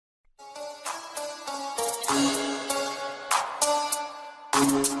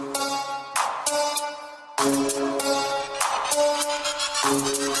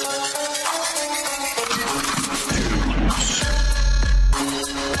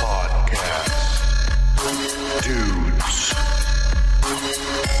Dudes.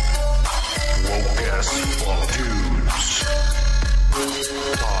 Woke as fuck. Dudes.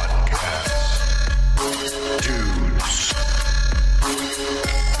 Podcast. Dudes.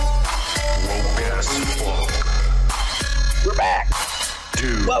 Woke as fuck. We're back.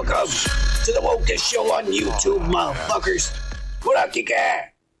 Dudes. Welcome to the Wokest Show on YouTube, motherfuckers. What up, Kika?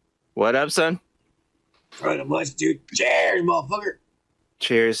 What up, son? Front of us, dude. Cheers, motherfucker.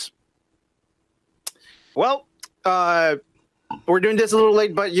 Cheers. Well, we're doing this a little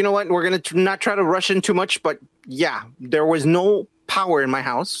late, but you know what? We're going to not try to rush in too much, but yeah, there was no power in my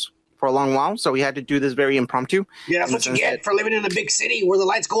house for a long while, so we had to do this very impromptu. Yeah, that's what you get for living in a big city where the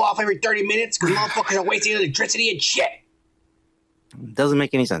lights go off every 30 minutes because motherfuckers are wasting electricity and shit. Doesn't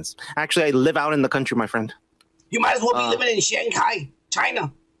make any sense. Actually, I live out in the country, my friend. You might as well be living in Shanghai,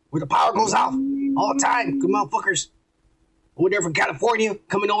 China, where the power goes off all the time. Good motherfuckers. Over there from California,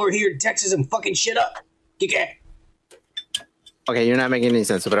 coming over here to Texas and fucking shit up. Kika. Okay, you're not making any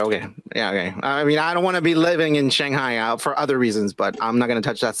sense, but okay. Yeah, okay. I mean, I don't want to be living in Shanghai for other reasons, but I'm not going to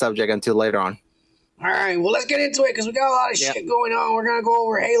touch that subject until later on. All right, well, let's get into it because we got a lot of shit going on. We're going to go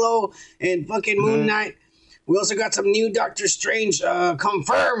over Halo and fucking Moon Knight. We also got some new Doctor Strange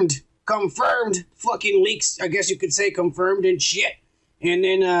confirmed fucking leaks. I guess you could say confirmed and shit. And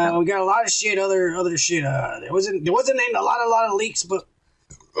then we got a lot of shit, other shit. There wasn't a lot of leaks, but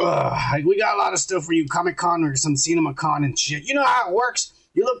we got a lot of stuff for you, Comic-Con or some CinemaCon and shit. You know how it works.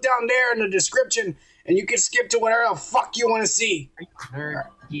 You look down there in the description, and you can skip to whatever the fuck you want to see.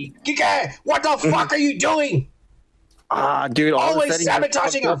 Kika, what the fuck are you doing? Dude, always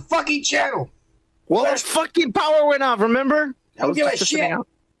sabotaging our fucking channel. Well, that fucking power went off, remember? I don't give a shit.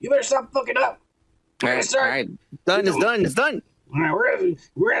 You better stop fucking up. All right. It's done. All right,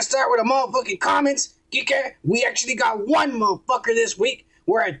 we're gonna start with the motherfucking comments. Kika, we actually got one motherfucker this week.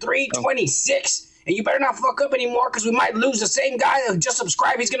 We're at 326, and you better not fuck up anymore because we might lose the same guy that just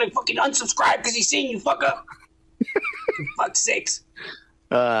subscribed. He's gonna fucking unsubscribe because he's seeing you fuck up. For fuck's sakes.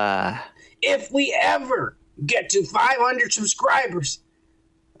 If we ever get to 500 subscribers,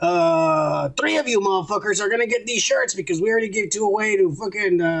 3 of you motherfuckers are gonna get these shirts because we already gave 2 away to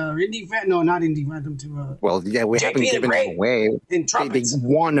fucking Indie Phantom. No, not Indie Phantom. To well, yeah, we haven't given them away. In they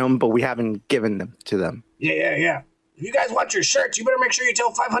want them, but we haven't given them to them. Yeah. If you guys want your shirts, you better make sure you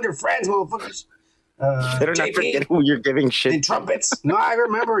tell 500 friends, motherfuckers. Better not forget who you're giving shit. And trumpets. No, I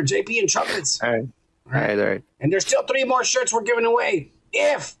remember JP and trumpets. All right. And there's still 3 more shirts we're giving away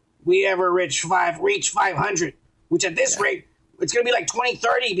if we ever reach 500, which at this rate, it's going to be like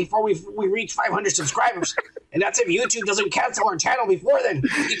 2030 before we reach 500 subscribers. And that's if YouTube doesn't cancel our channel before then.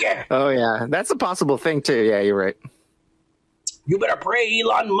 Oh, yeah. That's a possible thing, too. Yeah, you're right. You better pray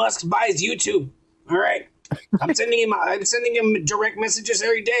Elon Musk buys YouTube. All right. I'm sending him direct messages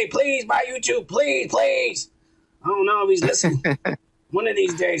every day. Please buy YouTube. Please. I don't know if he's listening. One of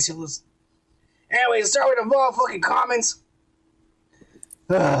these days he'll listen. Anyway, let's start with the motherfucking comments.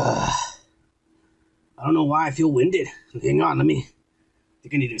 I don't know why I feel winded. Hang on, I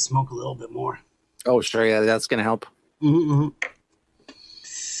think I need to smoke a little bit more. Oh, sure, yeah, that's gonna help. I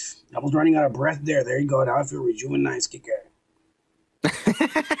was running out of breath there. There you go. Now I feel rejuvenated, Kika.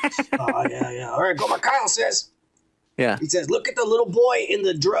 Yeah. All right, Gomer Kyle says. Yeah. He says, look at the little boy in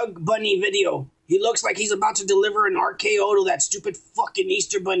the Drug Bunny video. He looks like he's about to deliver an RKO to that stupid fucking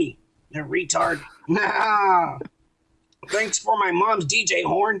Easter Bunny. That retard. Thanks for my mom's DJ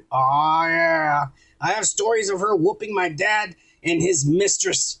horn. Oh, yeah. I have stories of her whooping my dad and his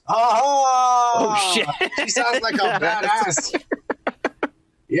mistress. Oh shit. She sounds like a badass.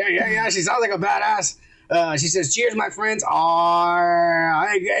 Yeah. She sounds like a badass. She says, cheers, my friends.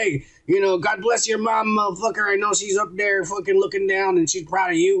 Hey, God bless your mom, motherfucker. I know she's up there fucking looking down and she's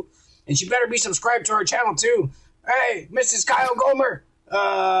proud of you. And she better be subscribed to our channel, too. Hey, Mrs. Kyle Gomer,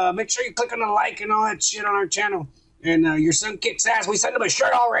 make sure you click on the like and all that shit on our channel. And your son kicks ass. We sent him a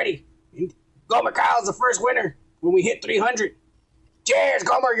shirt already. And Gomer Kyle's the first winner when we hit 300. Cheers,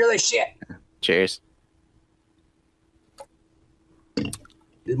 Gomer. You're the shit. Cheers.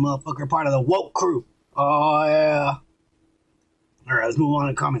 This motherfucker part of the woke crew. Oh, yeah. All right, let's move on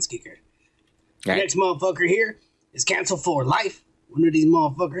to comments, Kicker. The next motherfucker here is canceled for life. One of these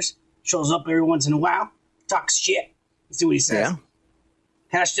motherfuckers shows up every once in a while, talks shit. Let's see what he says.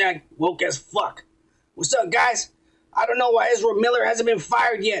 Yeah. Hashtag woke as fuck. What's up, guys? I don't know why Ezra Miller hasn't been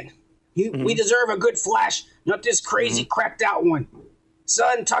fired yet. We deserve a good Flash, not this crazy cracked out one.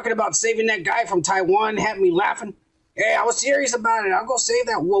 Son, talking about saving that guy from Taiwan had me laughing. Hey, I was serious about it. I'll go save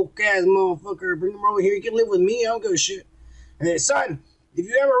that woke ass motherfucker. Bring him over here. You can live with me. I don't give a shit. Hey, son, If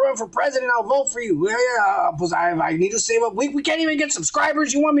you ever run for president, I'll vote for you. Yeah, I need to save up. We can't even get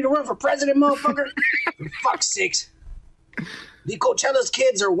subscribers. You want me to run for president, motherfucker? For fuck's sakes. The Coachella's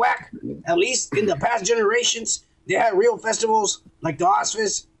kids are whack. At least in the past generations, they had real festivals like the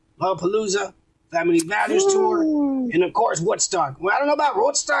Ozfest, Lollapalooza, Family Values Tour, and of course Woodstock. Well, I don't know about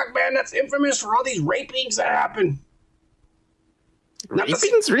Woodstock, man. That's infamous for all these rapings that happen.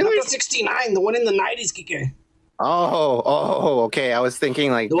 Rapings, really? Not the 69, the one in the 90s, Kike. Okay. I was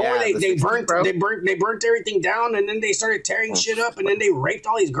thinking like the one where they burnt everything down, and then they started tearing shit up, and then they raped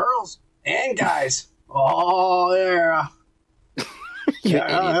all these girls and guys. Oh yeah. Idiot,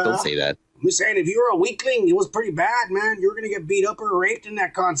 don't say that. I'm just saying, if you were a weakling, it was pretty bad, man. You were gonna get beat up or raped in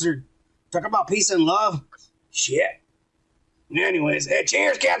that concert. Talk about peace and love. Shit. Anyways, hey,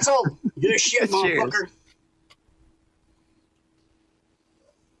 cheers, canceled. Do this shit, motherfucker.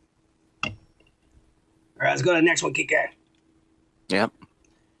 All right, let's go to the next one, Kike. Yep.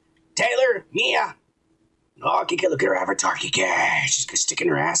 Taylor, Mia. Oh, Kike, look at her avatar, Kike. She's sticking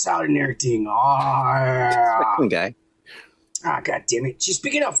her ass out and everything. Oh, yeah. Fucking guy. Ah, god damn it. She's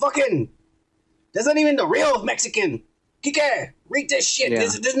speaking of fucking... That's not even the real Mexican. Kike, read this shit. Yeah.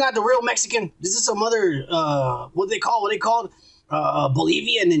 This is not the real Mexican. This is some other, what they called?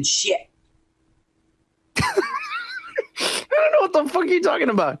 Bolivian and shit. I don't know what the fuck you're talking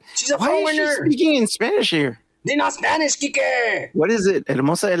about. She's a Why foreigner. is she speaking in Spanish here? They're not Spanish, Kike. What is it?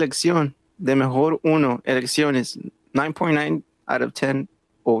 Hermosa elección de mejor uno. Elecciones 9.9 out of 10.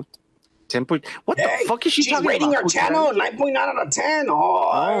 Oh, 10 point. What the fuck is she talking about? She's rating our channel 9.9 out of 10.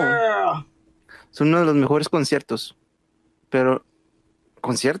 Oh. Yeah. Es uno de los mejores conciertos. Pero,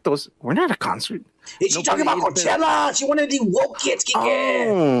 conciertos? We're not a concert. Is she talking about Coachella? She wanted to do woke kids,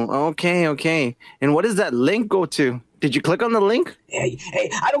 Kike. Oh, okay. And what does that link go to? Did you click on the link? Hey,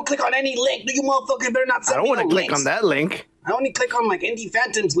 I don't click on any link. You motherfuckers better not send me I don't want to click links. on that link. I only click on like Indie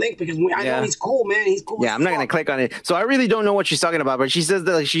Phantom's link because I know he's cool, man. He's cool. Yeah, I'm not gonna click on it. So I really don't know what she's talking about. But she says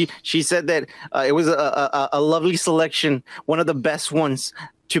that she said that it was a lovely selection, one of the best ones.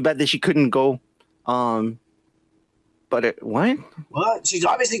 Too bad that she couldn't go. But what? What? She's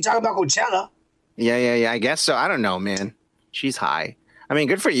obviously talking about Coachella. Yeah. I guess so. I don't know, man. She's high. I mean,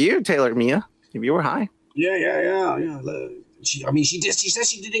 good for you, Taylor Mia. If you were high. Yeah. She said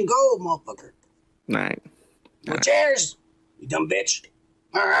she didn't go, motherfucker. All right. Well, cheers, you dumb bitch.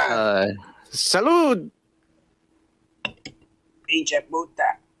 All right. Salud. Pinche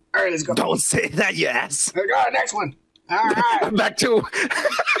puta. All right, let's go. Don't say that, you ass. Let's go to the next one. All right. Back to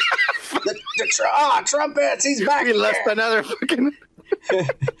trumpets. He's back. we left another fucking.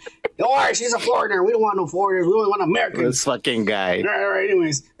 Don't worry, she's a foreigner. We don't want no foreigners. We only want Americans. This fucking guy. All right.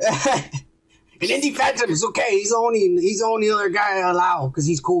 Anyways, and Indie Phantom's okay. He's the only other guy I allow because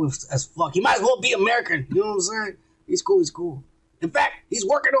he's cool as fuck. He might as well be American. You know what I'm saying? He's cool. In fact, he's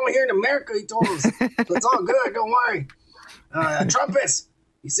working over here in America. He told us, so it's all good. Don't worry. Trumpets.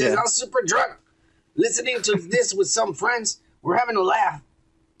 He says I was super drunk, listening to this with some friends. We're having a laugh.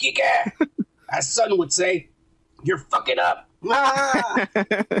 Kike, as son would say, you're fucking up. You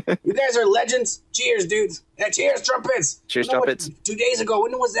guys are legends. Cheers, dudes. Yeah, cheers, trumpets. Cheers, trumpets. 2 days ago.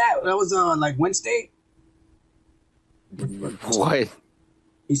 When was that? That was like Wednesday. What?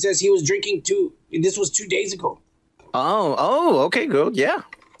 He says he was drinking this was 2 days ago. Oh, okay, good. Yeah.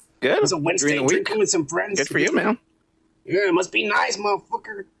 Good. It was a Wednesday drinking with some friends. Good for you, man. Yeah, it must be nice,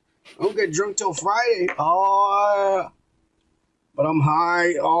 motherfucker. I don't get drunk till Friday. Oh, but I'm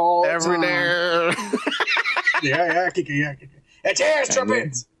high all every day. Yeah. Hey, cheers,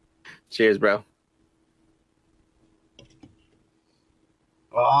 trumpets. Cheers, bro.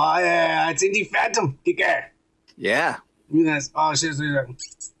 Oh, yeah, it's Indie Phantom. Kike. Yeah. You guys, shit.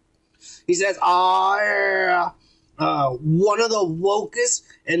 He says, one of the wokest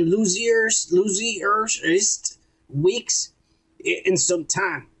and loosiest weeks in some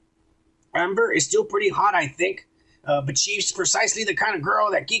time. Amber is still pretty hot, I think, but she's precisely the kind of girl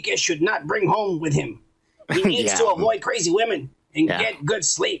that Kike should not bring home with him. He needs to avoid crazy women and get good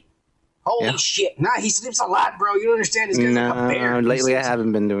sleep. Holy shit. Nah, he sleeps a lot, bro. You don't understand. This guy's like a bear. Lately I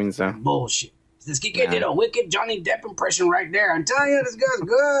haven't been doing so. Bullshit. This Kike did a wicked Johnny Depp impression right there. I'm telling you, this guy's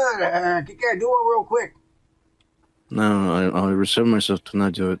good. Kike, do it real quick. No, I reserve myself to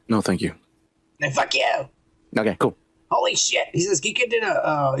not do it. No, thank you. Then fuck you. Okay, cool. Holy shit. He says Kike did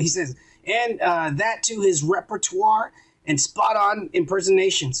that to his repertoire and spot-on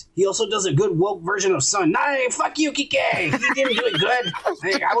impersonations. He also does a good woke version of Son. Nah, fuck you, Kike. He didn't do it good.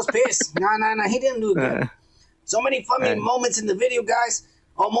 Hey, I was pissed. Nah, he didn't do it good. So many funny moments in the video, guys.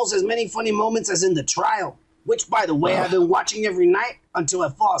 Almost as many funny moments as in the trial, which, by the way, I've been watching every night until I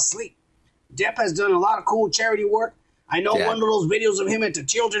fall asleep. Depp has done a lot of cool charity work. I know one of those videos of him at the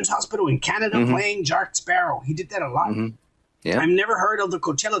Children's Hospital in Canada playing Jack Sparrow. He did that a lot. Yeah. I've never heard of the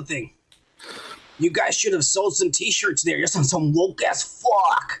Coachella thing. You guys should have sold some T-shirts there. You're some woke ass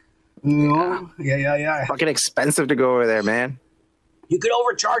fuck. You know? Yeah. Fucking expensive to go over there, man. You could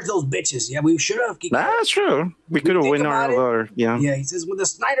overcharge those bitches. Yeah, we should have. That's true. We could have won our, Yeah, he says, well, the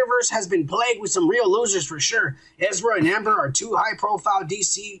Snyderverse has been plagued with some real losers for sure. Ezra and Amber are two high-profile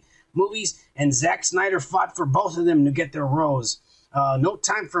DC movies, and Zack Snyder fought for both of them to get their rose. No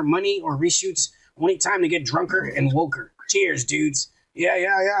time for money or reshoots. Only time to get drunker and woker. Cheers, dudes.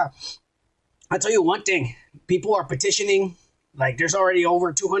 Yeah. I'll tell you one thing. People are petitioning. Like, there's already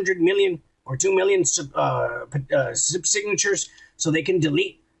over 200 million or 2 million signatures so they can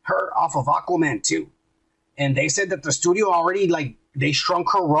delete her off of Aquaman 2. And they said that the studio already, like, they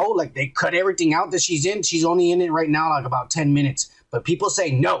shrunk her role. Like, they cut everything out that she's in. She's only in it right now, like, about 10 minutes. But people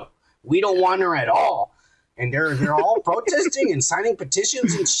say, no, we don't want her at all. And they're all protesting and signing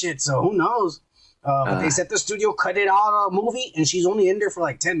petitions and shit. So who knows? But they said the studio cut it out of a movie, and she's only in there for,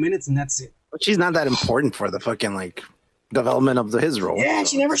 like, 10 minutes, and that's it. But she's not that important for the fucking, like, development of his role. Yeah,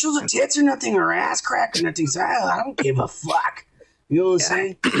 she never shows her tits or nothing, or her ass crack or nothing. So I don't give a fuck. You know what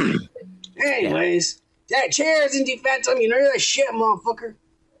I'm saying? Anyways, yeah, cheers in defense. I mean, you're that shit, motherfucker.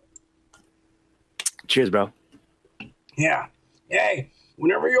 Cheers, bro. Yeah. Hey,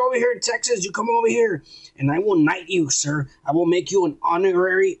 whenever you're over here in Texas, you come over here, and I will knight you, sir. I will make you an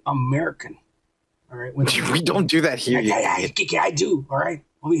honorary American. All right? We don't do that here. I do. All right?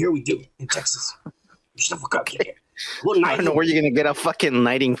 Over here we do in Texas. You shut the fuck up, kid. We'll I don't know where you're gonna get a fucking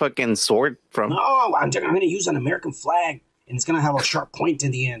knighting fucking sword from. No, I'm gonna use an American flag, and it's gonna have a sharp point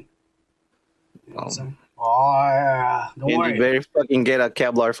in the end. You know yeah. Don't worry. You better fucking get a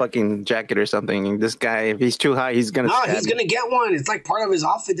Kevlar fucking jacket or something. This guy, if he's too high, he's gonna. No, he's gonna get one. It's like part of his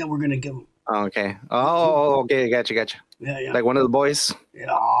outfit that we're gonna give him. Oh, okay. Oh, okay. Gotcha. Yeah. Like one of the boys.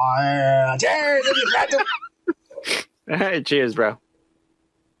 Yeah. Cheers! All right, cheers, bro.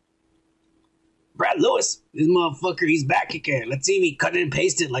 Brad Lewis, this motherfucker, he's back again. Let's see if he cut it and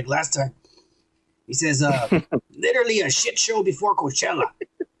pasted like last time. He says, literally a shit show before Coachella.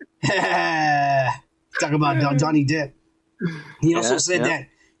 Talk about Johnny Depp. He also said that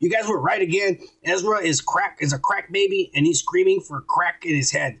you guys were right again. Ezra is a crack baby, and he's screaming for crack in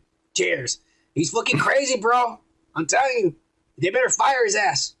his head. Cheers. He's fucking crazy, bro. I'm telling you. They better fire his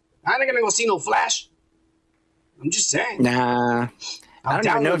ass. I'm not gonna go see no Flash. I'm just saying. Nah. I don't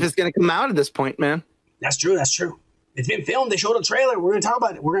even know if it's going to come out at this point, man. That's true. It's been filmed. They showed a trailer. We're going to talk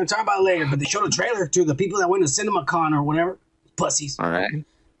about it. Later. But they showed a trailer to the people that went to CinemaCon or whatever. Pussies. All right.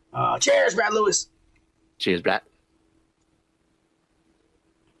 Cheers, Brad Lewis. Cheers, Brad.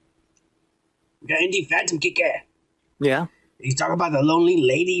 We got Indie Phantom Kick-Ass. Yeah. He's talking about the Lonely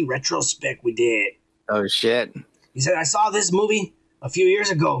Lady retrospect we did. Oh, shit. He said, I saw this movie a few years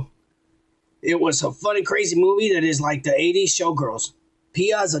ago. It was a funny, crazy movie that is like the 80s Showgirls.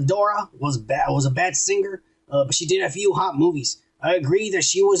 Pia Zadora was a bad singer, but she did a few hot movies. I agree that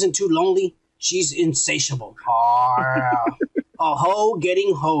she wasn't too lonely. She's insatiable. A hoe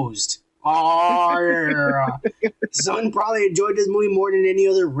getting hosed. Son probably enjoyed this movie more than any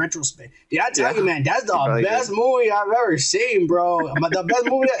other retrospect. Did I tell you, man, that's the best movie I've ever seen, bro. But the best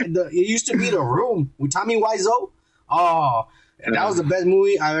movie, it used to be The Room with Tommy Wiseau. And that was the best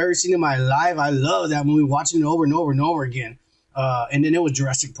movie I've ever seen in my life. I love that movie, watching it over and over and over again. And then it was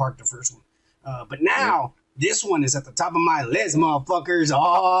Jurassic Park, the first one. But now, this one is at the top of my list, motherfuckers.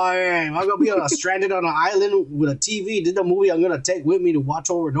 I'm going to be stranded on an island with a TV. This is the movie I'm going to take with me to watch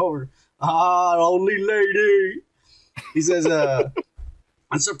over and over. Lonely Lady. He says,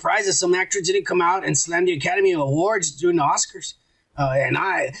 I'm surprised that some actors didn't come out and slam the Academy Awards during the Oscars. And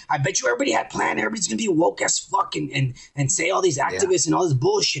I bet you everybody had planned. Everybody's going to be woke as fuck and say all these activists and all this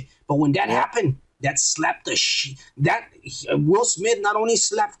bullshit. But when that happened, that slapped the shit. Will Smith not only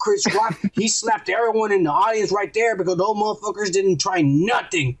slapped Chris Rock, he slapped everyone in the audience right there because those motherfuckers didn't try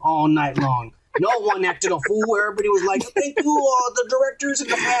nothing all night long. No one acted a fool. Everybody was like, thank you, the directors and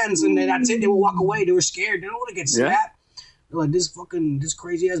the fans. And then that's it. They would walk away. They were scared. They don't want to get slapped. They're like, this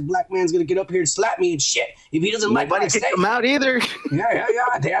crazy ass black man's going to get up here and slap me and shit. If he doesn't like what I say. Nobody kicked him out either. Yeah.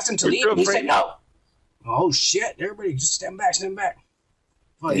 They asked him to leave. And he said no. Oh, shit. Everybody just stand back.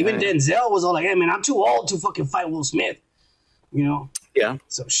 Well, even Denzel was all like, hey, man, I'm too old to fucking fight Will Smith. You know? Yeah.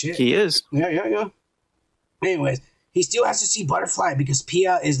 So shit. He is. Yeah. Anyways, he still has to see Butterfly because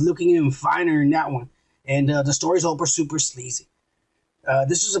Pia is looking even finer in that one. And the story's over super sleazy.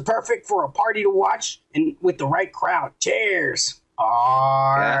 This is perfect for a party to watch and with the right crowd. Cheers.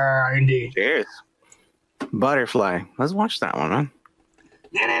 Indeed. Cheers. Butterfly. Let's watch that one, huh?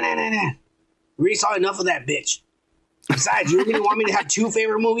 Nah. We already saw enough of that bitch. Besides, you really want me to have 2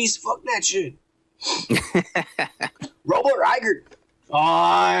 favorite movies? Fuck that shit. Robert Eigert. Oh,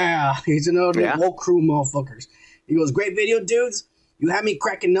 yeah. He's another whole crew motherfuckers. He goes, great video, dudes. You had me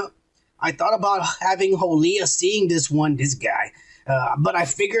cracking up. I thought about having Holia seeing this guy. But I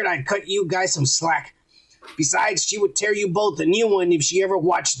figured I'd cut you guys some slack. Besides, she would tear you both a new one if she ever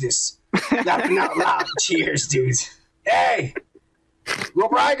watched this. Laughing out loud. Cheers, dudes. Hey!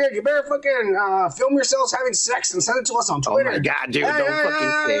 Robert Iger, you better fucking film yourselves having sex and send it to us on Twitter. Oh my god, dude, don't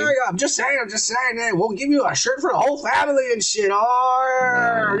fucking say. I'm just saying, hey, we'll give you a shirt for the whole family and shit.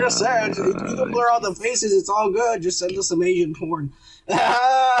 Oh, just saying. You can blur all the faces, it's all good. Just send us some Asian porn.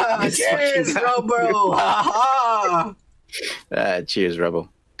 Cheers, Robo. Cheers, Robo.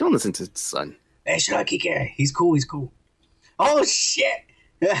 Don't listen to his son. Hey, shut up, Kike. He's cool. Oh, shit.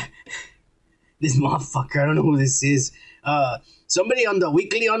 This motherfucker, I don't know who this is. Somebody on the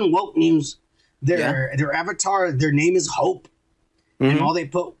Weekly Unwoke News, their avatar, their name is Hope, and all they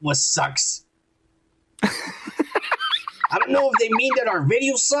put was sucks. I don't know if they mean that our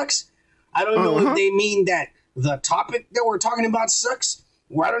video sucks. I don't know if they mean that the topic that we're talking about sucks.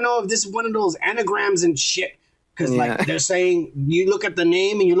 Or I don't know if this is one of those anagrams and shit. Because like they're saying, you look at the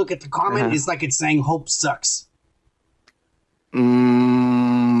name and you look at the comment, it's like it's saying Hope sucks.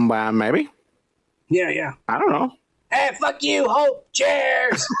 Well, maybe. Yeah. I don't know. Hey, fuck you, Hope.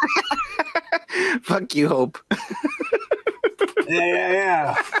 Cheers. Fuck you, Hope.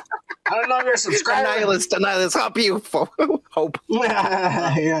 Yeah. I don't know if you're a subscriber. Nihilist. Help you, Hope.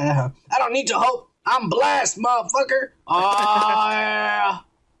 Yeah. I don't need to hope. I'm blessed, motherfucker. Oh, yeah.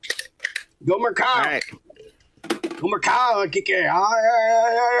 Go Mercado. All right. Go Mercado.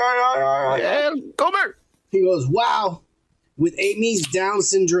 Yeah, Gomer. He goes, wow. With Amy's Down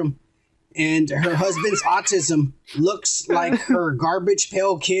syndrome and her husband's autism, looks like her garbage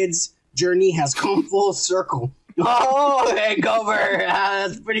pail kid's journey has come full circle. Oh, hey, Gomer.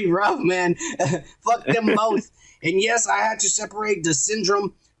 That's pretty rough, man. Fuck them both. And yes, I had to separate the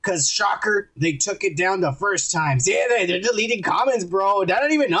syndrome because, shocker, they took it down the first time. Yeah, they're deleting comments, bro. That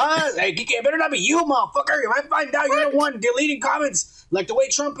ain't even us. Hey, it better not be you, motherfucker. If I find out you're the one deleting comments like the way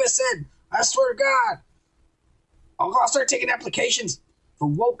Trump has said, I swear to God, I'll start taking applications for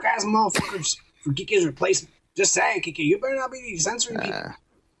woke-ass motherfuckers for Kike's replacement. Just saying, Kike, you better not be censoring people.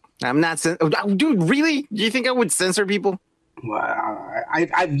 I'm not dude, really? Do you think I would censor people? Well,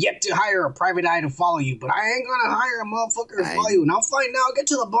 I've yet to hire a private eye to follow you, but I ain't gonna hire a motherfucker to follow you, and I'll find out. I'll get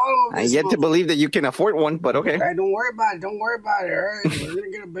to the bottom of this. I yet to believe that you can afford one, but okay. All right, don't worry about it. All right, we're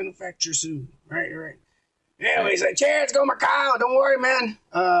gonna get a benefactor soon. All right. Anyways, cheers, go Macau. Don't worry, man.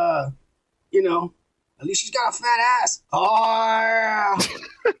 At least she's got a fat ass. Oh,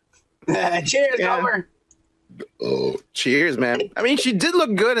 cheers, Gomer. Oh, cheers, man. I mean, she did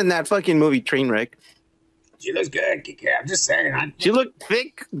look good in that fucking movie Trainwreck. She looks good, Kike. I'm just saying. She looked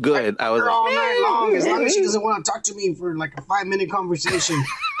thick, good. I was all night long, as long as she doesn't want to talk to me for like a 5-minute conversation,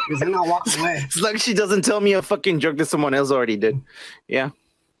 because then I'll walk away. As long as she doesn't tell me a fucking joke that someone else already did. Yeah.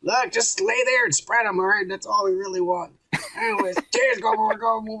 Look, just lay there and spread them, all right? That's all we really want. Anyways, cheers, Gomer. We're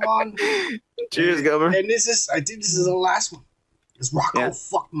going to move on. Cheers, Gomer. And I think this is the last one. It's Rocco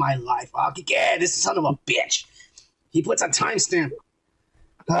Fuck My Life. Oh, yeah, this son of a bitch. He puts a timestamp.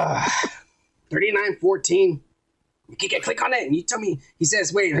 39:14. Click on it and you tell me. He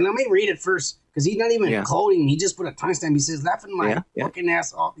says, wait, let me read it first. Because he's not even coding. He just put a timestamp. He says, laughing my fucking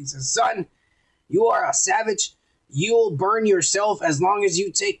ass off. He says, son, you are a savage. You'll burn yourself as long as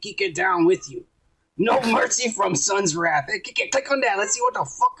you take Kike down with you. No mercy from Son's wrath. Hey, Kike, click on that. Let's see what the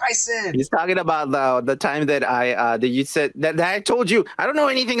fuck I said. He's talking about the time that that you said that I told you I don't know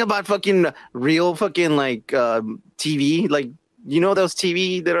anything about fucking real fucking like TV, like those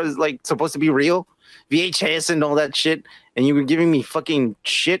TV that are like supposed to be real, VHS and all that shit, and you were giving me fucking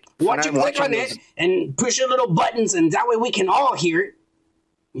shit. Why don't you click on it and push your little buttons, and that way we can all hear it.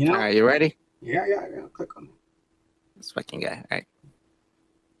 All right, you ready? Yeah. Click on it. This fucking guy. All right.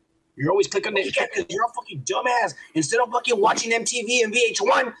 You're always clicking on it because you're a fucking dumbass. Instead of fucking watching MTV and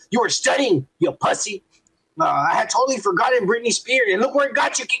VH1, you were studying, you pussy. I had totally forgotten Britney Spears, and look where it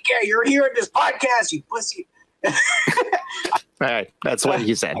got you, Kike. You're here at this podcast, you pussy. All right, that's what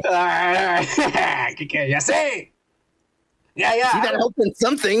you said. All right. Kike, yes, hey. Yeah. See, that opened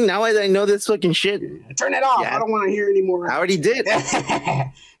something. Now I know this fucking shit. Turn it off. Yeah. I don't want to hear anymore. I already did.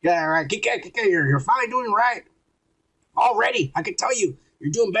 Yeah, all right. Kike, you're fine, doing right. Already, I can tell you.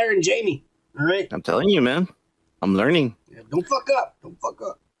 You're doing better than Jamie. All right? I'm telling you, man. I'm learning. Yeah, don't fuck up.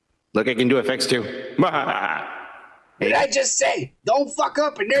 Look, I can do effects too. Did I just say, don't fuck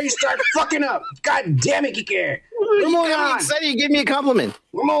up, and there you start fucking up. God damn it, Kike. We're You moving got me on. excited. You gave me a compliment.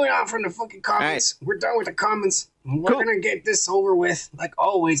 We're moving on from the fucking comments. We're done with the comments. We're gonna get this over with, like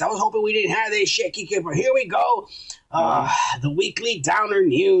always. I was hoping we didn't have this shit, Kike, but here we go. The weekly downer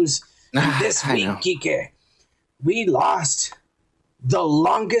news this week, Kike. We lost the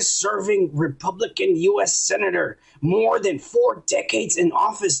longest serving Republican U.S. senator, more than 4 decades in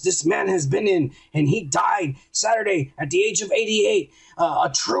office this man has been in, and he died Saturday at the age of 88.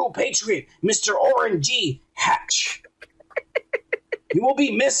 A true patriot, Mr. Orrin G. Hatch. You will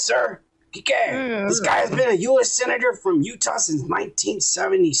be missed, sir. Kike, this guy has been a U.S. senator from Utah since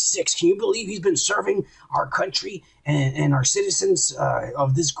 1976. Can you believe he's been serving our country and our citizens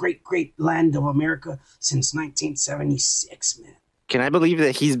of this great, great land of America since 1976, man? Can I believe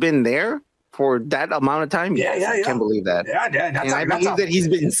that he's been there for that amount of time? Yeah. I can't believe that. Yeah. Can I believe that he's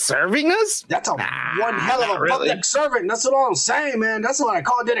been serving us? That's one hell of a public servant. That's what I'm saying, man. That's what I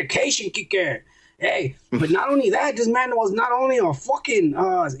call dedication, Kike. Hey, but not only that, this man was not only a fucking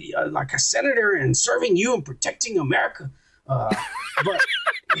like a senator and serving you and protecting America, but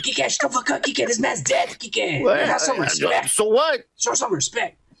Kike, shut the fuck up, Kike. This man's dead, Kike. Have some respect. So what? Show some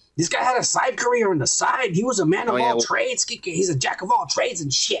respect. This guy had a side career on the side. He was a man of all trades, Kike. He's a jack of all trades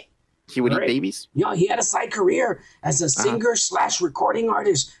and shit. He would eat babies? You know, he had a side career as a singer/recording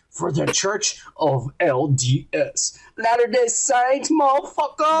artist for the Church of LDS. Latter-day Saints,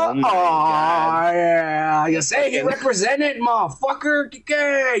 motherfucker. Oh, yeah. You say he represented, motherfucker.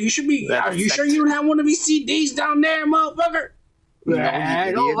 Kike, you should be. Are you sure you don't have one of these CDs down there, motherfucker?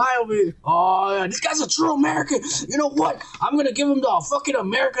 Yeah, don't lie to me. Oh, yeah, this guy's a true American. You know what? I'm going to give him the fucking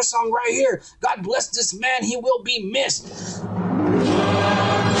America song right here. God bless this man. He will be missed.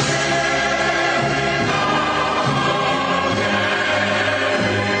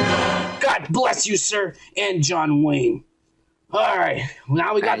 God bless you, sir, and John Wayne. All right,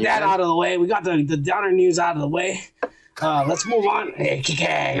 now we got that out of the way. We got the downer news out of the way. Let's move on. Hey,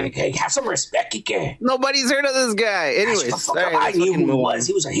 Kike, have some respect, Kike. Nobody's heard of this guy. Anyways, I knew who he was.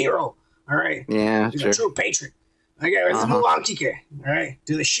 He was a hero. All right. Yeah, He's a true patriot. Okay, let's move on, Kike. All right,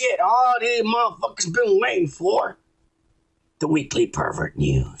 to the shit all these motherfuckers been waiting for. The weekly pervert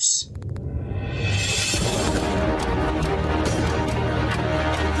news.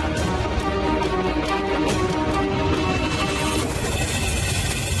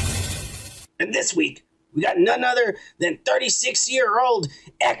 And this week, we got none other than 36-year-old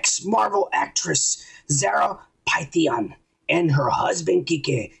ex-Marvel actress Zara Python and her husband,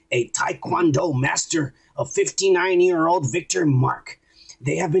 Kike, a Taekwondo master of 59-year-old Victor Mark.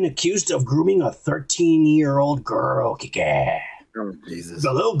 They have been accused of grooming a 13-year-old girl, Kike. Oh, Jesus.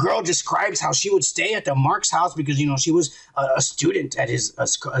 The little girl describes how she would stay at the Mark's house because, you know, she was a student at his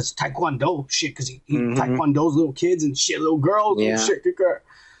Taekwondo shit because he Taekwondo's little kids and shit, little girls and shit, Kike.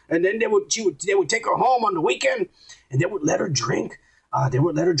 And then they would take her home on the weekend, and they would let her drink.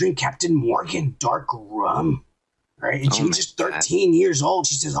 Captain Morgan dark rum, right? And she was just 13 years old.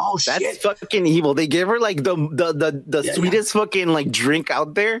 She says, "Oh shit, that's fucking evil." They give her like the sweetest fucking like drink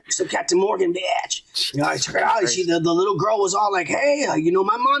out there. So Captain Morgan, bitch. You know, I check it out. The little girl was all like, "Hey, you know,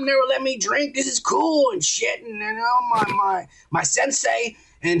 my mom never let me drink. This is cool and shit." And you know, my sensei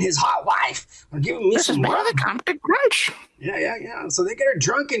and his hot wife are giving me some rum. Compton Crunch. Yeah. So they get her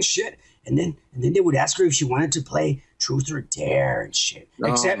drunk and shit, and then they would ask her if she wanted to play Truth or Dare and shit.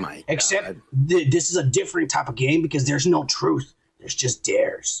 Except this is a different type of game because there's no truth. There's just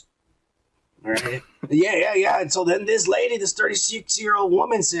dares. All right. Yeah. And so then this lady, this 36-year-old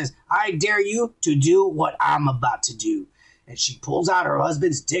woman says, "I dare you to do what I'm about to do," and she pulls out her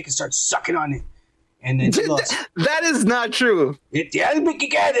husband's dick and starts sucking on it. And then she goes, that is not true. It's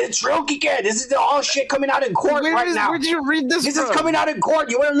true, Kike. This is all shit coming out in court now. Where'd you read this This is coming out in court.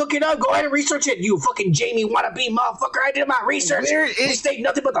 You want to look it up? Go ahead and research it, you fucking Jamie wannabe motherfucker. I did my research. They state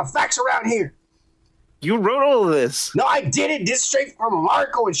nothing but the facts around here. You wrote all of this. No, I did it. This straight from a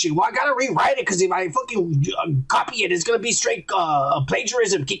article and shit. Well, I gotta rewrite it because if I fucking copy it, it's gonna be straight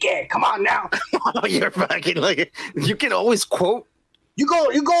plagiarism, Kike. Come on now. You're fucking like, you can always quote. You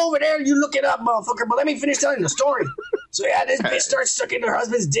go over there and you look it up, motherfucker. But let me finish telling the story. So yeah, this bitch starts sucking her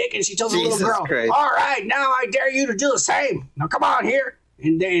husband's dick, and she tells the little girl, Christ. "All right, now I dare you to do the same. Now come on here."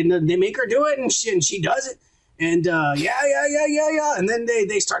 And they make her do it, and she does it. And yeah. And then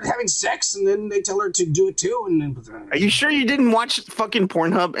they start having sex, and then they tell her to do it too. And then, are you sure you didn't watch fucking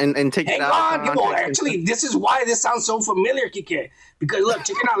Pornhub and take it out? Hang on, actually, this is why this sounds so familiar, Kike. Because look,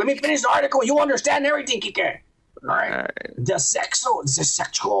 check it out. Let me finish the article. You understand everything, Kike. All right. The sexual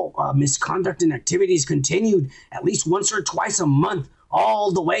misconduct and activities continued at least once or twice a month,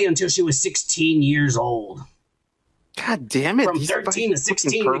 all the way until she was 16 years old. God damn it! From 13 to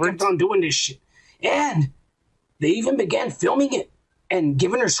 16, they kept on doing this shit. And They even began filming it and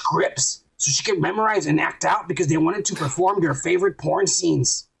giving her scripts so she could memorize and act out because they wanted to perform their favorite porn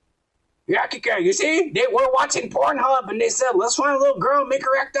scenes. Yeah, Kike, you see? They were watching Pornhub and they said, let's find a little girl, make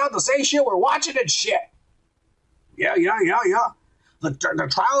her act out the same shit we're watching and shit. Yeah. The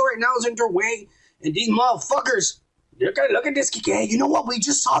trial right now is underway, and these motherfuckers, look at this, Kike. You know what? We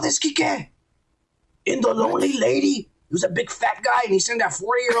just saw this, Kike. In The Lonely Lady. He was a big fat guy, and he sent that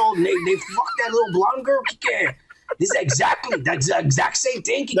 40-year-old, and they fucked that little blonde girl, Kike. That's the exact same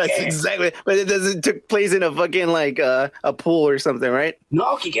thing, Kike. That's exactly, but it doesn't took place in a fucking like a pool or something, right?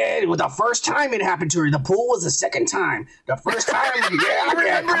 No, Kike. It was the first time it happened to her. The pool was the second time. The first time,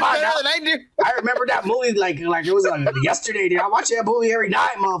 yeah, come on now. I remember that movie like it was yesterday. Dude. I watch that movie every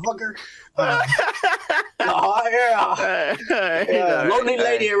night, motherfucker. Lonely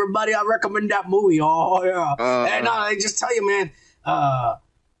Lady, everybody. I recommend that movie. Oh yeah. And I just tell you, man.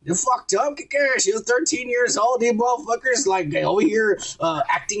 They're fucked up. She was 13 years old. These motherfuckers like over here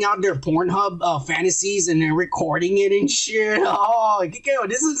acting out their Pornhub fantasies and then recording it and shit. Oh,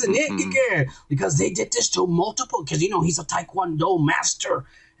 this isn't it, because they did this to multiple. Because he's a Taekwondo master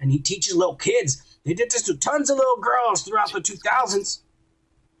and he teaches little kids. They did this to tons of little girls throughout the 2000s.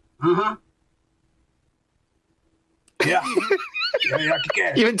 Yeah.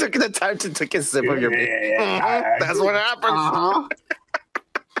 Yeah. Even took the time to take a sip of your beer. That's what happens.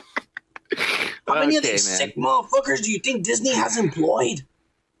 How many of these sick motherfuckers do you think Disney has employed?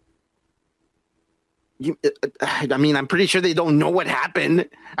 I mean, I'm pretty sure they don't know what happened.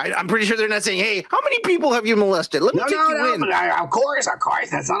 I'm pretty sure they're not saying, "Hey, how many people have you molested? Let me take you in." But of course,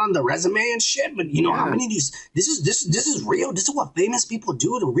 that's not on the resume and shit. But how many of these? This is real. This is what famous people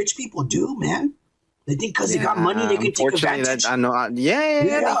do. The rich people do, man. They think because they got money, they can take advantage. I know. They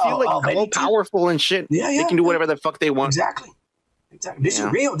feel like all powerful and shit. They can do whatever the fuck they want. Exactly. This is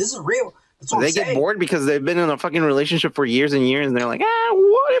real. That's what they get bored because they've been in a fucking relationship for years and years, and they're like,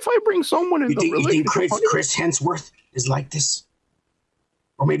 what if I bring someone in the relationship? You think Chris Hemsworth is like this?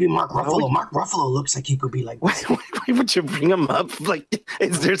 Or maybe Mark Ruffalo. Mark Ruffalo looks like he could be like this. Why would you bring him up? Like,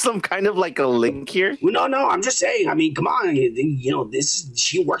 is there some kind of like a link here? No. I'm just saying. I mean, come on.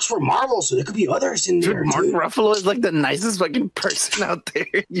 She works for Marvel, so there could be others in there. Mark Ruffalo is like the nicest fucking person out there.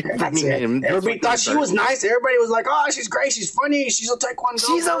 Everybody thought she was nice. Everybody was like, "Oh, she's great. She's funny. She's a Taekwondo."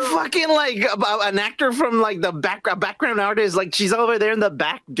 She's a fucking like an actor from like the background artist. Like she's over there in the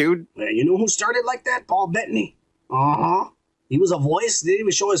back, dude. You know who started like that? Paul Bettany. He was a voice. They didn't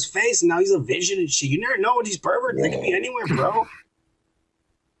even show his face, and now he's a vision and shit. You never know what these perverts. They can be anywhere, bro. All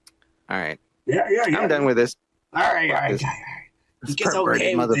right. Yeah. I'm done with this. All right. He gets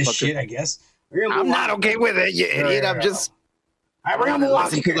okay with this shit, I guess. I'm not okay with it, you idiot. I'm just. All right, we're gonna move on.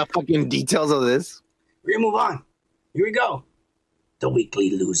 Listen to the fucking details of this. We're gonna move on. Here we go. The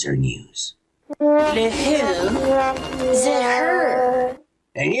weekly loser news. The who? The her.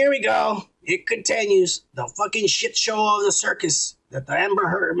 And here we go. It continues. The fucking shit show of the circus that the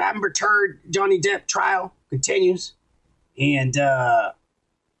Amber Turd Johnny Depp trial continues, and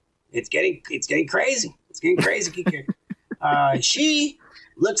it's getting crazy. It's getting crazy. She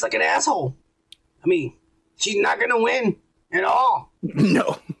looks like an asshole. I mean, she's not gonna win at all.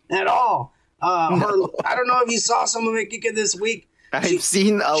 No, at all. I don't know if you saw some of it, Kika, this week. I've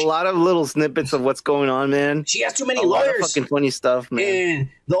seen a lot of little snippets of what's going on, man. She has too many lawyers. Lot of fucking funny stuff, man. And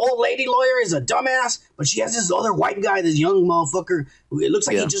the old lady lawyer is a dumbass, but she has this other white guy, this young motherfucker. It looks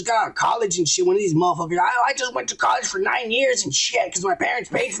like he just got out of college and shit. One of these motherfuckers. I just went to college for 9 years and shit because my parents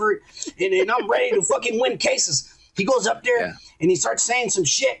paid for it, and I'm ready to fucking win cases. He goes up there and he starts saying some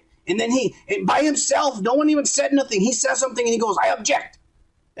shit, and then and by himself, no one even said nothing. He says something and he goes, "I object,"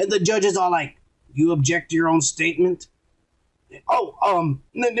 and the judge is all like, "You object to your own statement?"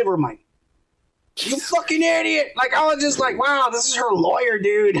 Never mind. You fucking idiot. Like, I was just like, wow, this is her lawyer,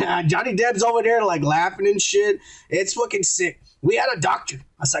 dude. Johnny Depp's over there, like, laughing and shit. It's fucking sick. We had a doctor,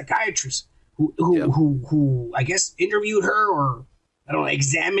 a psychiatrist, who I guess interviewed her or, I don't know,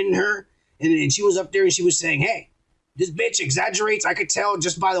 examined her. And she was up there and she was saying, hey, this bitch exaggerates. I could tell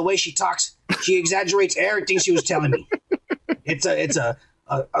just by the way she talks. She exaggerates everything she was telling me. It's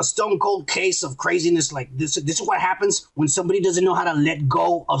a stone cold case of craziness. Like this is what happens when somebody doesn't know how to let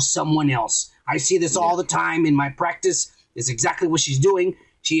go of someone else. I see this all the time in my practice. It's exactly what she's doing.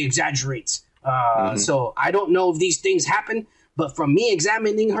 She exaggerates. So I don't know if these things happen, but from me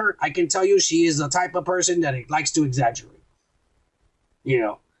examining her, I can tell you she is the type of person that likes to exaggerate.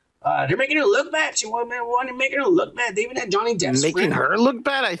 They're making her look bad. She wanted making her look bad. They even had Johnny Depp's making her look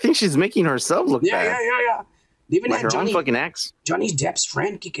bad. I think she's making herself look bad. Yeah. They even had her own fucking ex. Johnny Depp's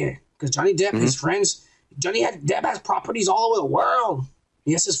friend, Kike. Because Johnny Depp, his friends, Depp has properties all over the world.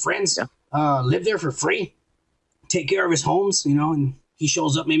 He has his friends live there for free. take care of his homes, you know, and he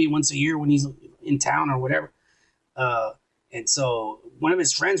shows up maybe once a year when he's in town or whatever. And so one of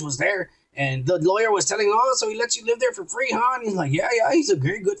his friends was there, and the lawyer was telling him, oh, so he lets you live there for free, huh? And he's like, yeah, he's a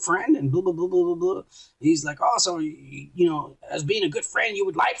very good friend, and blah, blah, blah, blah, blah, blah. He's like, oh, so, you know, as being a good friend, you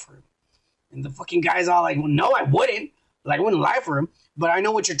would lie for him. And the fucking guy's all like, well, no, I wouldn't. Like, I wouldn't lie for him, but I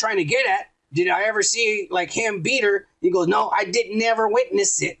know what you're trying to get at. Did I ever see, like, him beat her? He goes, no, I didn't never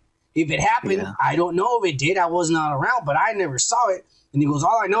witness it. If it happened, I don't know if it did. I was not around, but I never saw it. And he goes,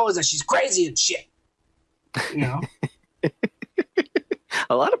 all I know is that she's crazy and shit. You know?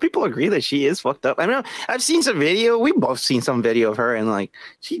 A lot of people agree that she is fucked up. I mean, I've seen some video. We've both seen some video of her, and, like,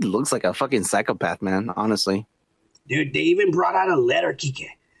 she looks like a fucking psychopath, man, honestly. Dude, they even brought out a letter, Kike.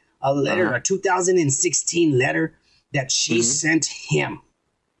 A letter, a 2016 letter that she sent him.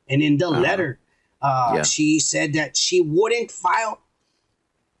 And in the letter, she said that she wouldn't file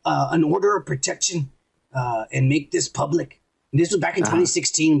an order of protection and make this public. And this was back in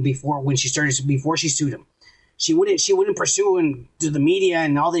 2016 before she sued him. She wouldn't pursue and to the media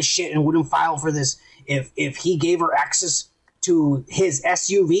and all this shit and wouldn't file for this if he gave her access to his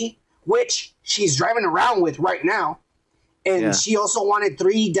SUV, which she's driving around with right now. And she also wanted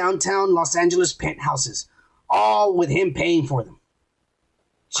 3 downtown Los Angeles penthouses, all with him paying for them.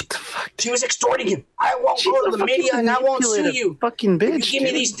 What the fuck? She was extorting him. I won't go to the media and I won't sue you. Fucking bitch. You give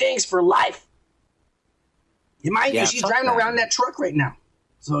me these things for life. Mind you, she's driving around that truck right now.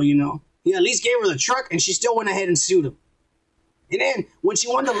 So, you know, he at least gave her the truck and she still went ahead and sued him. And then when she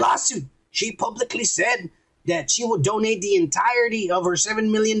won the lawsuit, she publicly said that she would donate the entirety of her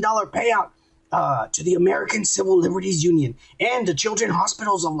 $7 million payout to the American Civil Liberties Union and the Children's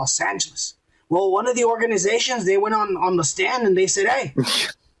Hospitals of Los Angeles. Well, one of the organizations, they went on the stand and they said, hey,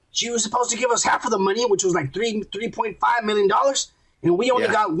 she was supposed to give us half of the money, which was like $3.5 million, and we only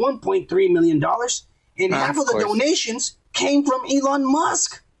got $1.3 million, and half of the donations came from Elon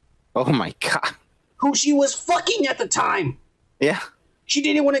Musk. Oh, my God. Who she was fucking at the time. Yeah. She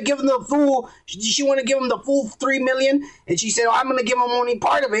didn't want to give him the full. She wanted to give him the full $3 million, and she said, "Oh, I'm going to give him only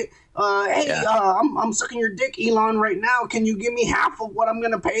part of it. I'm sucking your dick, Elon, right now. Can you give me half of what I'm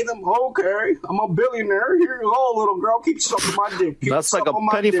going to pay them?" Okay, I'm a billionaire. Here you go, little girl. Keep sucking my dick. That's like a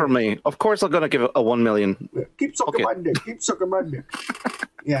penny for me. Of course, I'm going to give a $1 million. Yeah, keep sucking my dick. Keep sucking my dick.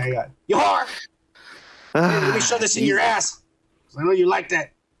 Yeah. You whore. Let me shove this in your ass. I know you like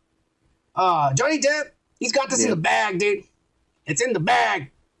that. Johnny Depp, he's got this in the bag, dude. It's in the bag.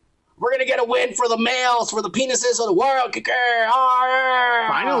 We're going to get a win for the males, for the penises of the world.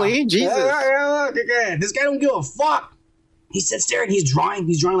 Finally, Jesus. This guy don't give a fuck. He sits there and he's drawing.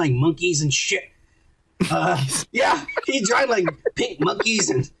 He's drawing like monkeys and shit. He's drawing like pink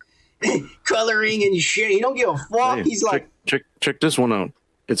monkeys and coloring and shit. He don't give a fuck. Hey, he's like... Check this one out.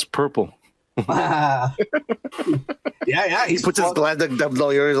 It's purple. Yeah. He puts his glass, the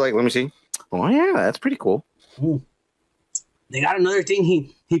lawyer is like, let me see. Oh, yeah, that's pretty cool. Ooh. They got another thing.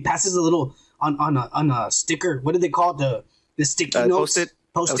 He passes a little on a sticker. What do they call it? The sticky notes?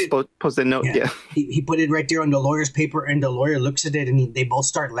 Post-it note. Yeah. He put it right there on the lawyer's paper, and the lawyer looks at it, and they both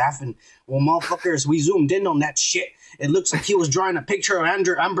start laughing. Well, motherfuckers, we zoomed in on that shit. It looks like he was drawing a picture of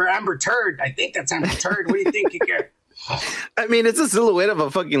Amber Turd. I think that's Amber Turd. What do you think, Kike? I mean, it's a silhouette of a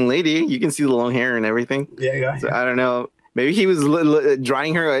fucking lady. You can see the long hair and everything. Yeah. So, I don't know. Maybe he was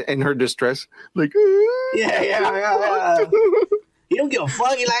drawing her in her distress. Like, yeah. He don't give a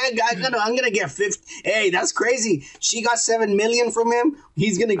fuck. He's like, I'm gonna get 50. Hey, that's crazy. She got $7 million from him.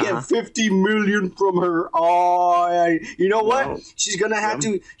 He's gonna get $50 million from her. Oh, you know what? Wow. She's gonna have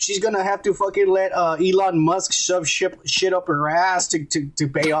to. She's gonna have to fucking let Elon Musk shove shit up her ass to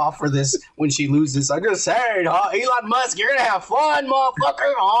pay off for this when she loses. I'm just saying, Elon Musk, you're gonna have fun,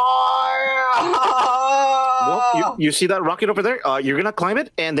 motherfucker. Well, you see that rocket over there? You're gonna climb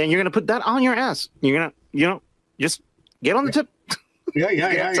it, and then you're gonna put that on your ass. You're gonna, just get on the tip.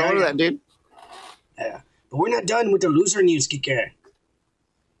 Yeah. Tell her that, dude. Yeah, but we're not done with the loser news, Kike.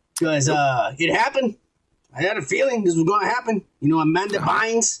 Because it happened. I had a feeling this was going to happen. You know, Amanda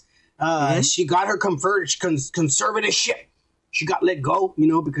Bynes, she got her conservative shit. She got let go, you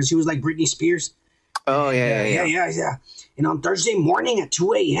know, because she was like Britney Spears. Oh, yeah. And on Thursday morning at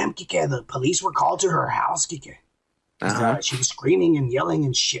 2 a.m., Kike, the police were called to her house, Kike. She was screaming and yelling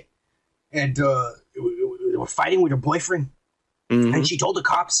and shit. And they were fighting with her boyfriend. Mm-hmm. And she told the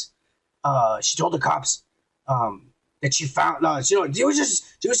cops that she found, she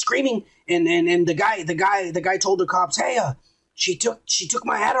was screaming. And the guy told the cops, hey, she took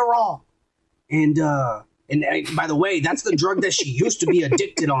my Adderall. And by the way, that's the drug that she used to be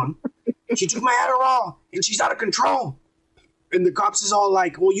addicted on. She took my Adderall and she's out of control. And the cops is all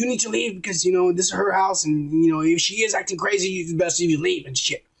like, well, you need to leave because, you know, this is her house. And, you know, if she is acting crazy, it's best if you leave and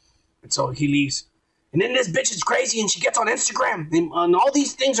shit. And so he leaves. And then this bitch is crazy and she gets on Instagram. And all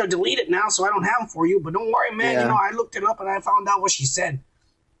these things are deleted now, so I don't have them for you. But don't worry, man. Yeah. You know, I looked it up and I found out what she said.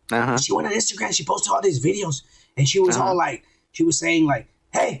 She went on Instagram. She posted all these videos. And she was all like, she was saying like,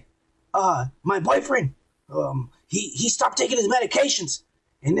 hey, my boyfriend, he stopped taking his medications.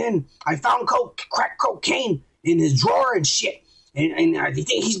 And then I found crack cocaine in his drawer and shit. And I think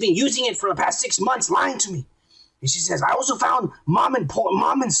he's been using it for the past 6 months, lying to me. And she says, I also found mom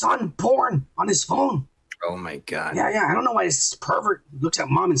and son porn on his phone. Oh, my God. Yeah. I don't know why this pervert looks at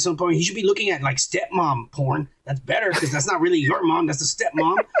mom and son porn. He should be looking at, like, stepmom porn. That's better because that's not really your mom. That's the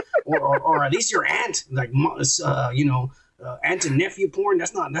stepmom. or at least your aunt. Like, you know, aunt and nephew porn.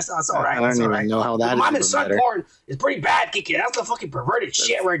 That's all right. I don't even know how that is. Mom and son porn is pretty bad, Kiki. That's the fucking perverted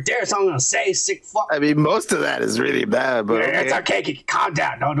shit right there. That's all I'm going to say. Sick fuck. I mean, most of that is really bad, but yeah, it's okay, Kiki. Calm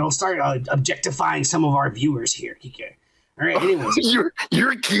down. Don't start objectifying some of our viewers here, Kiki. All right, anyways.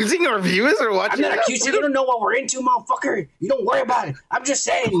 You're accusing our viewers or what? I'm not accusing. You don't know what we're into, motherfucker. You don't worry about it. I'm just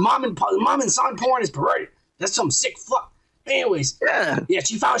saying mom and son porn is perverted. That's some sick fuck. Anyways. Yeah,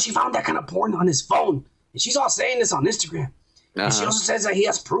 she found that kind of porn on his phone. And she's all saying this on Instagram. And she also says that he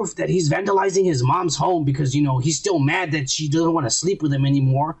has proof that he's vandalizing his mom's home because, you know, he's still mad that she doesn't want to sleep with him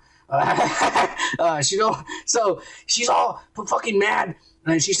anymore. You know, so she's all fucking mad.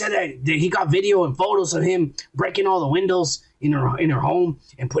 And she said that he got video and photos of him breaking all the windows in her home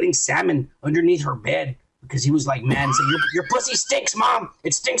and putting salmon underneath her bed because he was like mad and said, your pussy stinks, Mom.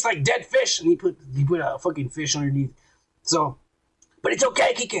 It stinks like dead fish. And he put a fucking fish underneath. So, but it's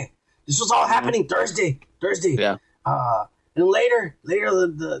okay, Kike. This was all happening Thursday. Yeah. And later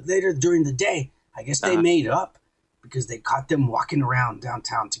during the day, I guess they made up because they caught them walking around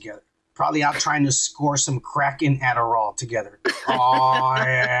downtown together. Probably out trying to score some crack in Adderall together. Oh,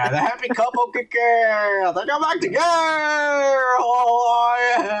 yeah. The happy couple, Kike. They got back together. Oh,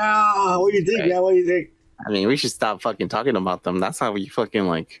 yeah. What do you think, man? What do you think? I mean, we should stop fucking talking about them. That's how we fucking,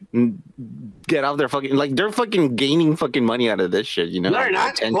 like, get out there fucking, like, they're fucking gaining fucking money out of this shit, you know? No, they're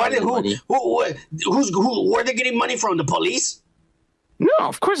not. Where are they getting money from? The police? No,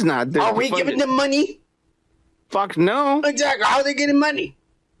 of course not. Are we giving them money? Fuck no. Exactly. How are they getting money?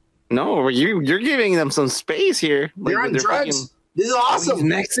 No, you're giving them some space here. They're on drugs. Fucking, this is awesome. He's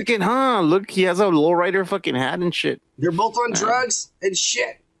Mexican, huh? Look, he has a lowrider fucking hat and shit. They're both on drugs and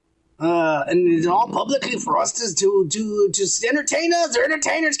shit. And it's all publicly for us to entertain us. They're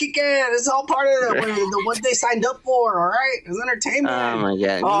entertainers, Kike. This is all part of the what they signed up for, all right? It's entertainment. Oh, my God.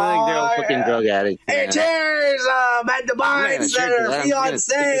 They're all fucking drug addicts. Hey, cheers, at the Vine Center,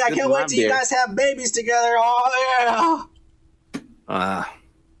 fiancé. I can't wait till you guys have babies together. Oh, yeah.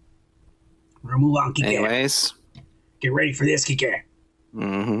 We're going to move on, Kike. Anyways. Get ready for this, Kike.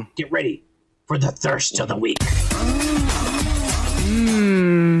 Mm-hmm. Get ready for the thirst of the week.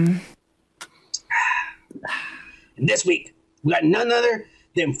 And this week, we got none other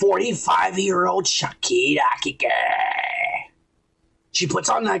than 45-year-old Shakira Kike. She puts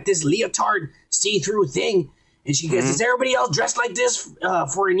on like this leotard see-through thing, and she goes, is everybody else dressed like this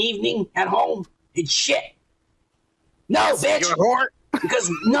for an evening at home? It's shit. No, bitch. You're a whore.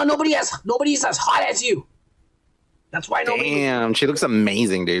 Because nobody's as hot as you. That's why nobody. Damn, she looks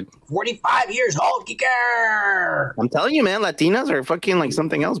amazing, dude. 45 years old, Kike. I'm telling you, man, Latinas are fucking like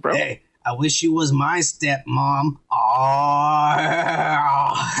something else, bro. Hey, I wish you was my stepmom.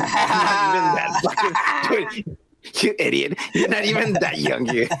 You idiot. You're not even that young,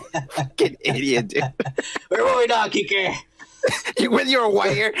 you fucking idiot, dude. Where were we now, Kike? With your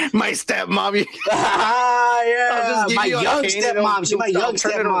white hair, my stepmom. Yeah, my young stepmom. She's my young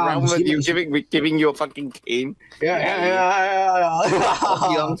stepmom. Giving you a fucking cane. Yeah.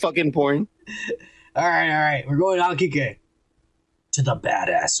 Young fucking porn. All right. We're going on, Kike, to the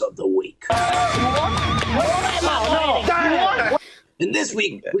badass of the week. And this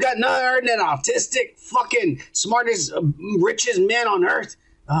week, we got none other than autistic, fucking smartest, richest man on earth,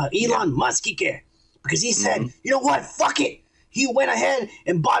 Elon Musk, Kike. Because he said, you know what? Fuck it. He went ahead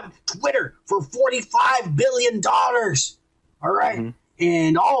and bought Twitter for $45 billion. All right.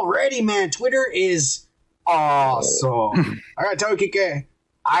 And already, man, Twitter is awesome. All right, tell you, Kike,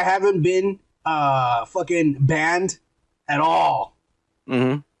 I haven't been fucking banned at all.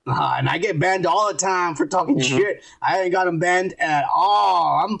 And I get banned all the time for talking shit. I ain't got him banned at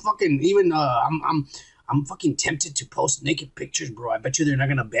all. I'm fucking I'm fucking tempted to post naked pictures, bro. I bet you they're not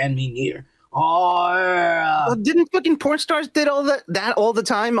gonna ban me neither. Oh, yeah. Well, didn't fucking porn stars did all that all the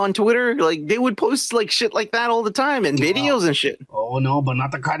time on Twitter? Like they would post like shit like that all the time and videos and shit. Oh no, but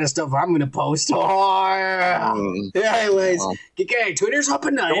not the kind of stuff I'm gonna post. Oh yeah. Yeah, anyways, okay, Twitter's up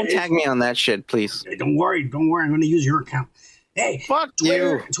and Don't tag me on that shit, please. Don't worry. I'm gonna use your account. Hey, Fuck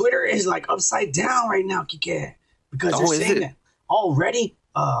Twitter, you. Twitter is like upside down right now, Kike, because they're is saying it? that already.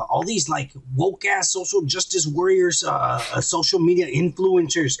 All these like woke ass social justice warriors, social media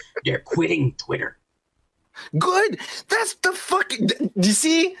influencers, they're quitting Twitter. Good. That's the fucking. Do you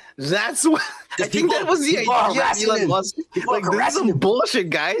see? That's what I think. That was the people are idea. harassing Elon them. Musk. People are Like this is harassing some them. bullshit,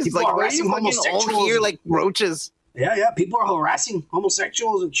 guys. People Like are why are you harassing fucking all homosexuals. here like roaches? Yeah, people are harassing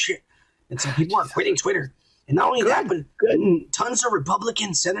homosexuals and shit, and so people are quitting Twitter. And not only that, but tons of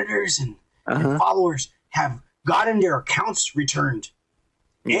Republican senators and followers have gotten their accounts returned,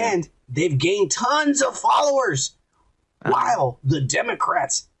 and they've gained tons of followers, while the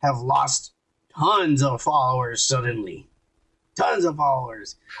Democrats have lost tons of followers suddenly. Tons of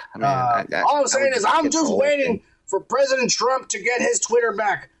followers. All I'm saying is I'm just waiting for President Trump to get his Twitter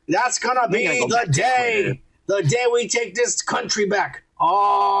back. That's gonna be the day we take this country back.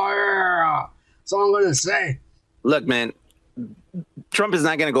 Oh yeah. That's all I'm gonna say. Look, man, Trump is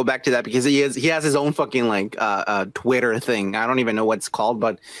not going to go back to that because he has his own fucking like Twitter thing. I don't even know what it's called,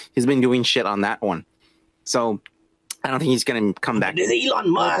 but he's been doing shit on that one. So I don't think he's going to come back. This is Elon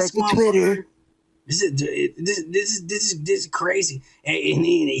Musk, Twitter. This is crazy. And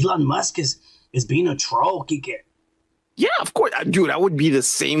Elon Musk is being a troll, Kike. Yeah, of course, dude. I would be the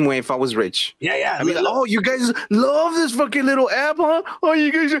same way if I was rich. Yeah. I mean, oh, you guys love this fucking little app, huh? Oh,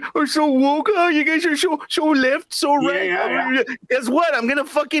 you guys are so woke, huh? You guys are so left, so right. Yeah. Guess what? I'm gonna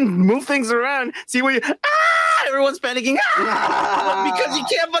fucking move things around. See where everyone's panicking. Because you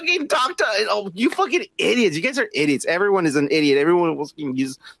can't fucking talk to. Oh, you fucking idiots! You guys are idiots. Everyone is an idiot. Everyone will fucking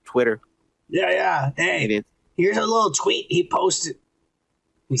use Twitter. Yeah. Hey, Idiots. Here's a little tweet he posted.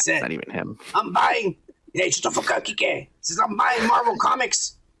 He said, Not even him. I'm buying. Hey, shut the fuck up, Kike. Says, I'm buying Marvel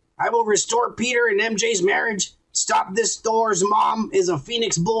Comics. I will restore Peter and MJ's marriage. Stop this Thor's mom is a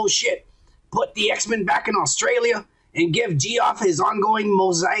Phoenix bullshit. Put the X-Men back in Australia and give Geoff his ongoing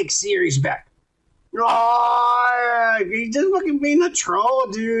Mosaic series back. Oh, he's just fucking being a troll,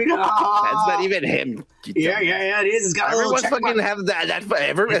 dude. That's not even him. Yeah, it is. It's got a little Everyone check fucking mark. have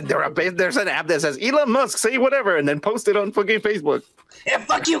that. There's an app that says Elon Musk say whatever, and then post it on fucking Facebook. Hey,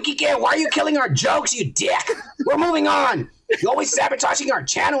 fuck you, Kike. Why are you killing our jokes, you dick? We're moving on. You're always sabotaging our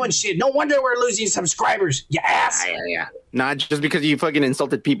channel and shit. No wonder we're losing subscribers, you ass. Yeah. Not just because you fucking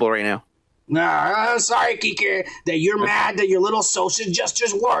insulted people right now. I'm sorry, Kike, that you're mad that your little social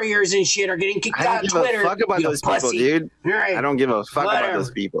justice warriors and shit are getting kicked out I of don't give Twitter. a fuck about you those pussy. people, dude. All right. I don't give a fuck about Whatever.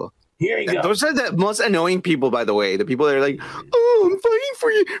 those people. Here you go. Those are the most annoying people, by the way. The people that are like, oh, I'm fighting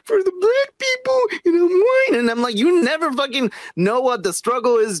for you, for the black people, and I'm white. And I'm like, you never fucking know what the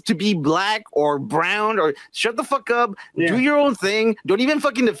struggle is to be black or brown, or shut the fuck up. Yeah. Do your own thing. Don't even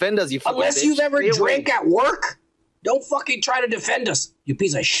fucking defend us, you fucking Unless bitch. you've ever Stay away. drank at work, don't fucking try to defend us, you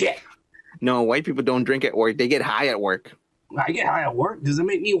piece of shit. No, white people don't drink at work. They get high at work. I get high at work. Does it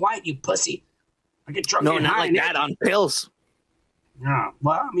make me white, you pussy? I get drunk No, and not high. like and that, on pills. Yeah,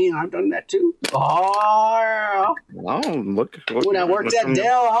 well, I mean, I've done that too. Oh, Oh, look. when I worked at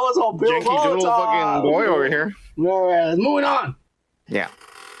Dell, I was on pills Janky all the doodle time. fucking boy over here. All right, moving on. Yeah.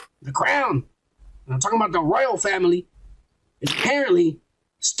 The Crown. I'm talking about the royal family. Is apparently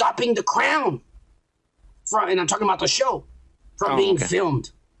stopping the Crown from, and I'm talking about the show, from being filmed.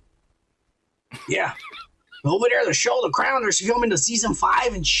 Yeah. Over there, the show, The Crown, they're filming the season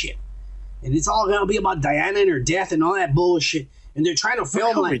 5 and shit. And it's all gonna be about Diana and her death and all that bullshit. And they're trying to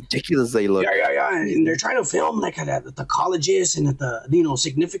film How like ridiculous they look. yeah. And they're trying to film like at the colleges and at the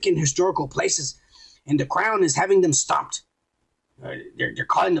significant historical places. And the Crown is having them stopped. They're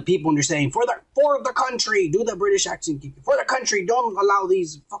calling the people and they're saying, for the country, do the British accent. For the country, don't allow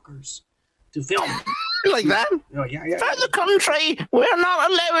these fuckers to film. Like that? Oh, yeah. For the country, we're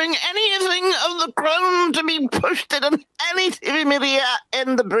not allowing anything of the Crown to be pushed in any TV media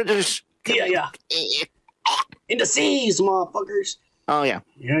in the British. Yeah. In the seas, motherfuckers. Oh, yeah.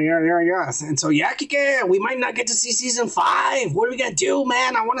 Yeah. And so, Kike, we might not get to see season 5. What are we gonna do,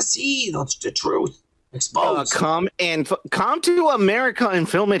 man? I want to see the truth exposed. Come to America and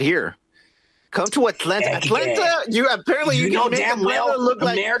film it here. Come to Atlanta. Yeah, Atlanta, you You know can make damn Atlanta well look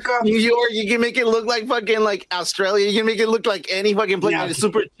like America. New York. You can make it look like fucking like Australia. You can make it look like any fucking place. Yeah. It's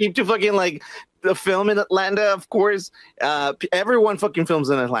super cheap to fucking like the film in Atlanta, of course. Everyone fucking films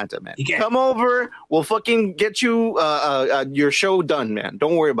in Atlanta, man. Come over. We'll fucking get you your show done, man.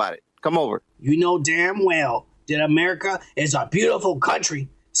 Don't worry about it. Come over. You know damn well that America is a beautiful country,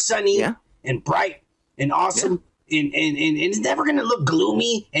 sunny and bright and awesome, and it's never gonna look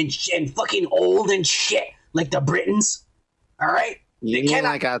gloomy and fucking old and shit like the Britons. All right, You mean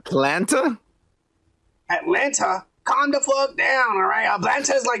like Atlanta? Atlanta. Calm the fuck down, all right?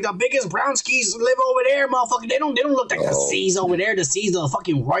 Atlanta's like the biggest brown skis live over there, motherfucker. They don't look like the seas over there. The seas, the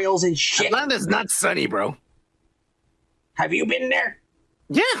fucking royals and shit. Atlanta's not sunny, bro. Have you been there?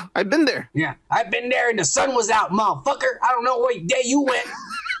 Yeah, I've been there. Yeah, I've been there and the sun was out, motherfucker. I don't know what day you went.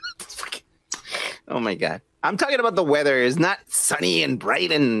 Oh my god. I'm talking about the weather. It's not sunny and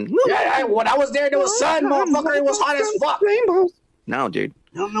bright and... Yeah, when I was there was sun, motherfucker. It was hot as fuck. Rainbows. No, dude.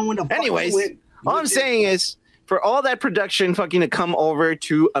 I don't know when the fuck Anyways, you went. all I'm saying is, for all that production fucking to come over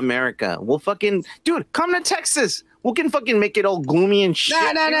to America, we'll fucking... Dude, come to Texas. We can fucking make it all gloomy and shit.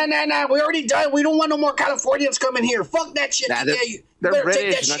 Nah. We already done. We don't want no more Californians coming here. Fuck that shit. Nah, you they're better British,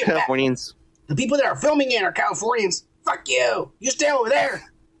 take that not shit back. Californians. The people that are filming it are Californians. Fuck you. You stay over there.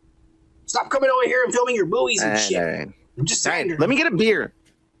 Stop coming over here and filming your movies and shit. All right. I'm just All saying. right, let me get a beer.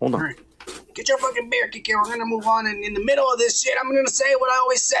 Hold on. All right. Get your fucking beer, Kiki. We're gonna move on, and in the middle of this shit, I'm gonna say what I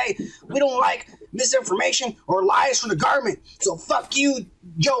always say. We don't like misinformation or lies from the government. So fuck you,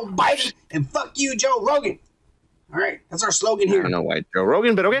 Joe Biden, and fuck you, Joe Rogan. All right, that's our slogan I here. don't know why Joe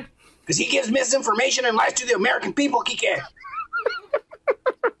Rogan, but okay. Because he gives misinformation and lies to the American people, Kiki.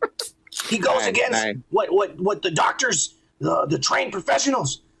 He goes against what the doctors, the trained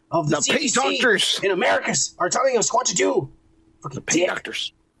professionals of the paid CDC doctors in America are telling us what to do. Fucking the paid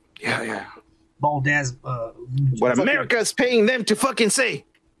doctors. Yeah. Bald ass. What America's paying them to fucking say.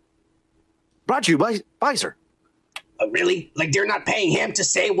 Brought to you by Pfizer. Really? Like they're not paying him to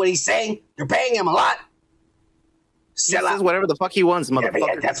say what he's saying? They're paying him a lot. He says whatever the fuck he wants, motherfucker.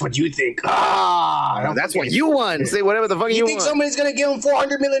 Yeah, that's what you think. That's what you want. Say whatever the fuck you want. You think somebody's gonna give him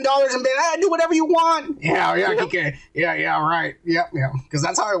 $400 million and be like, do whatever you want? Yeah, okay. Yeah, right. Yeah. Because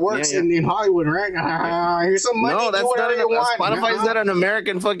that's how it works in Hollywood, right? Here's some money. No, that's do whatever not you want. Spotify's not an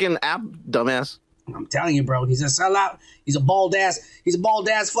American fucking app, dumbass. I'm telling you, bro. He's a sellout. He's a bald ass. He's a bald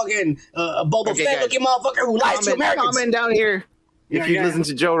ass fucking Boba Fett looking motherfucker who lies to Americans. Comment down here if you listen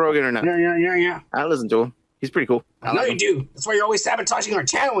to Joe Rogan or not. Yeah. I listen to him. He's pretty cool. I know you do. That's why you're always sabotaging our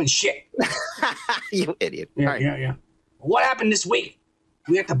channel and shit. You idiot. Yeah. What happened this week?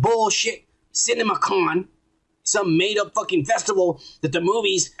 We got the bullshit CinemaCon, some made-up fucking festival that the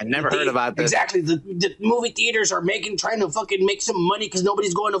movies... I never heard about this. Exactly. The movie theaters are trying to fucking make some money because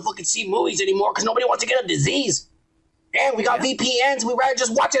nobody's going to fucking see movies anymore because nobody wants to get a disease. And we got VPNs. We'd rather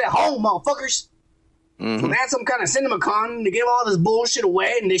just watch it at home, motherfuckers. So they had some kind of CinemaCon to give all this bullshit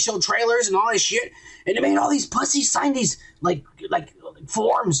away, and they showed trailers and all this shit, and they made all these pussies sign these like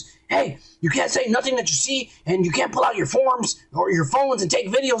forms. Hey, you can't say nothing that you see, and you can't pull out your forms or your phones and take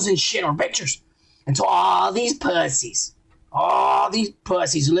videos and shit or pictures. And so all these pussies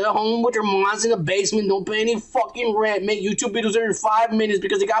who live at home with their moms in the basement, don't pay any fucking rent, make YouTube videos every 5 minutes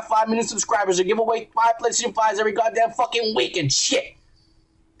because they got 5 million subscribers. They give away 5 PlayStation 5s every goddamn fucking week and shit.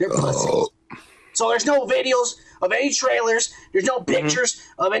 They're pussies. So there's no videos of any trailers. There's no pictures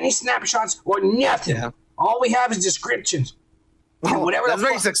of any snapshots or nothing. Yeah. All we have is descriptions. Whatever. That's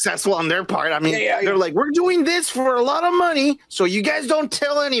very successful on their part. I mean, they're like, we're doing this for a lot of money, so you guys don't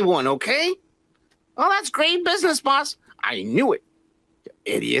tell anyone, okay? Oh, that's great business, boss. I knew it, you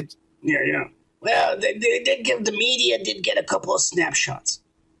idiot. Yeah. Well, the media did get a couple of snapshots.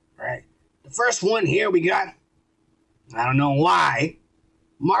 Right. The first one here we got, I don't know why,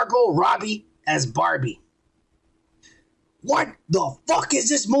 Margot Robbie as Barbie. What the fuck is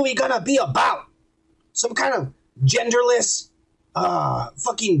this movie gonna be about? Some kind of genderless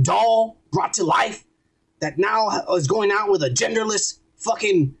fucking doll brought to life that now is going out with a genderless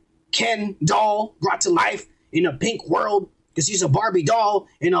fucking Ken doll brought to life in a pink world because she's a Barbie doll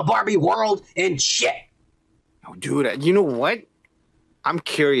in a Barbie world and shit. Oh, dude, you know what? I'm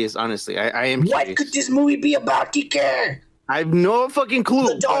curious, honestly. I am curious. What could this movie be about, Kike? I have no fucking clue.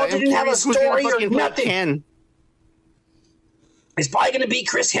 The doll didn't have a story or nothing. Ken. It's probably going to be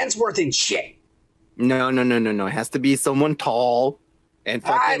Chris Hemsworth and shit. No. It has to be someone tall and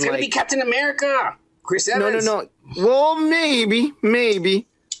fucking it's going to be Captain America. Chris Evans. No. Well, maybe.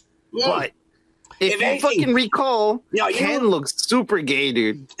 But if you fucking recall, Ken looks super gay,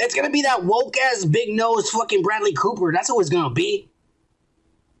 dude. It's going to be that woke-ass, big-nosed fucking Bradley Cooper. That's who it's going to be.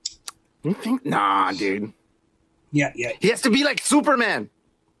 You think? Nah, dude. Yeah. He has to be like Superman.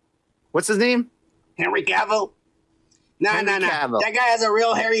 What's his name? Henry Cavill. Nah. Cavill. That guy has a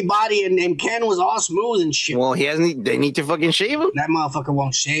real hairy body, and Ken was all smooth and shit. Well, he hasn't. They need to fucking shave him. That motherfucker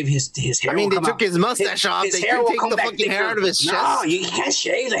won't shave his hair. I mean, they took his mustache off. They can take the fucking hair out of his chest. No, you can't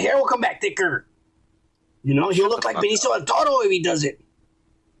shave. The hair will come back thicker. You know, he'll look like Benicio del Toro if he does it.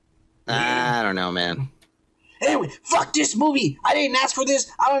 I don't know, man. Anyway, fuck this movie. I didn't ask for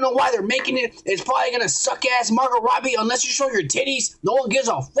this. I don't know why they're making it. It's probably gonna suck ass Margot Robbie unless you show your titties. No one gives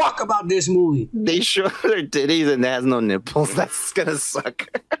a fuck about this movie. They show their titties and it has no nipples. That's gonna suck.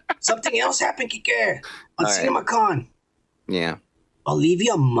 Something else happened, Kike, on All right. CinemaCon. Yeah.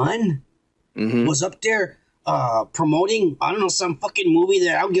 Olivia Munn was up there promoting, I don't know, some fucking movie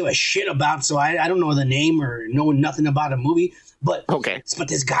that I don't give a shit about, so I don't know the name or know nothing about a movie. But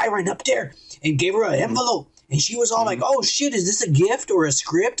this guy ran up there and gave her an envelope. And she was all like, oh, shit, is this a gift or a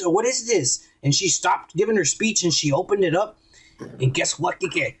script or what is this? And she stopped giving her speech and she opened it up. And guess what,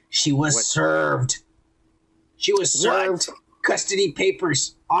 Kike? She was served. She was served custody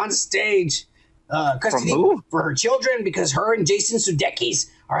papers on stage. Custody for her children because her and Jason Sudeikis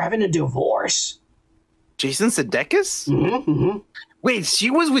are having a divorce. Jason Sudeikis? Mm-hmm. Wait,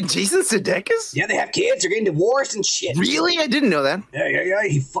 she was with Jason Sudeikis? Yeah, they have kids. They're getting divorced and shit. Really? I didn't know that. Yeah.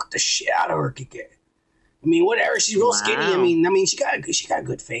 He fucked the shit out of her, Kike. I mean, whatever. She's real skinny. I mean, she got a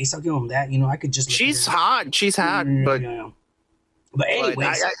good face. I'll give him that. You know, I could just. She's hot. She's hot. But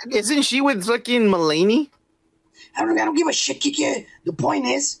anyways, isn't she with fucking Mulaney? I don't give a shit, Kike. The point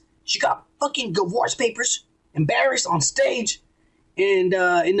is, she got fucking divorce papers, embarrassed on stage, and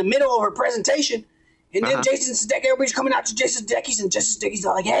in the middle of her presentation, and then Jason Sudeikis, everybody's coming out to Jason Sudeikis, and Jason Sudeikis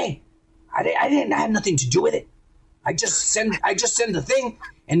are like, "Hey, I didn't have nothing to do with it. I just send the thing."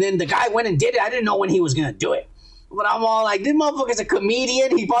 And then the guy went and did it. I didn't know when he was gonna do it. But I'm all like, this motherfucker's a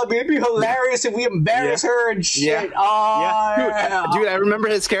comedian. It'd be hilarious if we embarrass her and shit. Yeah. Dude, I remember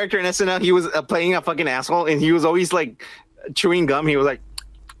his character in SNL. He was playing a fucking asshole, and he was always like chewing gum. He was like,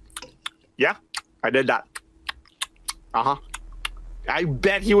 yeah, I did that. I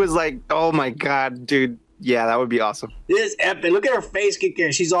bet he was like, oh my God, dude. Yeah, that would be awesome. This is epic. Look at her face,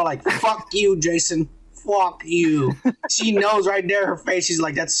 Kike. She's all like, fuck you, Jason. Fuck you. She knows right there, her face. She's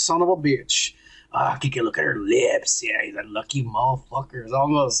like, that son of a bitch. Kike, look at her lips. Yeah, he's a lucky motherfucker. Is all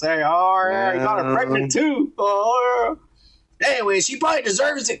I'm going to say. Oh, yeah, he got her pregnant too. Oh, yeah. Anyway, she probably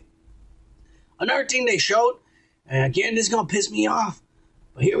deserves it. Another thing they showed, and again, this is going to piss me off,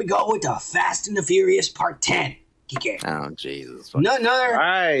 but here we go with the Fast and the Furious Part 10. Kike. Oh, Jesus. None other.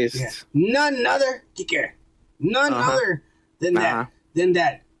 Christ. Yeah, none other, Kike. None other than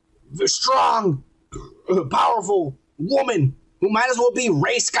that strong, powerful woman who might as well be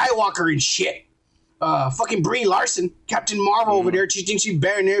Rey Skywalker and shit. Fucking Brie Larson, Captain Marvel over there. She thinks she's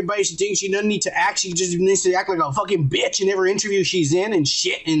better than everybody. She thinks she doesn't need to act. She just needs to act like a fucking bitch in every interview she's in and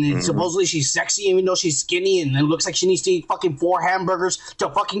shit. And supposedly she's sexy even though she's skinny and it looks like she needs to eat fucking 4 hamburgers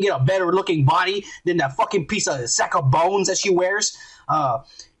to fucking get a better looking body than that fucking piece of sack of bones that she wears.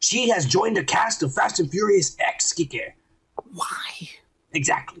 She has joined the cast of Fast and Furious X, Kike. Why?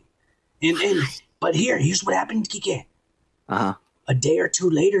 Exactly. But here's what happened, Kike. A day or two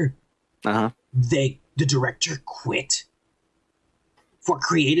later, the director quit for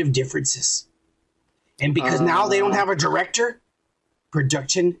creative differences. And because now they don't have a director,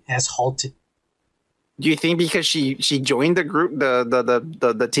 production has halted. Do you think because she joined the group,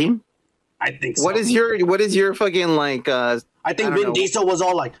 the team? I think so. What is your fucking like I think Vin Diesel was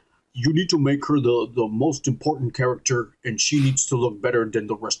all like, you need to make her the most important character and she needs to look better than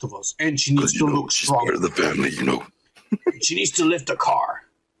the rest of us. And she needs to look strong. She's part of the family, you know. She needs to lift a car.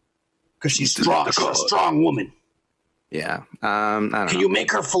 Because she's strong. She's a strong woman. Yeah. I don't know. Can you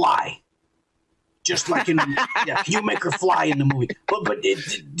make her fly? Just like in can you make her fly in the movie? But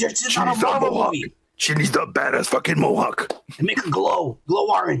there's just not a Marvel movie. She needs the badass fucking mohawk. And make her glow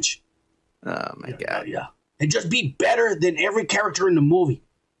orange. Oh my God. Yeah. And just be better than every character in the movie.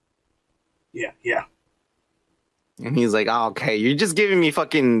 Yeah. And he's like, oh, okay, you're just giving me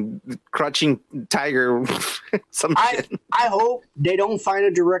fucking Crouching Tiger. I hope they don't find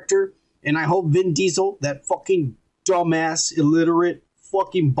a director, and I hope Vin Diesel, that fucking dumbass, illiterate,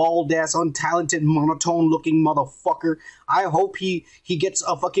 fucking bald ass, untalented, monotone looking motherfucker. I hope he gets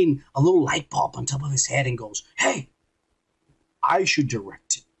a little light bulb on top of his head and goes, hey, I should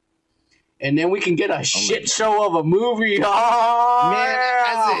direct it. And then we can get a shit show of a movie. Oh, man,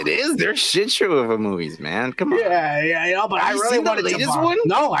 as it is, they're shit show of a movies, man. Come on. Yeah, but I really wanted the latest to one.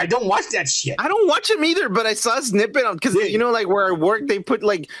 No, I don't watch that shit. I don't watch them either, but I saw a snippet on because you know, like where I work, they put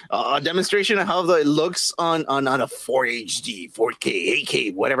like a demonstration of how it looks on a 4 HD, 4K,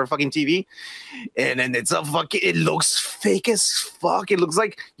 8K, whatever fucking TV, and then it looks fake as fuck. It looks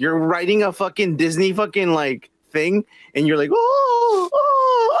like you're writing a fucking Disney fucking like thing, and you're like,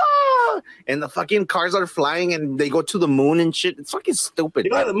 and the fucking cars are flying and they go to the moon and shit. It's fucking stupid.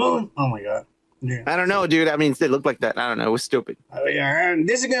 You go to the moon? Oh my God. Yeah. I don't know, dude. I mean, they look like that. I don't know. It was stupid. Yeah,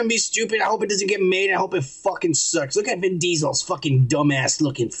 this is gonna be stupid. I hope it doesn't get made. I hope it fucking sucks. Look at Vin Diesel's fucking dumbass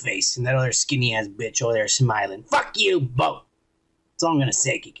looking face, and that other skinny ass bitch over there smiling. Fuck you both. That's all I'm gonna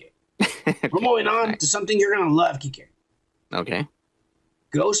say, Kike. We're moving on to something you're gonna love, Kike. Okay.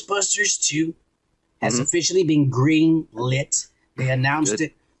 Ghostbusters 2 has officially been green lit. They announced Good.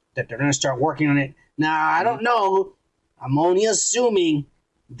 it that they're gonna start working on it. Now I don't know. I'm only assuming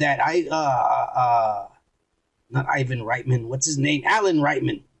that not Ivan Reitman, what's his name? Alan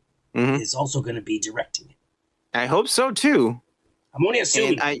Reitman is also going to be directing it. I hope so too. I'm only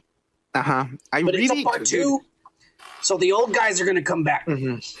assuming. And I but really it's a part 2, so the old guys are going to come back.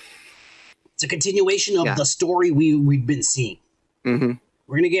 It's a continuation of the story we've been seeing. We're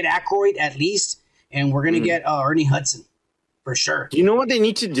going to get Aykroyd at least, and we're going to get Ernie Hudson for sure. You know what they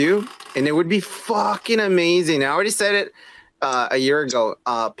need to do? And it would be fucking amazing. I already said it a year ago.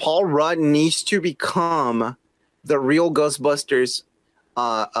 Paul Rudd needs to become the real Ghostbusters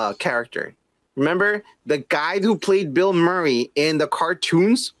character. Remember, the guy who played Bill Murray in the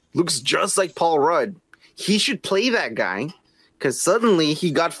cartoons looks just like Paul Rudd. He should play that guy because suddenly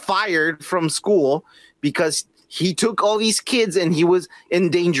he got fired from school because he took all these kids and he was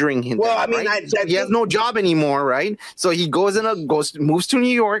endangering him. Well, I mean, right? He has no job anymore, right? So he goes moves to New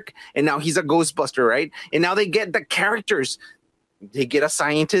York, and now he's a Ghostbuster, right? And now they get the characters. They get a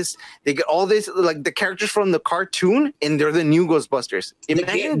scientist. They get all this, like the characters from the cartoon, and they're the new Ghostbusters.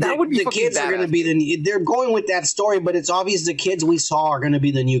 Imagine that would be the kids badass. are going to be they're going with that story, but it's obvious the kids we saw are going to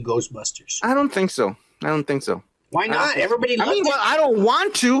be the new Ghostbusters. I don't think so. Why not? Everybody loves it. Well, I don't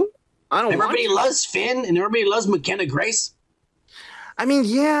want to. Everybody loves Finn, and everybody loves McKenna Grace. I mean,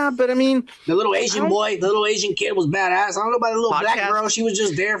 yeah, but I mean, the little Asian boy, the little Asian kid was badass. I don't know about the little black girl. She was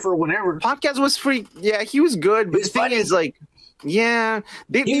just there for whatever. Podcast was free. Yeah, he was good. But the thing is, like, yeah,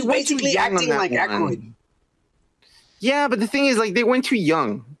 he was basically acting like Aykroyd. Yeah, but the thing is, like, they went too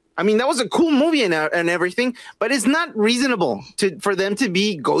young. I mean, that was a cool movie and everything, but it's not reasonable for them to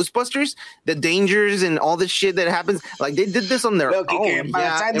be Ghostbusters. The dangers and all the shit that happens, like they did this on their own. By the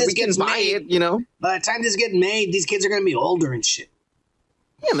time this gets made, by the time this gets made, these kids are gonna be older and shit.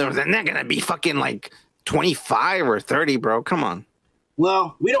 Yeah, they're not gonna be fucking like 25 or 30, bro. Come on.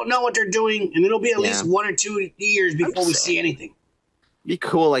 Well, we don't know what they're doing, and it'll be at least 1 or 2 years before we see anything. Be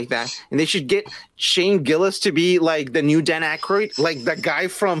cool like that. And they should get Shane Gillis to be like the new Dan Aykroyd, like the guy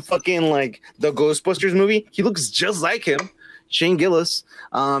from fucking like the Ghostbusters movie. He looks just like him, Shane Gillis.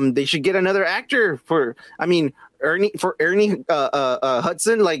 They should get another actor Ernie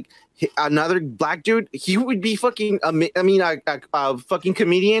Hudson, like another black dude. He would be fucking, a fucking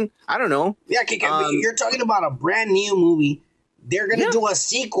comedian. I don't know. Yeah, you're talking about a brand new movie. They're going to do a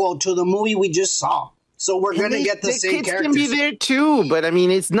sequel to the movie we just saw. So we're going to get the same characters. Kids can be there too, but I mean,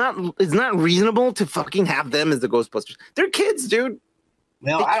 it's not reasonable to fucking have them as the Ghostbusters. They're kids, dude.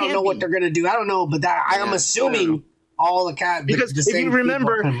 Well, I don't know what they're going to do. I don't know, but I am assuming all the cats. Because if you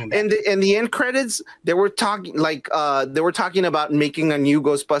remember, in the end credits, they were talking about making a new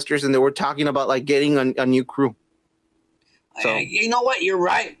Ghostbusters, and they were talking about like getting a new crew. So you know what? You're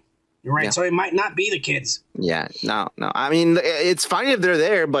right. You're right. Yeah. So it might not be the kids. Yeah. No. I mean, it's fine if they're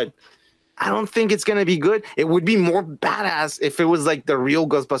there, but I don't think it's going to be good. It would be more badass if it was like the real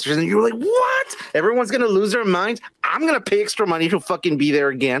Ghostbusters and you were like, what? Everyone's going to lose their minds. I'm going to pay extra money to fucking be there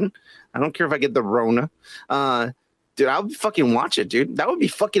again. I don't care if I get the Rona. Dude, I'll fucking watch it, dude. That would be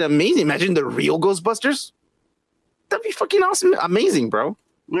fucking amazing. Imagine the real Ghostbusters. That'd be fucking awesome. Amazing, bro. All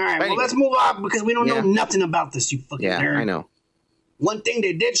right, well, let's move on because we don't know nothing about this, you fucking nerd. I know. One thing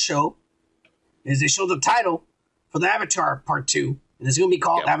they did show is they showed the title for the Avatar Part 2, and it's going to be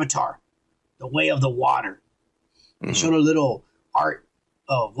called Avatar. The Way of the Water. They showed a little art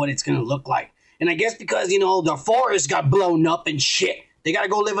of what it's going to look like. And I guess because, the forest got blown up and shit, they got to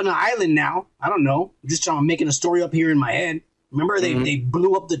go live on an island now. I don't know. I'm just making a story up here in my head. Remember, they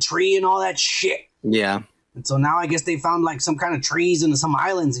blew up the tree and all that shit? Yeah. And so now I guess they found like some kind of trees and some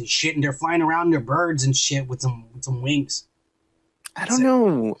islands and shit, and they're flying around their birds and shit with some wings. I don't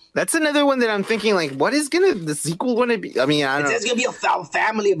know. That's another one that I'm thinking, like, what is the sequel going to be? I mean, I don't know. It's going to be a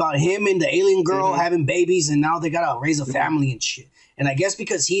family about him and the alien girl having babies, and now they got to raise a family and shit. And I guess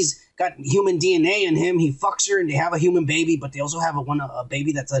because he's got human DNA in him, he fucks her and they have a human baby, but they also have a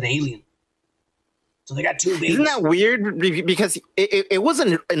baby that's an alien. So they got 2 babies. Isn't that weird? Because it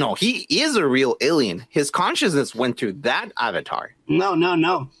wasn't, no, he is a real alien. His consciousness went to that avatar. No.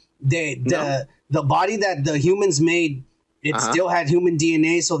 The body that the humans made, it still had human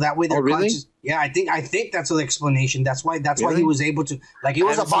DNA, so that way they're conscious. Yeah, I think that's the explanation. That's why he was able to, like, it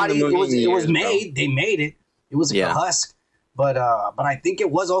was a body. It was made. They made it. It was like a husk, But I think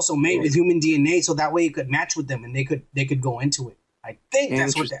it was also made with human DNA, so that way you could match with them and they could go into it. I think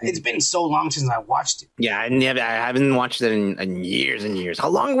that's what it's been so long since I watched it. Yeah, I haven't watched it in years and years. How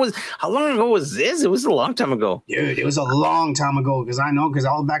long ago was this? It was a long time ago. Dude, it was a long time ago because I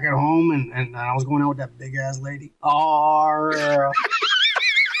was back at home and I was going out with that big ass lady. Oh,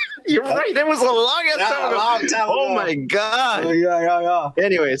 you're right. It was a long time ago. Oh my god. Yeah.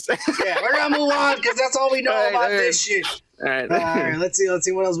 Anyways. Yeah, we're gonna move on because that's all we know about this shit. All right. Let's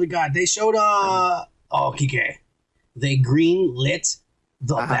see what else we got. They showed Kike. They green lit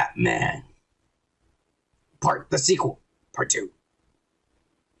the Batman the sequel, part 2.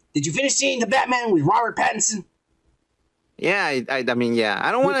 Did you finish seeing the Batman with Robert Pattinson? Yeah, I mean, yeah.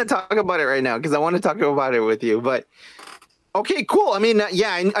 I don't want to talk about it right now because I want to talk about it with you. But okay, cool. I mean,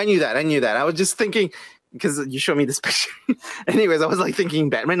 yeah, I knew that. I was just thinking because you showed me this picture. Anyways, I was like thinking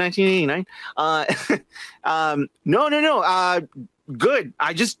Batman 1989. No. Good.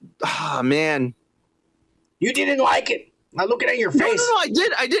 I just, man. You didn't like it. I'm looking at your face. No, I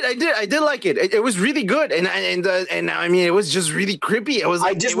did like it. It was really good, and I mean, it was just really creepy. It was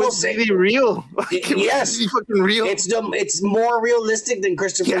really real. Yes, really fucking real. It's more realistic than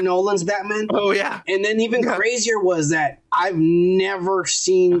Christopher Nolan's Batman. Oh yeah, and then even crazier was that I've never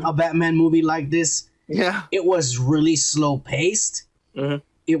seen a Batman movie like this. Yeah, it was really slow paced. Mm-hmm.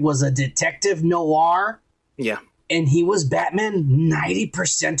 It was a detective noir. Yeah. And he was Batman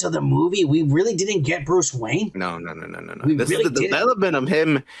 90% of the movie. We really didn't get Bruce Wayne. No. This is the development of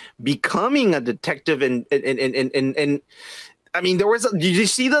him becoming a detective, and I mean, did you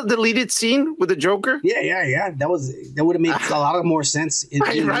see the deleted scene with the Joker? Yeah. That would have made a lot of more sense.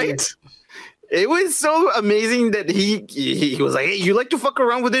 Right? It was so amazing that he was like, "Hey, you like to fuck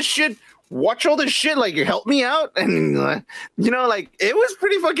around with this shit? Watch all this shit. Like, help me out." And like it was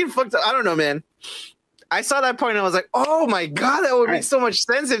pretty fucking fucked up. I don't know, man. I saw that point and I was like, "Oh my god, that would make so much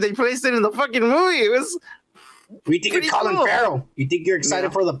sense if they placed it in the fucking movie." It was. We think of Colin Farrell. You think you're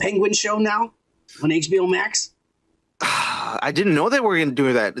excited for the Penguin show now on HBO Max? I didn't know they were going to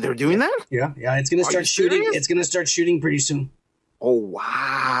do that. They're doing that? Yeah. It's going to start shooting. It's going to start shooting pretty soon. Oh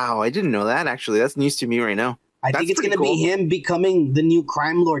wow! I didn't know that. Actually, that's news to me right now. I think it's going to be him becoming the new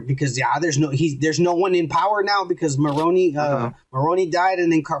crime lord because there's no one in power now because Maroni died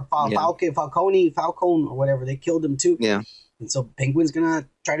and then Falcone or whatever, they killed him too. Yeah. And so Penguin's going to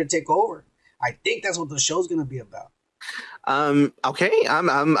try to take over. I think that's what the show's going to be about. Okay.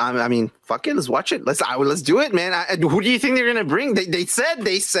 I mean, fuck it. Let's watch it. Let's do it, man. Who do you think they're going to bring? They said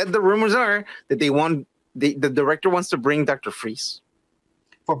the rumors are that the director wants to bring Dr. Freeze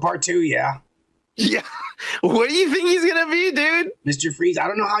for part 2. Yeah. Yeah. What do you think he's going to be, dude? Mr. Freeze. I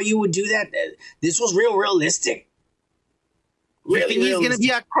don't know how you would do that. This was realistic. You think he's going to be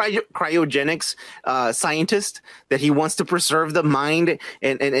a cryogenics scientist that he wants to preserve the mind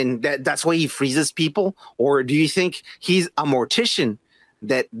and that's why he freezes people? Or do you think he's a mortician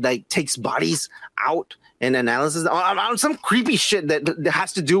that like takes bodies out and analyzes on some creepy shit that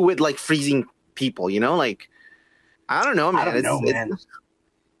has to do with like freezing people, like I don't know, man. I don't know, man.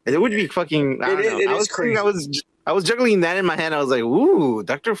 It would be fucking. It is crazy. I was juggling that in my head. I was like, "Ooh,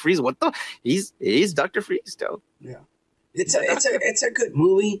 Dr. Freeze! What the? He's Dr. Freeze, though." Yeah, it's a good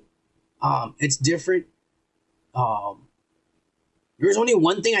movie. It's different. There's only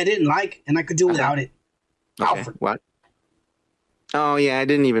one thing I didn't like, and I could do without it. Okay. Alfred. What? Oh yeah, I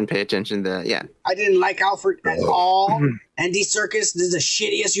didn't even pay attention to that. Yeah, I didn't like Alfred at all. Andy Serkis, this is the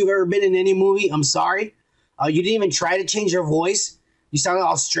shittiest you've ever been in any movie. I'm sorry. You didn't even try to change your voice. You sounded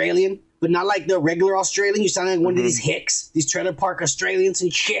Australian, but not like the regular Australian. You sounded like one of these hicks, these trailer park Australians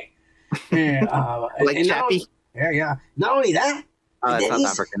and shit. And, like Chappie. Yeah. Not only that, that's South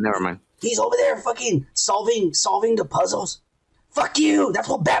African. Never mind. He's over there fucking solving the puzzles. Fuck you. That's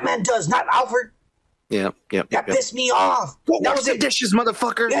what Batman does, not Alfred. Yep. That pissed me off. Go wash the dishes,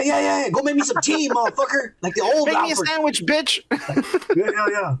 motherfucker. Yeah. Go make me some tea, motherfucker. Like the old Alfred. Make me a sandwich, bitch.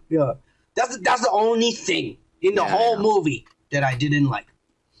 Yeah. That's the only thing in the whole movie that I didn't like.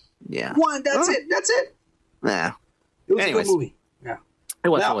 Yeah. That's it. Yeah. It was a good movie. Yeah. It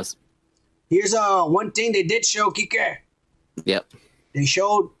was. Here's one thing they did show, Kike. Yep. They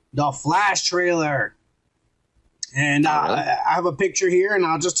showed the Flash trailer. And I have a picture here, and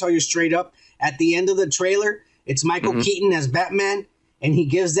I'll just tell you straight up. At the end of the trailer, it's Michael Keaton as Batman, and he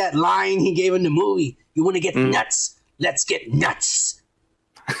gives that line he gave in the movie. You want to get nuts? Let's get nuts.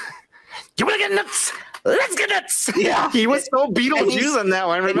 You want to get nuts? Let's get nuts. Yeah. He was so Beetlejuice on that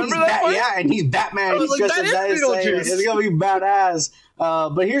one. Remember that one? Yeah, and he's Batman. He's like, that is Beetlejuice. It's going to be badass.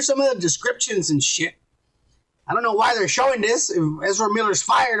 But here's some of the descriptions and shit. I don't know why they're showing this. If Ezra Miller's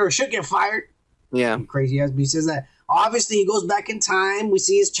fired or should get fired. Yeah. Crazy ass. He says that Obviously, he goes back in time. We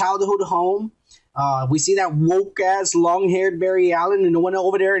see his childhood home. We see that woke-ass, long-haired Barry Allen and the one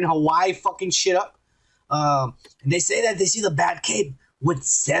over there in Hawaii fucking shit up. And they say that they see the Batcave with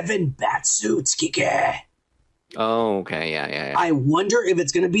 7 bat suits, Kike. Oh, okay. Yeah. I wonder if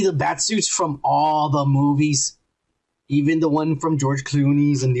it's going to be the bat suits from all the movies. Even the one from George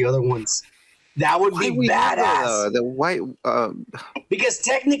Clooney's and the other ones. That would be badass. The white... Because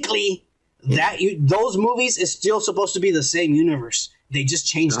technically, those movies is still supposed to be the same universe. They just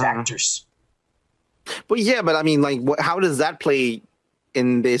changed actors. But yeah, but I mean, like, how does that play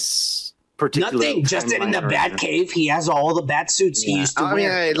in this particular? Nothing. Just that in the Batcave, he has all the bat suits he used to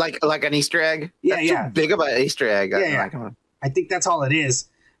wear. Mean, like an Easter egg. Yeah, That's too big of an Easter egg. I think that's all it is.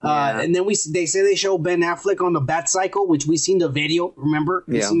 And then they say they show Ben Affleck on the Bat Cycle, which we seen the video. Remember?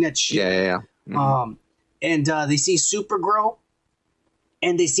 We seen that shit. Yeah. Mm-hmm. And they see Supergirl,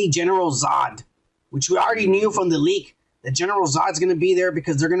 and they see General Zod, which we already knew from the leak that General Zod's going to be there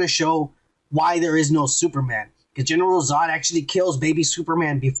because they're going to show why there is no Superman. Because General Zod actually kills baby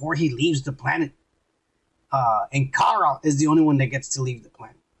Superman before he leaves the planet. And Kara is the only one that gets to leave the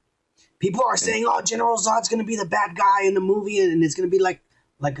planet. People are saying, oh, General Zod's going to be the bad guy in the movie, and it's going to be like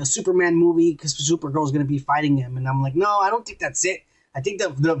a Superman movie because Supergirl's going to be fighting him. And I'm like, no, I don't think that's it. I think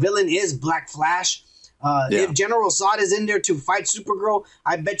the villain is Black Flash. If General Zod is in there to fight Supergirl,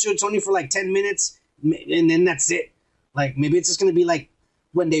 I bet you it's only for like 10 minutes, and then that's it. Like, maybe it's just going to be like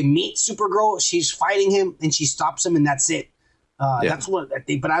when they meet Supergirl, she's fighting him, and she stops him, and that's it. That's what I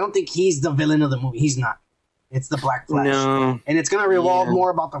think. But I don't think he's the villain of the movie. He's not. It's the Black Flash. No. And it's going to revolve more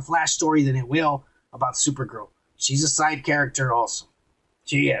about the Flash story than it will about Supergirl. She's a side character also.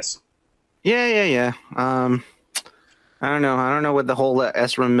 She is. Yeah. I don't know. I don't know what the whole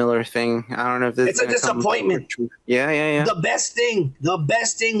Ezra Miller thing. I don't know if this. It's a disappointment. Yeah. The best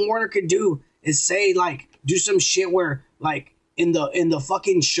thing Warner could do is say like do some shit where like in the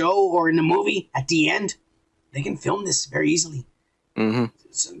fucking show or in the movie at the end they can film this very easily. Mm-hmm.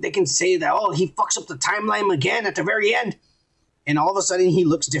 So they can say that he fucks up the timeline again at the very end, and all of a sudden he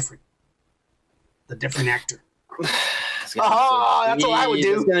looks different. The different actor. That's what I would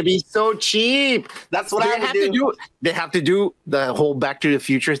do. It's gonna be so cheap. That's what I would do. They have to do the whole Back to the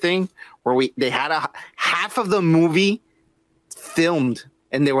Future thing where they had half of the movie filmed,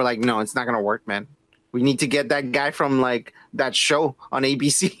 and they were like, "No, it's not gonna work, man. We need to get that guy from like that show on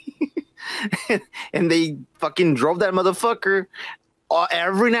ABC." And they fucking drove that motherfucker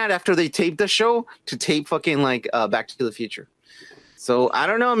every night after they taped the show to tape fucking like Back to the Future. So I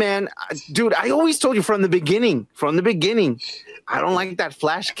don't know, man. Dude, I always told you from the beginning, I don't like that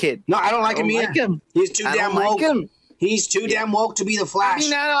Flash kid. No, I don't like him either. He's too damn woke. He's too damn woke to be the Flash. I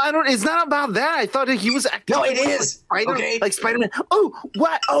mean, I don't. It's not about that. I thought that he was acting. No, it is. Okay, like Spider-Man. Oh,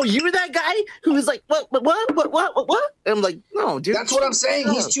 what? Oh, you're that guy who was like, what? And I'm like, no, dude. That's what I'm saying.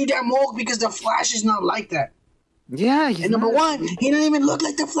 He's too damn woke because the Flash is not like that. Yeah. And number one, he doesn't even look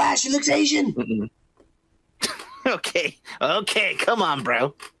like the Flash. He looks Asian. Mm-mm. Okay, come on,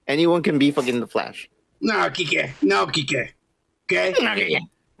 bro. Anyone can be fucking the Flash. No, Kike. Okay?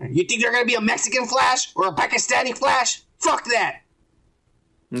 You think they're going to be a Mexican Flash or a Pakistani Flash? Fuck that.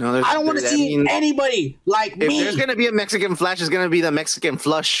 No, I don't want to see anybody like me. If there's going to be a Mexican Flash, it's going to be the Mexican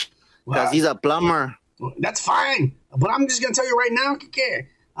Flush because he's a plumber. That's fine. But I'm just going to tell you right now, Kike,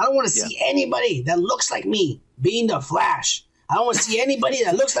 I don't want to see anybody that looks like me being the Flash. I don't want to see anybody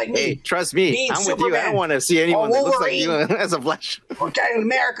that looks like me. Hey, trust me. I'm with you. I don't want to see anyone that looks like you as a Flash. Or Captain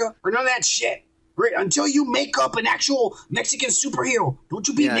America or none of that shit. Right? Until you make up an actual Mexican superhero. Don't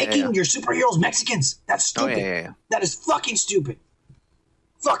you be making your superheroes Mexicans. That's stupid. That is fucking stupid.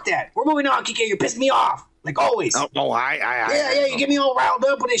 Fuck that. We're moving on, Kike. You're pissing me off. Like always. Yeah, you get me all riled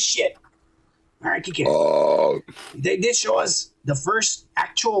up with this shit. All right, Kike. They did show us the first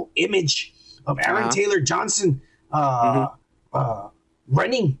actual image of Aaron Taylor Johnson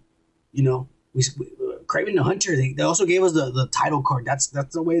running, Kraven the Hunter. They also gave us the title card. That's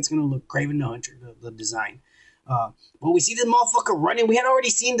the way it's gonna look. Kraven the Hunter, the design. But we see this motherfucker running. We had already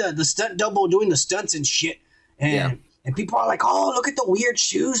seen the stunt double doing the stunts and shit, and people are like, "Oh, look at the weird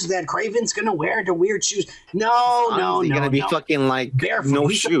shoes that Kraven's gonna wear. The weird shoes." No. He's gonna be fucking like barefoot. No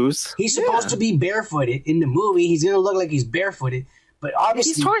shoes. He's supposed to be barefooted in the movie. He's gonna look like he's barefooted, but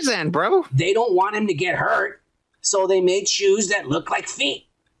obviously he's Tarzan, bro. They don't want him to get hurt. So they made shoes that look like feet.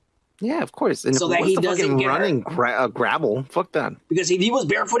 Yeah, of course. And so that he doesn't get running gravel. Fuck that. Because if he was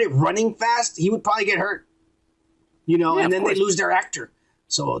barefooted running fast, he would probably get hurt. And then they lose their actor.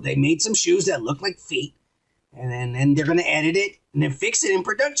 So they made some shoes that look like feet. And then they're going to edit it and then fix it in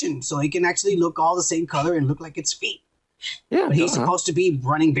production so it can actually look all the same color and look like it's feet. Yeah, But he's supposed to be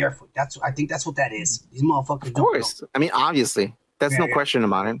running barefoot. I think that's what that is. These motherfuckers. Of course. I mean, obviously, that's no question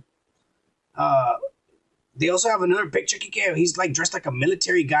about it. They also have another picture. He's like dressed like a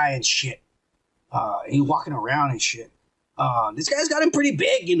military guy and shit. He's walking around and shit. This guy's got him pretty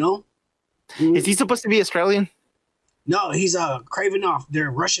big, you know. Is he supposed to be Australian? No, he's Kravenov.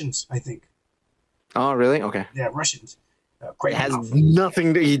 They're Russians, I think. Oh, really? Okay. Yeah, Russians. It has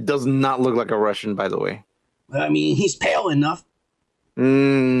nothing. He does not look like a Russian, by the way. I mean, he's pale enough.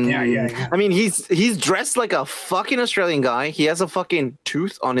 Yeah. I mean, he's dressed like a fucking Australian guy. He has a fucking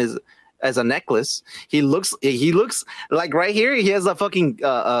tooth on his as a necklace. He looks like right here. He has a fucking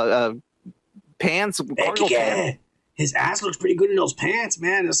pants. Cargo pants. His ass looks pretty good in those pants,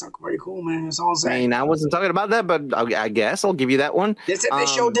 man. That's pretty cool, man. That's all I'm saying. I mean, I wasn't talking about that, but I guess I'll give you that one. They said they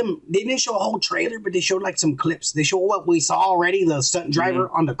showed them. They didn't show a whole trailer, but they showed like some clips. They showed what we saw already, the stunt driver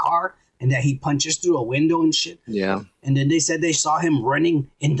on the car, and that he punches through a window and shit. Yeah. And then they said they saw him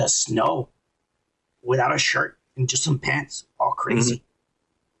running in the snow without a shirt and just some pants, all crazy. Mm-hmm.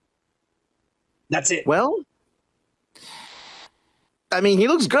 That's it. Well, I mean, he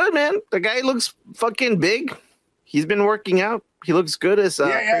looks good, man. The guy looks fucking big. He's been working out. He looks good as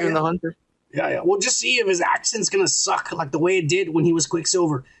Kraven the Hunter. Yeah. We'll just see if his accent's gonna suck like the way it did when he was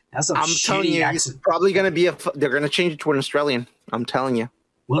Quicksilver. That's a shitty telling you, accent. He's probably gonna be they're gonna change it to an Australian. I'm telling you.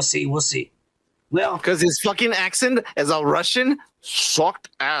 We'll see. Well, because his fucking accent as a Russian sucked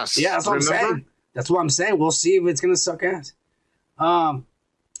ass. Yeah, that's what I'm saying. That's what I'm saying. We'll see if it's gonna suck ass.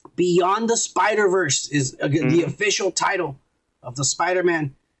 Beyond the Spider-Verse is the official title of the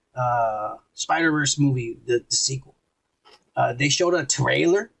Spider-Man Spider-Verse movie, the sequel. They showed a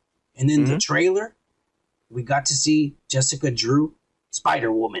trailer, and in the trailer, we got to see Jessica Drew,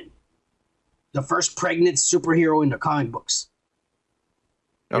 Spider-Woman, the first pregnant superhero in the comic books.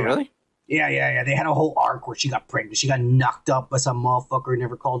 Oh, really? Yeah. They had a whole arc where she got pregnant. She got knocked up by some motherfucker,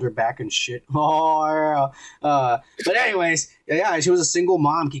 never called her back and shit. Oh, yeah. But anyways, she was a single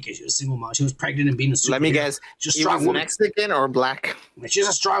mom, Kike. She was a single mom. She was pregnant and being a superhero. Let me guess. She's a strong woman. Mexican or black? She's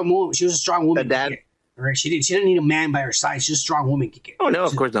a strong woman. She was a strong woman. The dad? Right? She didn't need a man by her side. She's a strong woman, Kike. Oh, no,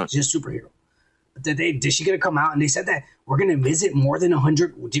 of course not. She's a superhero. But did she gonna come out and they said that we're gonna visit more than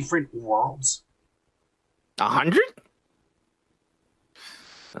 100 different worlds? 100?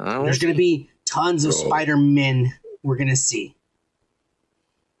 There's going to be tons of Spider-Men we're going to see.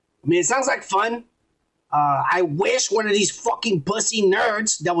 I mean, it sounds like fun. I wish one of these fucking pussy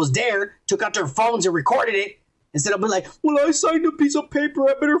nerds that was there took out their phones and recorded it instead of being like, well, I signed a piece of paper.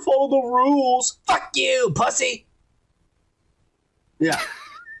 I better follow the rules. Fuck you, pussy. Yeah.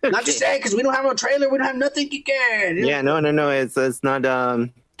 Not just saying because we don't have no trailer. We don't have nothing. Yeah, no. It's not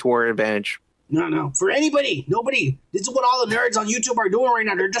to our advantage. No. For anybody, nobody. This is what all the nerds on YouTube are doing right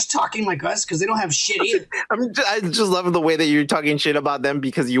now. They're just talking like us because they don't have shit either. I just love the way that you're talking shit about them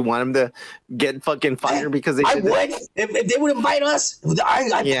because you want them to get fucking fired because they. I would if they would invite us. I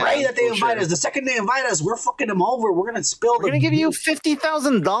pray that they invite us. The second they invite us, we're fucking them over. We're gonna spill. We're gonna give you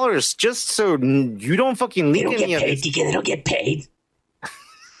 $50,000 just so you don't fucking leak any of it. They don't get paid.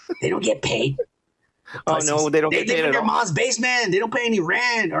 They don't get paid. Oh no, they don't get paid live in at their all. mom's basement. They don't pay any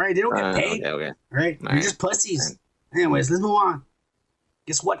rent. All right, they don't get paid. Okay. All right, you're just pussies. Anyways, let's move on.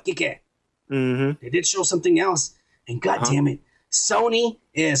 Guess what, Kike? They did show something else, and god damn it, Sony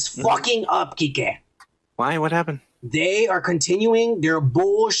is fucking up, Kike. Why? What happened? They are continuing their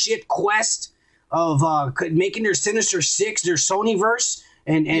bullshit quest of making their Sinister Six, their Sonyverse,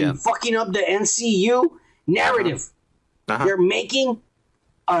 and fucking up the MCU narrative. They're making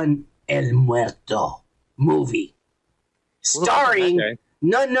an El Muerto movie starring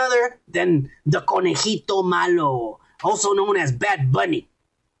none other than the Conejito Malo, also known as Bad Bunny.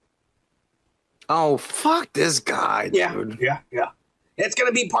 Oh, fuck this guy, dude. Yeah. It's going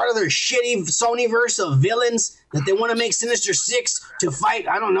to be part of their shitty Sonyverse of villains that they want to make Sinister Six to fight,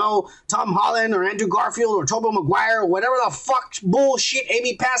 I don't know, Tom Holland or Andrew Garfield or Tobey Maguire or whatever the fuck bullshit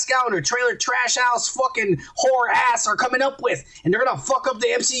Amy Pascal and her trailer trash house fucking whore ass are coming up with. And they're going to fuck up the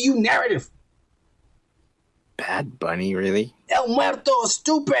MCU narrative. Bad Bunny, really? El Muerto,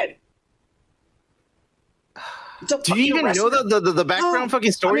 stupid. Do you even know the background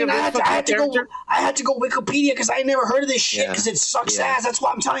fucking story of this fucking character? I had to go Wikipedia because I never heard of this shit because it sucks ass. That's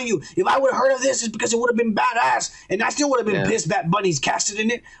why I'm telling you. If I would have heard of this, it's because it would have been badass. And I still would have been pissed Bad Bunny's casted in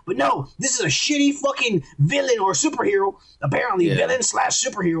it. But no, this is a shitty fucking villain or superhero, apparently villain /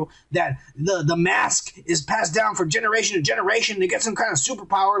 superhero, that the mask is passed down from generation to generation. They get some kind of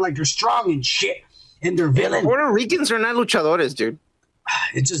superpower, like they're strong and shit. And they're villain. Puerto Ricans are not luchadores, dude.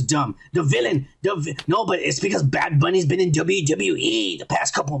 It's just dumb. The villain, no, but it's because Bad Bunny's been in WWE the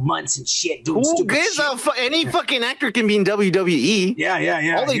past couple of months and shit, doing Who stupid gives shit. any fucking actor can be in WWE.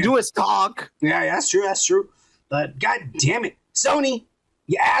 Yeah. All they do is talk. Yeah, that's true. But god damn it, Sony,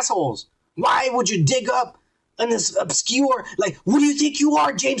 you assholes! Why would you dig up in this obscure? Like, who do you think you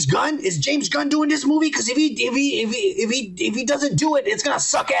are, James Gunn? Is James Gunn doing this movie? Because if he doesn't do it, it's gonna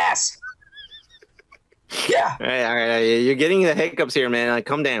suck ass. Yeah. All right. You're getting the hiccups here, man. Like,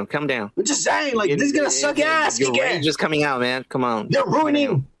 come down. I'm just saying, like, this is gonna suck ass. Your rage is coming out, man. Come on. They're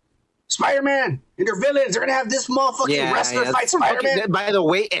ruining Spider-Man and their villains. They're gonna have this motherfucking wrestler fight Spider-Man. By the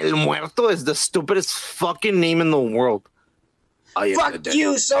way, El Muerto is the stupidest fucking name in the world. Fuck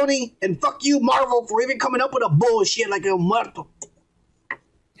you, Sony, and fuck you, Marvel, for even coming up with a bullshit like El Muerto.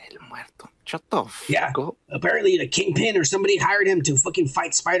 El Muerto. Shut the fuck Yeah. up. Apparently, the Kingpin or somebody hired him to fucking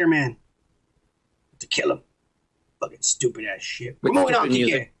fight Spider-Man. To kill him. Fucking stupid ass shit. We're moving on,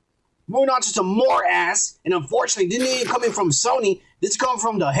 Kike. Moving on to some more ass, and unfortunately, this ain't coming from Sony. This coming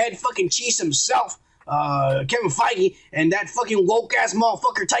from the head fucking cheese himself, Kevin Feige, and that fucking woke ass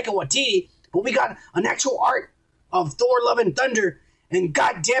motherfucker Taika Waititi. But we got an actual art of Thor: Love and Thunder, and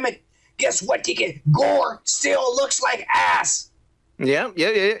god damn it, guess what, Kike? Gore still looks like ass. Yeah.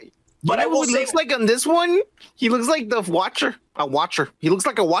 But I will say, looks like on this one, he looks like the Watcher. A Watcher. He looks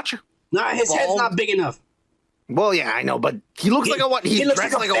like a Watcher. nah, his head's not big enough. Well, yeah, I know, but he looks like a what? He looks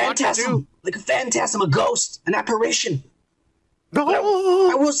like a Watcher phantasm, too. like a phantasm, a ghost, an apparition. No.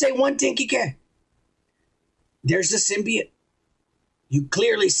 I will say one thing, Kike. There's the symbiote. You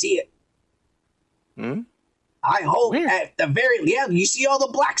clearly see it. Hmm? I hope Where? at the very you see all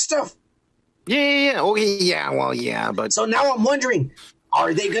the black stuff. Yeah. Oh, yeah. Well, yeah, but So now I'm wondering,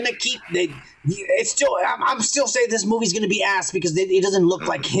 are they gonna keep? It's still. I'm still saying this movie's gonna be ass because it doesn't look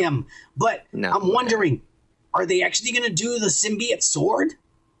like him. But No. I'm wondering, are they actually gonna do the symbiote sword?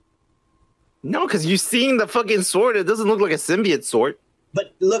 no, because you've seen the fucking sword. It doesn't look like a symbiote sword.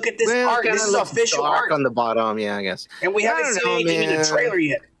 But look at this art. kinda This is looks official dark art, on the bottom. Yeah, I guess. and we I haven't don't seen know, anything in the man. trailer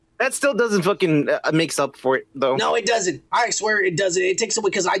yet. That still doesn't fucking makes up for it, though. No, it doesn't. I swear it doesn't. It takes away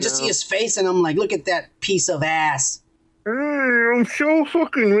because I just see his face and I'm like, look at that piece of ass. I'm so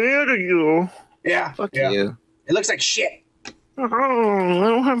fucking mad at you. Yeah. Fuck yeah. you. It looks like shit. Oh, I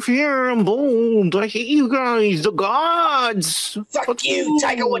don't have fear. I'm bold. I hate you guys, the gods. Fuck you,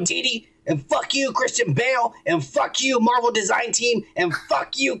 Taika Waititi, and fuck you, Christian Bale, and fuck you, Marvel Design Team, and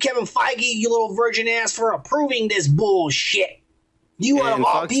fuck you, Kevin Feige, you little virgin ass, for approving this bullshit. You are And of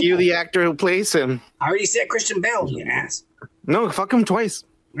all fuck people. you, the actor who plays him. I already said Christian Bale, you ass. No, fuck him twice.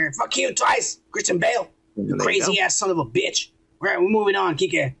 Right, fuck you twice, Christian Bale. You There you crazy go. ass son of a bitch. All right, we're moving on,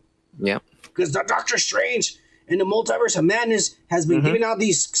 Kike. Yeah. Because Doctor Strange in the Multiverse of Madness has been giving out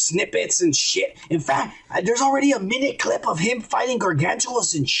these snippets and shit. In fact, there's already a minute clip of him fighting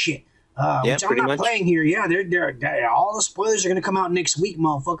Gargantuous and shit. Which I'm pretty not much. playing here. Yeah, they're all the spoilers are gonna come out next week,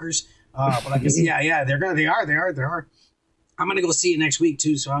 motherfuckers. But I guess they are. I'm gonna go see it next week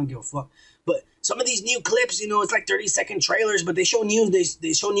too, so I don't give a fuck. But some of these new clips, it's like 30-second trailers, but they show new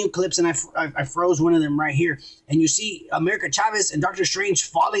clips, and I froze one of them right here. And you see America Chavez and Doctor Strange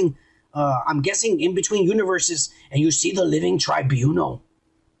falling. I'm guessing in between universes, and you see the Living Tribunal.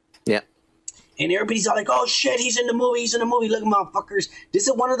 Yeah. And everybody's all like, oh shit, he's in the movie. Look, motherfuckers. This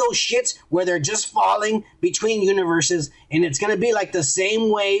is one of those shits where they're just falling between universes. And it's going to be like the same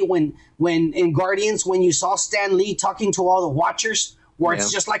way when in Guardians, when you saw Stan Lee talking to all the Watchers, where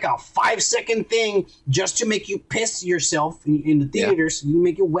it's just like a 5-second thing just to make you piss yourself in the theaters. You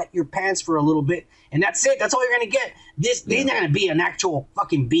make you wet your pants for a little bit. And that's it. That's all you're going to get. They're not going to be an actual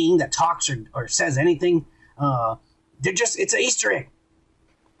fucking being that talks or says anything. It's an Easter egg.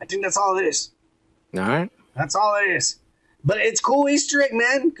 I think that's all it is. All right. That's all it is. But it's cool Easter egg,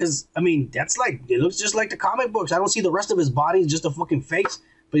 man, because, it looks just like the comic books. I don't see the rest of his body, just a fucking face,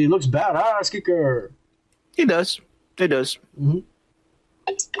 but he looks badass, Kicker. He does.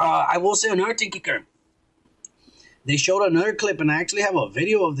 I will say another thing, Kicker. They showed another clip, and I actually have a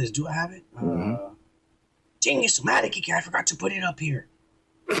video of this. Do I have it? Dang, it's somatic, Kicker. I forgot to put it up here.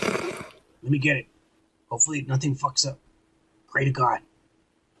 Let me get it. Hopefully nothing fucks up. Pray to God.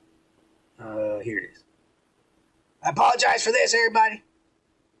 Here it is. I apologize for this, everybody.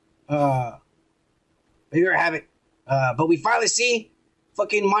 Here I have it. But we finally see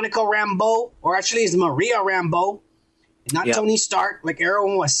fucking Monica Rambeau, or actually it's Maria Rambeau, not Tony Stark, like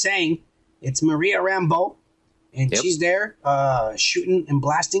everyone was saying. It's Maria Rambeau, and she's there shooting and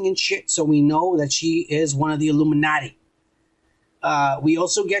blasting and shit, so we know that she is one of the Illuminati. We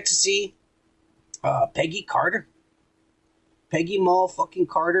also get to see Peggy Carter. Peggy motherfucking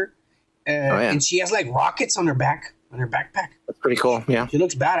Carter. And she has like rockets on her back. on her backpack. That's pretty cool. Yeah. She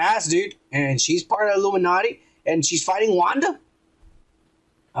looks badass, dude. And she's part of Illuminati, and she's fighting Wanda.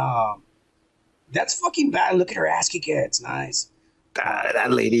 That's fucking bad. Look at her ass kick. Yeah, it's nice.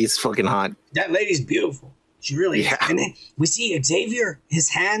 That lady is fucking hot. That lady's beautiful. She really is. And then we see Xavier, his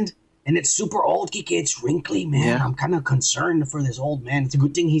hand, and it's super old. Kike. It's wrinkly, man. Yeah. I'm kind of concerned for this old man. It's a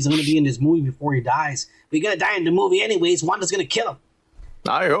good thing he's going to be in this movie before he dies. But he's going to die in the movie anyways. Wanda's going to kill him.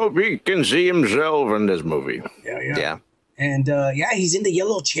 I hope he can see himself in this movie. Yeah. And he's in the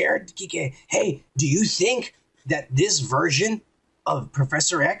yellow chair. Kike. Hey, do you think that this version of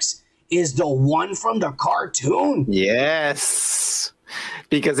Professor X is the one from the cartoon? Yes.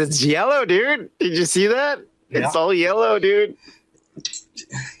 Because it's yellow, dude. Did you see that? Yeah. It's all yellow, dude.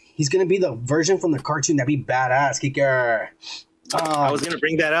 He's going to be the version from the cartoon. That'd be badass. Kike. I was going to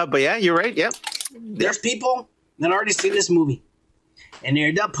bring that up, but yeah, you're right. Yep. There's people that already seen this movie. And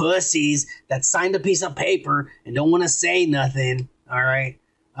they're the pussies that signed a piece of paper and don't want to say nothing. All right.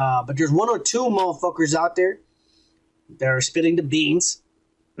 But there's one or two motherfuckers out there that are spitting the beans.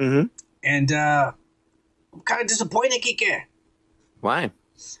 Mm-hmm. And I'm kind of disappointed, Kike. Why?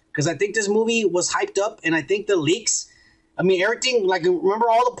 Because I think this movie was hyped up, and I think the leaks, I mean, everything, like, remember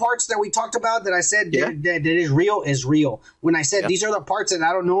all the parts that we talked about that I said that is real? When I said these are the parts that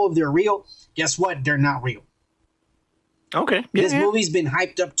I don't know if they're real, guess what? They're not real. Okay. This movie's been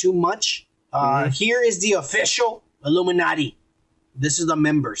hyped up too much. Here is the official Illuminati. This is the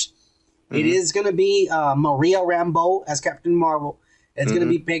members. It is going to be Maria Rambeau as Captain Marvel. It's going to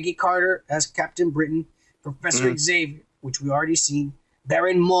be Peggy Carter as Captain Britain. Professor Xavier, which we already seen.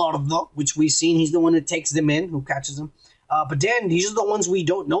 Baron Mordo, which we've seen. He's the one that takes them in, who catches them. But then, these are the ones we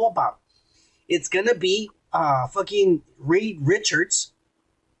don't know about. It's going to be fucking Reed Richards.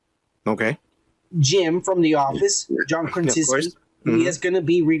 Okay. Jim from The Office. John Krasinski. He is going to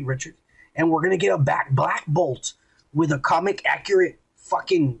be Reed Richards. And we're going to get a Black Bolt with a comic accurate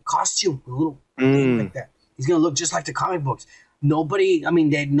fucking costume. A little thing like that. He's going to look just like the comic books. Nobody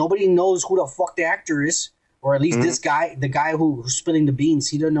knows who the fuck the actor is. Or at least this guy, the guy who's spilling the beans,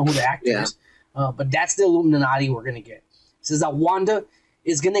 he doesn't know who the actor is. But that's the Illuminati we're going to get. It says that Wanda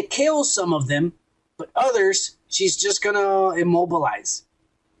is going to kill some of them, but others, she's just going to immobilize.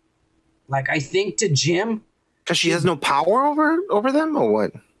 Like, I think to Jim. Because she has no power over them, or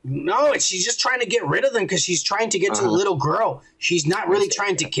what? No, she's just trying to get rid of them because she's trying to get to the little girl. She's not really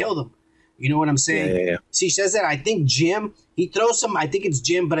trying to kill them. You know what I'm saying? Yeah. She says that I think Jim, he throws them, I think it's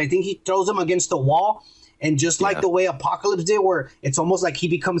Jim, but I think he throws them against the wall. And just like the way Apocalypse did, where it's almost like he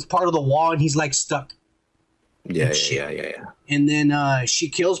becomes part of the wall and he's like stuck. Yeah. And then she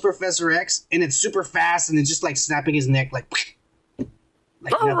kills Professor X, and it's super fast, and it's just like snapping his neck, like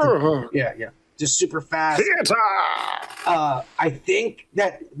nothing. Yeah. Just super fast. I think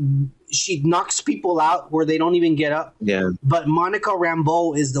that she knocks people out where they don't even get up. Yeah. But Monica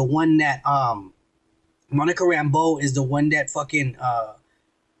Rambeau is the one that fucking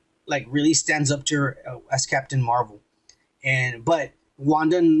like really stands up to her as Captain Marvel. But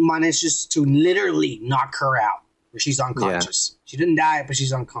Wanda manages to literally knock her out where she's unconscious. She didn't die, but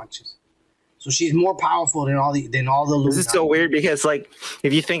she's unconscious. So she's more powerful than all the Illuminati. This is so weird because, like,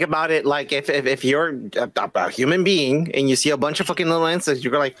 if you think about it, like, if you're a human being and you see a bunch of fucking little insects,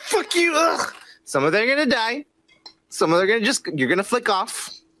 you're like, fuck you. Ugh. Some of them are gonna die. Some of them are you're gonna flick off,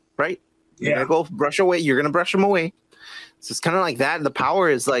 right? You're gonna go brush away. You're gonna brush them away. So it's kind of like that. The power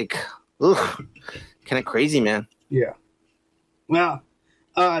is like, ugh, kind of crazy, man. Yeah. Well,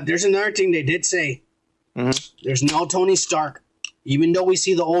 there's another thing they did say. There's no Tony Stark. Even though we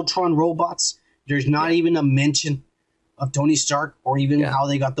see the Ultron robots, there's not even a mention of Tony Stark or even how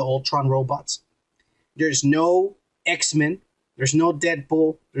they got the Ultron robots. There's no X-Men. There's no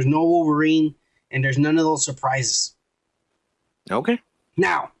Deadpool. There's no Wolverine. And there's none of those surprises. Okay.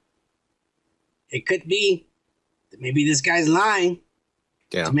 Now, it could be that maybe this guy's lying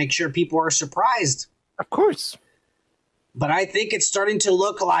to make sure people are surprised. Of course. But I think it's starting to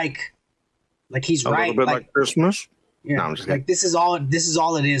look like he's right. A little bit like Christmas. Yeah, no, I'm just like this is all it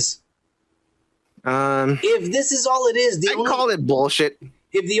is. If this is all it is, I call it bullshit.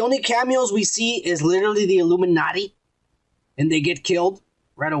 If the only cameos we see is literally the Illuminati, and they get killed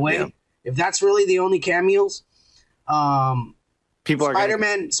right away, if that's really the only cameos, people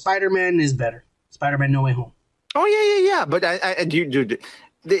Spider-Man is better. Spider-Man No Way Home. Oh yeah. But I do.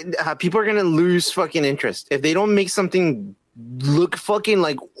 People are gonna lose fucking interest if they don't make something look fucking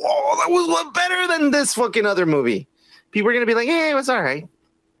like, whoa, that was a lot better than this fucking other movie. People are gonna be like, hey, it was all right.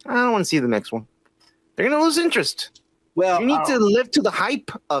 I don't want to see the next one. They're gonna lose interest. Well, you need to live to the hype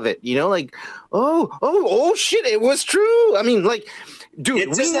of it. You know, like, oh shit, it was true. I mean, like, Dude,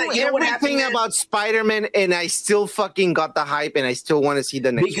 It's we just knew like, you know what happened, everything man? about Spider-Man, and I still fucking got the hype, and I still want to see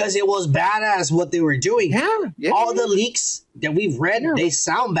the next. Because it was badass what they were doing. Yeah. All the leaks that we've read, they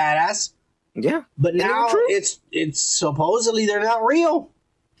sound badass. Yeah. But And they're now true. it's supposedly they're not real.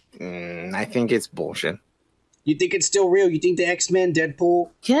 I think it's bullshit. You think it's still real? You think the X-Men, Deadpool,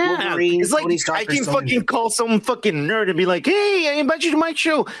 Wolverine, It's like Tony Stark I are can still in fucking there? call some fucking nerd and be like, "Hey, I invite you to my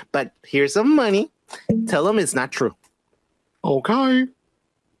show, but here's some money." Tell them it's not true. Okay.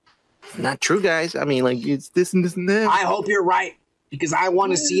 Not true, guys. I mean, like, it's this and this and that. I hope you're right because I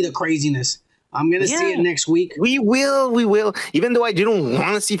want to see the craziness. I'm gonna see it next week. We will. Even though I didn't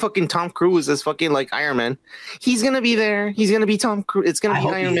want to see fucking Tom Cruise as fucking like Iron Man, he's gonna be there. He's gonna be Tom Cruise. It's gonna I be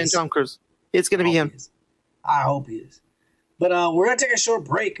hope he Iron Man, is. Tom Cruise. It's gonna be him. I hope he is. But we're gonna take a short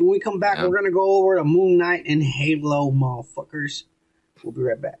break. When we come back, we're gonna go over to Moon Knight and Halo, motherfuckers. We'll be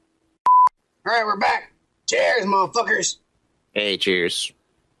right back. All right, we're back. Cheers, motherfuckers. Hey, cheers.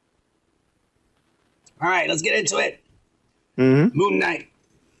 All right, let's get into it. Mm-hmm. Moon Knight,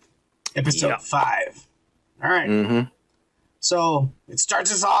 episode 5. All right. Mm-hmm. So it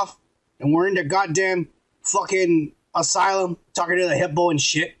starts us off, and we're in the goddamn fucking asylum talking to the hippo and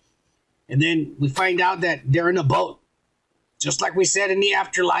shit. And then we find out that they're in a boat, just like we said in the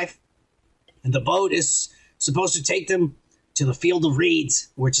afterlife. And the boat is supposed to take them to the field of reeds,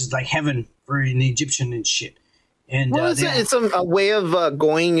 which is like heaven for an Egyptian and shit. And Well, it's a way of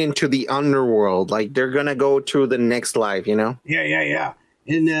going into the underworld. Like, they're gonna go to the next life, you know? yeah.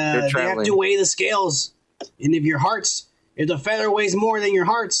 And they have traveling. to weigh the scales. And if the feather weighs more than your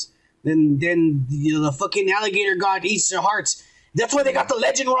hearts, then you know, the fucking alligator god eats their hearts. That's why they got the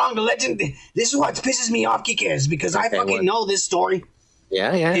legend wrong. The legend. This is what pisses me off, Kikaz, because I fucking know this story.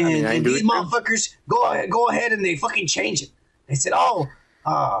 Yeah. And, I and do these it too. motherfuckers go ahead and they fucking change it. They said,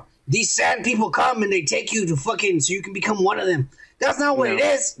 these sand people come and they take you to fucking so you can become one of them. That's not what it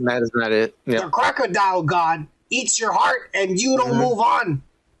is. That is not it. The Yeah. crocodile god eats your heart and you don't move on.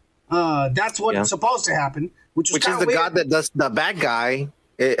 That's what's supposed to happen. Which is the weird. god that does the bad guy.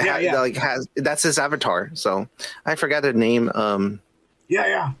 Has that's his avatar. So I forgot the name.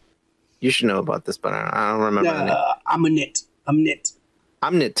 Yeah. You should know about this, but I don't remember. the name. I'm Nit.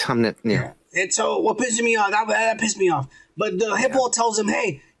 Yeah. And so what pissed me off, that pissed me off. But the hippo tells him,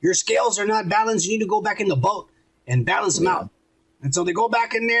 hey, your scales are not balanced. You need to go back in the boat and balance them out. And so they go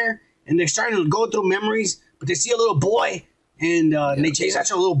back in there and they're starting to go through memories, but they see a little boy and they chase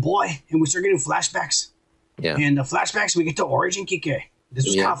after a little boy and we start getting flashbacks. Yeah. And the flashbacks, we get to origin Kike. This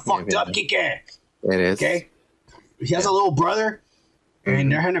was kind of fucked up, Kike. It is. Okay? He has a little brother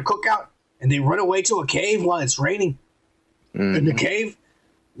and they're having a cookout and they run away to a cave while it's raining. In the cave,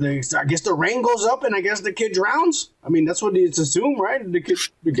 I guess the rain goes up and I guess the kid drowns. I mean, that's what it's assumed, right? The kid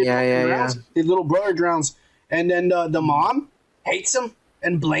drowns. His little brother drowns. And then the mom hates him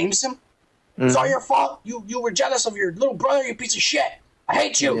and blames him. It's all your fault. You were jealous of your little brother, you piece of shit. I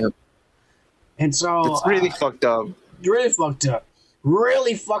hate you. Yep. And so... It's really fucked up. Really fucked up.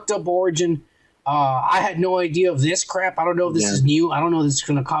 Really fucked up origin. I had no idea of this crap. I don't know if this is new. I don't know if this is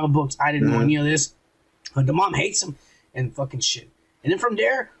from the comic books. I didn't know any of this. But the mom hates him and fucking shit. And then from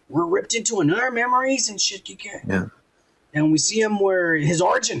there, we're ripped into another memories and shit. Yeah. And we see him where his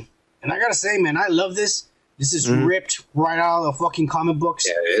origin. And I gotta say, man, I love this. This is ripped right out of the fucking comic books.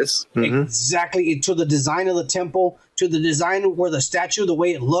 Yeah, it is. Mm-hmm. Exactly. To the design of the temple, to the design where the statue, the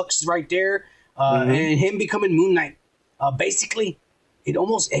way it looks right there, and him becoming Moon Knight. Basically, it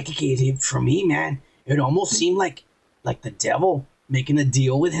almost educated for me, man. It almost seemed like the devil making a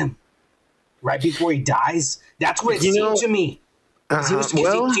deal with him right before he dies. That's what it seemed to me.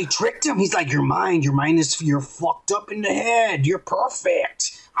 He tricked him. He's like, you're you're fucked up in the head. You're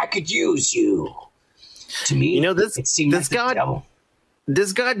perfect. I could use you. To me, it seemed like the devil.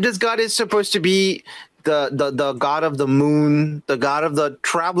 This god is supposed to be the god of the moon, the god of the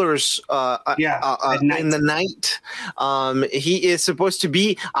travelers in the night. He is supposed to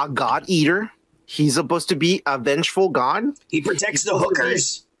be a god eater. He's supposed to be a vengeful god. He protects the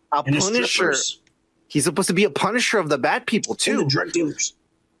hookers, a and punisher. He's supposed to be a punisher of the bad people too, and the drug dealers.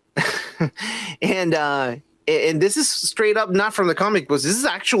 And this is straight up not from the comic books. This is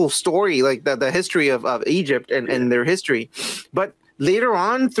actual story, like the history of Egypt and their history. But later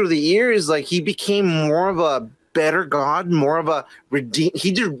on through the years, like he became more of a better god, more of a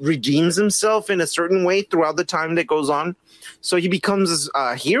he redeems himself in a certain way throughout the time that goes on. So he becomes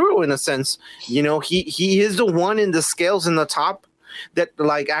a hero in a sense. You know, he is the one in the scales in the top that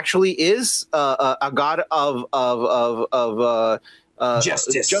like actually is a god of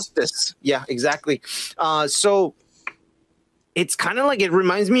justice. Justice. Yeah, exactly. So it's kind of like it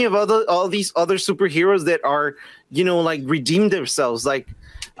reminds me of all these other superheroes that are, like redeemed themselves, like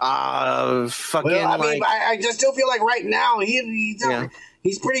fucking. Well, I mean, I just still feel like right now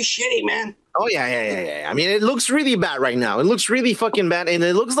he's pretty shitty, man. Oh yeah. I mean, it looks really bad right now. It looks really fucking bad, and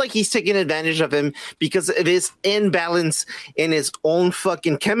it looks like he's taking advantage of him because of his imbalance in his own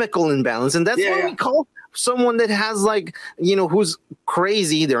fucking chemical imbalance, and that's what we call someone that has like, who's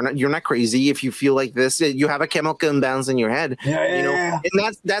crazy. You're not crazy if you feel like this. You have a chemical imbalance in your head.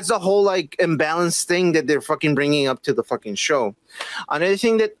 And that's the whole like imbalance thing that they're fucking bringing up to the fucking show. Another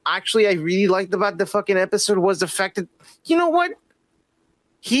thing that actually I really liked about the fucking episode was the fact that, you know what?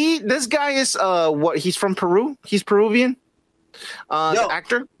 This guy is he's from Peru. He's Peruvian. The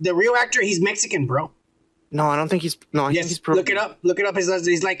actor, the real actor, he's Mexican, bro. No, I don't think he's. No, I think he's Peruvian. Look it up.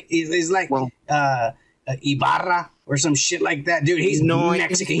 He's like Ibarra or some shit like that, dude. He's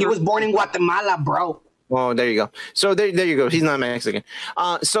Mexican. He was born in Guatemala, bro. Oh, there you go. So there you go. He's not Mexican.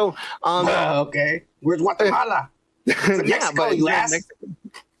 Okay. Where's Guatemala? Mexico, but you ass.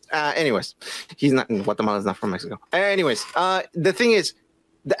 Anyways, he's not. Guatemala's not from Mexico. Anyways, the thing is,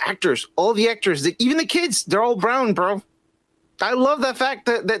 the actors, all the actors, even the kids, they're all brown, bro. I love the fact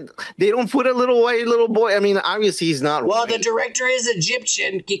that they don't put a little white little boy. I mean, obviously he's not. Well, white. the director is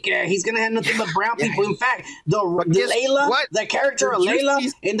Egyptian, Kike. He's gonna have nothing but brown people. In fact, the character of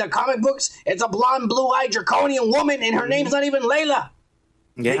Layla in the comic books, it's a blonde, blue-eyed, draconian woman, and her name's not even Layla.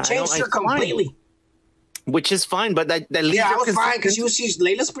 They changed her completely. Which is fine, but that leaves I was fine because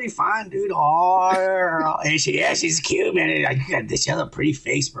Layla's pretty fine, dude. Oh, she's cute, man. She has a pretty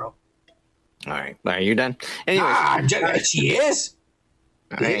face, bro. All right, are you done? Anyways, she is.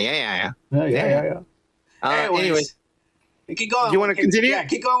 Yeah. Anyways, keep going. You want to continue? Yeah,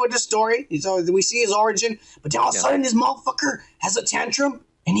 keep going with the story. So we see his origin, but then all of a sudden, this motherfucker has a tantrum,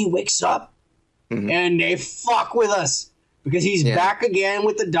 and he wakes up, and they fuck with us. Because he's back again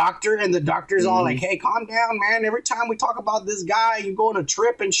with the doctor, and the doctor's all like, hey, calm down, man. Every time we talk about this guy, you go on a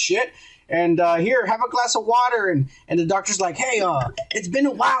trip and shit. And here, have a glass of water. And the doctor's like, hey, it's been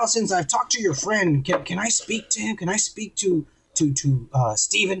a while since I've talked to your friend. Can I speak to him? Can I speak to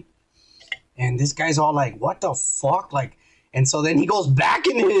Steven? And this guy's all like, what the fuck? Like, and so then he goes back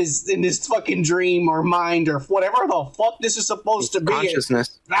in his fucking dream or mind or whatever the fuck this is supposed to be.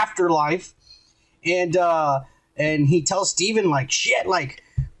 Consciousness. Afterlife. And he tells Steven, like, shit, like,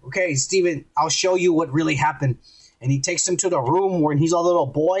 okay, Steven, I'll show you what really happened. And he takes him to the room where he's a little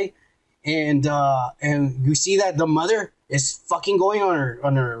boy. And you see that the mother is fucking going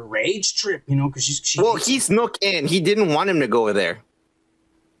on her rage trip, because he snuck in. He didn't want him to go there.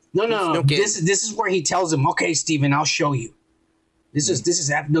 No. This is where he tells him, okay, Steven, I'll show you. He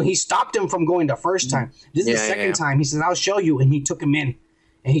stopped him from going the first time. This is the second time. He says, I'll show you. And he took him in.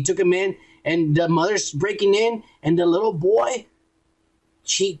 And the mother's breaking in, and the little boy,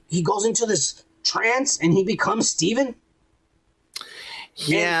 he goes into this trance, and he becomes Steven.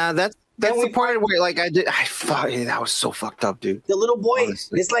 Yeah, that's the part where, like, that was so fucked up, dude. The little boy,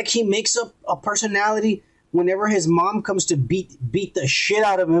 it's like he makes up a personality whenever his mom comes to beat the shit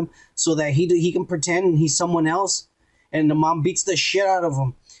out of him, so that he can pretend he's someone else, and the mom beats the shit out of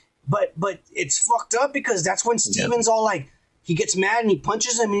him. But it's fucked up because that's when Steven's all like. He gets mad and he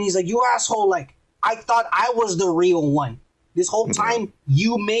punches him and he's like, you asshole, like, I thought I was the real one. This whole time,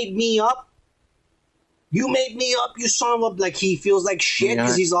 you made me up. You made me up, you son of a... Like, he feels like shit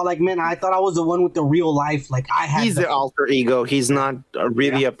because he's all like, man, I thought I was the one with the real life. Like, I had... He's the alter ego. He's not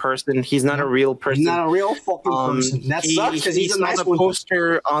really a person. He's not a real person. He's not a real fucking person. That sucks because he's a nice one.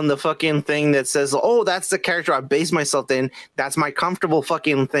 Poster on the fucking thing that says, oh, that's the character I base myself in. That's my comfortable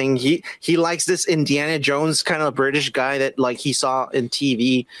fucking thing. He likes this Indiana Jones kind of British guy that, like, he saw in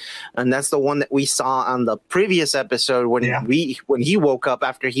TV. And that's the one that we saw on the previous episode when he woke up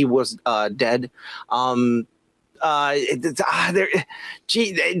after he was dead.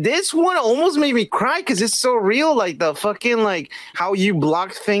 This one almost made me cry because it's so real. Like the fucking like how you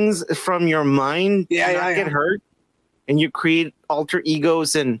block things from your mind to not get hurt, and you create alter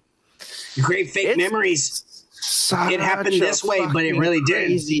egos and you create fake memories. It happened this way, but it really didn't.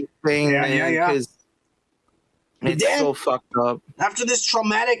 Crazy thing, man. It's so fucked up. After this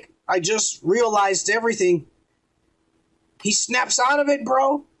traumatic, I just realized everything. He snaps out of it,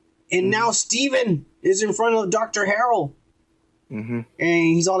 bro. And now Steven is in front of Dr. Harold. And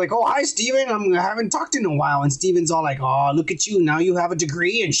he's all like, oh, hi, Steven. I haven't talked in a while. And Steven's all like, oh, look at you. Now you have a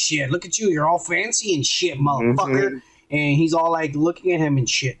degree and shit. Look at you. You're all fancy and shit, motherfucker. And he's all like looking at him and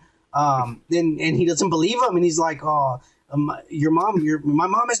shit. And he doesn't believe him. And he's like, oh, my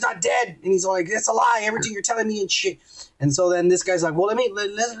mom is not dead. And he's like, that's a lie. Everything you're telling me and shit. And so then this guy's like, well,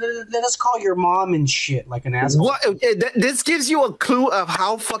 let us call your mom and shit, like an asshole. What? This gives you a clue of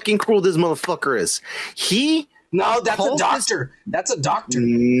how fucking cruel this motherfucker is. No, that's a doctor. That's a doctor.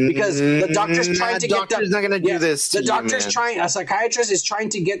 Because the doctor's trying to get doctor's not going to do this. The doctor's trying, a psychiatrist is trying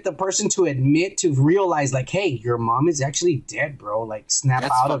to get the person to admit, to realize, like, hey, your mom is actually dead, bro. Like, snap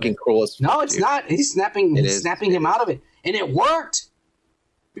That's out of fucking it. cruel as fuck, No, it's dude. not. He's snapping him out of it. And it worked.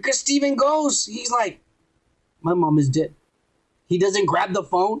 Because Steven goes, he's like, my mom is dead. He doesn't grab the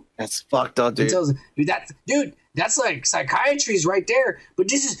phone. That's fucked up, dude. He tells him, that's like psychiatry's right there. But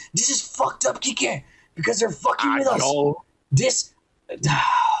this is fucked up, Kike. Because they're fucking with us.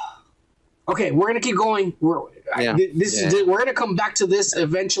 Okay, we're gonna keep going. We're gonna come back to this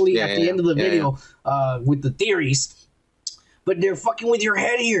eventually at the end of the video with the theories. But they're fucking with your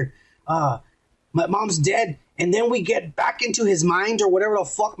head here. My mom's dead, and then we get back into his mind or whatever the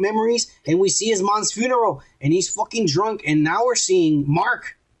fuck memories, and we see his mom's funeral, and he's fucking drunk. And now we're seeing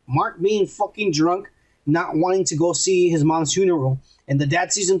Mark being fucking drunk, not wanting to go see his mom's funeral, and the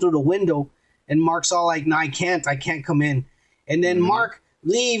dad sees him through the window. And Mark's all like, no, I can't come in. And then Mark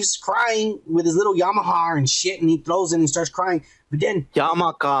leaves crying with his little Yamaha and shit, and he throws it and starts crying. But then...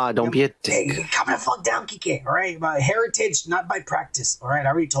 Yamaha, don't be a dick. Hey, calm the fuck down, Kike, all right? By heritage, not by practice, all right? I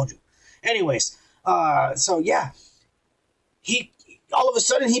already told you. Anyways, so yeah. He, all of a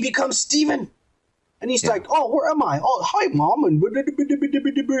sudden, he becomes Steven. And he's like, oh, where am I? Oh, hi, Mom. And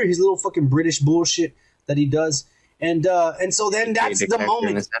his little fucking British bullshit that he does. And so then that's the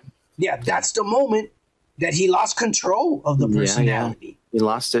moment... Yeah, that's the moment that he lost control of the personality. Yeah. He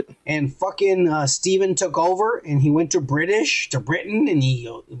lost it. And fucking Steven took over, and he went to Britain, and he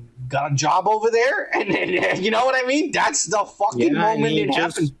got a job over there. And then, you know what I mean? That's the fucking moment it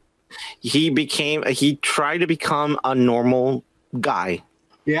happened. He tried to become a normal guy.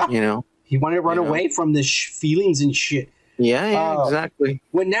 Yeah. You know? He wanted to run away from the feelings and shit. Yeah, exactly.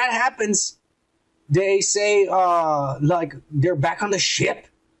 When that happens, they say, like, they're back on the ship.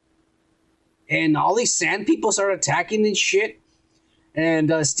 And all these sand people start attacking and shit.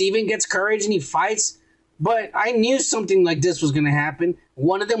 And Steven gets courage and he fights. But I knew something like this was going to happen.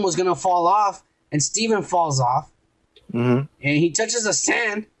 One of them was going to fall off. And Steven falls off. Mm-hmm. And he touches the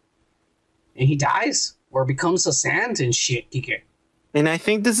sand. And he dies. Or becomes a sand and shit. And I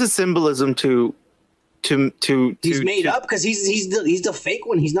think this is symbolism to he's made up because he's the fake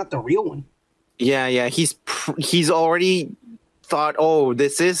one. He's not the real one. Yeah. He's already... thought, oh,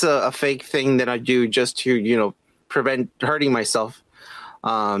 this is a fake thing that I do just to, prevent hurting myself.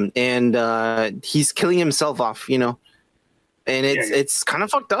 And he's killing himself off, and it's kind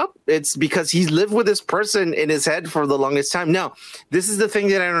of fucked up. It's because he's lived with this person in his head for the longest time. Now, this is the thing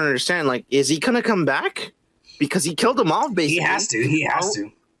that I don't understand. Like, is he going to come back? Because he killed him off, basically. He has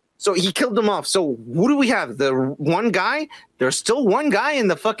to. So he killed them off. So who do we have? The one guy? There's still one guy in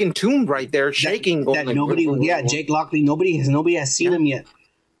the fucking tomb right there, shaking. Jake Lockley. Nobody has seen him yet.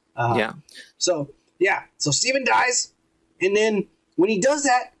 So Steven dies, and then when he does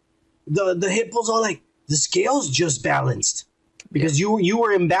that, the hippos are like, the scales just balanced because you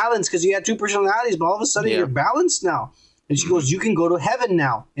were imbalanced because you had two personalities, but all of a sudden you're balanced now. And she goes, you can go to heaven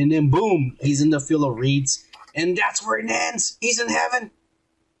now. And then boom, he's in the field of reeds, and that's where it ends. He's in heaven.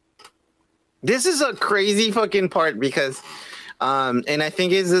 This is a crazy fucking part because, and I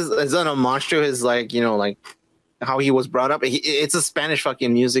think it's an homage to his, like how he was brought up. It's a Spanish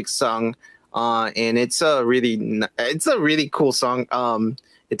fucking music song, and it's a really cool song.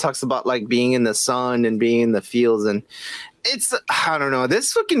 It talks about like being in the sun and being in the fields, and it's, I don't know,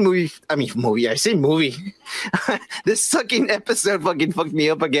 this fucking movie. I say movie. This fucking episode fucking fucked me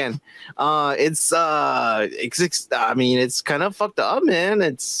up again. It's kind of fucked up, man.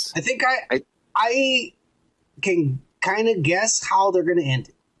 I think I can kind of guess how they're going to end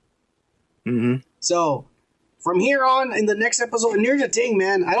it. Mm-hmm. So from here on in the next episode, and here's the thing,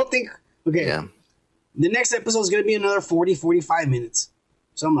 man, I don't think, the next episode is going to be another 40, 45 minutes.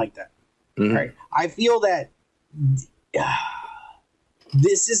 Something like that. Mm-hmm. Right? I feel that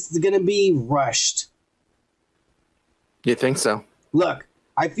this is going to be rushed. You think so? Look,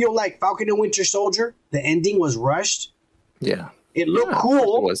 I feel like Falcon and Winter Soldier, the ending was rushed. Yeah. It looked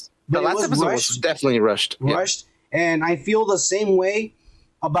cool. It was. The last episode was definitely rushed. And I feel the same way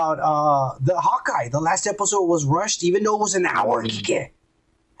about the Hawkeye. The last episode was rushed, even though it was an hour.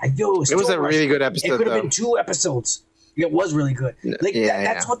 I feel it was a really good episode. It could have been 2 episodes. It was really good.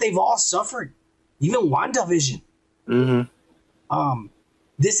 That's what they've all suffered. Even WandaVision. Mm-hmm.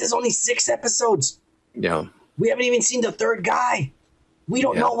 This is only 6 episodes. Yeah. We haven't even seen the third guy. We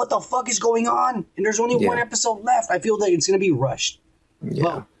don't know what the fuck is going on, and there's only one episode left. I feel like it's gonna be rushed. Yeah.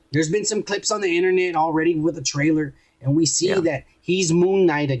 Well, there's been some clips on the internet already with a trailer, and we see that he's Moon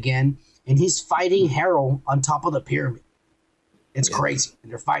Knight again, and he's fighting Harold on top of the pyramid. It's crazy,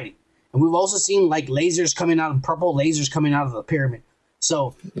 and they're fighting. And we've also seen like lasers coming out, purple lasers coming out of the pyramid.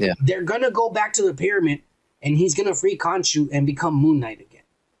 So they're gonna go back to the pyramid, and he's gonna free Khonshu and become Moon Knight again.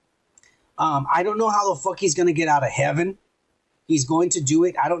 I don't know how the fuck he's gonna get out of heaven. He's going to do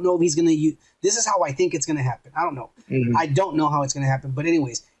it. I don't know if he's gonna use. This is how I think it's gonna happen. I don't know. I don't know how it's gonna happen. But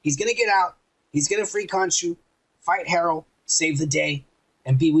anyways, he's gonna get out. He's gonna free Khonshu, fight Harold, save the day,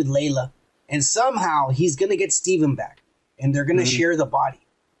 and be with Layla. And somehow he's gonna get Steven back, and they're gonna share the body.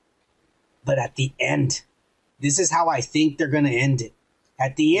 But at the end, this is how I think they're gonna end it.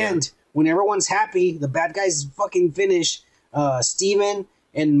 At the end, when everyone's happy, the bad guys fucking finish. Steven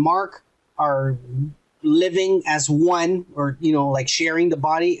and Mark are living as one, or like sharing the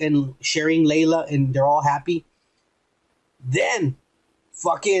body and sharing Layla, and they're all happy. Then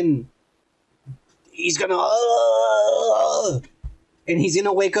fucking he's gonna and he's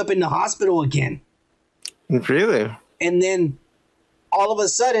gonna wake up in the hospital again. Really? And then all of a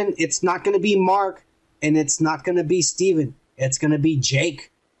sudden it's not gonna be Mark, and it's not gonna be Steven. It's gonna be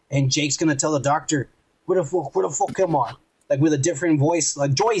Jake, and Jake's gonna tell the doctor, where the fuck am I? Like with a different voice,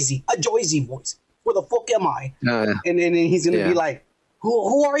 like a Joyzy voice. Where the fuck am I? And then he's gonna be like,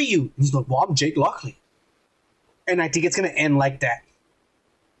 who are you? And he's like, well, I'm Jake Lockley. And I think it's gonna end like that.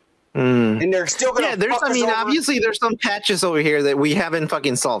 And they're still gonna obviously there's some patches over here that we haven't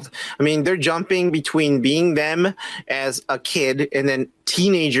fucking solved. I mean, they're jumping between being them as a kid and then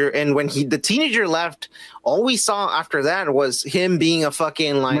teenager, and when the teenager left, all we saw after that was him being a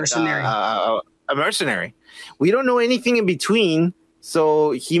fucking like mercenary. A mercenary. We don't know anything in between. So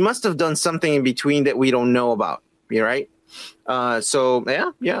he must have done something in between that we don't know about. You're right. So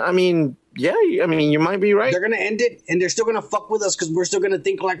yeah. I mean, you might be right. They're gonna end it, and they're still gonna fuck with us because we're still gonna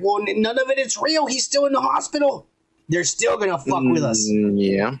think like, well, none of it is real. He's still in the hospital. They're still gonna fuck with us.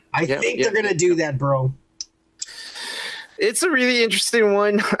 Yeah. I think they're gonna do that, bro. It's a really interesting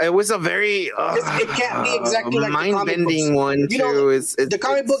one. It was a very it can't be exactly like mind-bending one too. It's the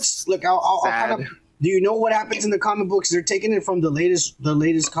comic books. Look, I'll kind of. Do you know what happens in the comic books? They're taking it from the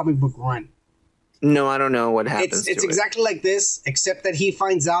latest comic book run. No, I don't know what happens. It's exactly like this, except that he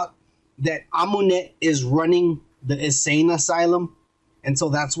finds out that Amunet is running the insane asylum, and so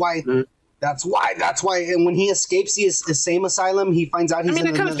that's why. That's why. And when he escapes the insane asylum, he finds out he's.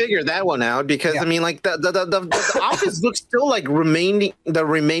 I kind of figured that one out because I mean, like the office looks still like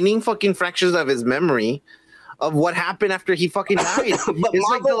remaining fucking fractions of his memory of what happened after he fucking died. It's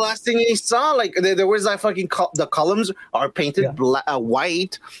like the last thing he saw. Like there was that fucking the columns are painted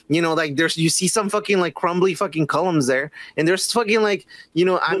white. Like you see some fucking like crumbly fucking columns there, and there's fucking like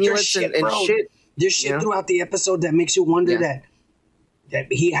amulets and shit. There's shit throughout the episode that makes you wonder that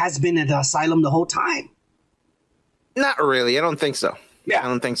he has been at the asylum the whole time. Not really. I don't think so. Yeah, I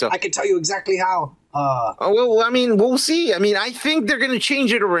don't think so. I can tell you exactly how. Well, I mean, we'll see. I mean, I think they're going to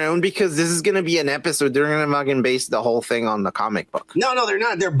change it around because this is going to be an episode. They're going to fucking base the whole thing on the comic book. No, they're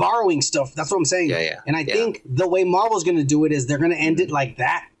not. They're borrowing stuff. That's what I'm saying. Yeah. And I think the way Marvel's going to do it is they're going to end it like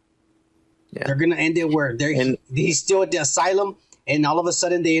that. Yeah. They're going to end it where he's still at the asylum, and all of a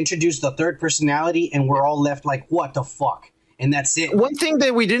sudden they introduce the third personality, and we're all left like, what the fuck? And that's it. One thing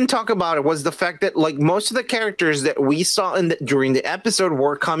that we didn't talk about was the fact that like most of the characters that we saw during the episode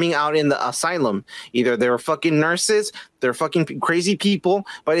were coming out in the asylum. Either they're fucking nurses, they're fucking crazy people,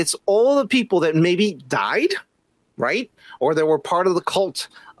 but it's all the people that maybe died, right? Or they were part of the cult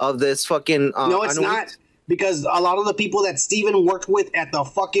of this fucking. No, it's not. Because a lot of the people that Steven worked with at the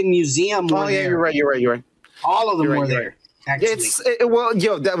fucking museum were there. You're right. All of them were there. Actually,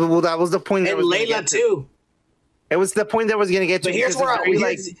 that was the point. And Layla too. It was the point that I was going to get to. But here's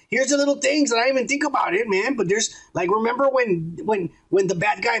the little things that I didn't even think about it, man. But there's like, remember when the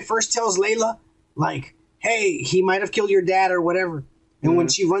bad guy first tells Layla, like, hey, he might have killed your dad or whatever. And when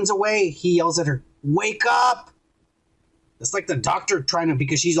she runs away, he yells at her, wake up. It's like the doctor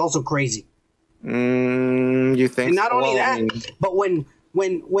because she's also crazy. You think? And not only but when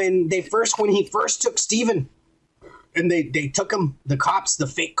he first took Steven and they took him, the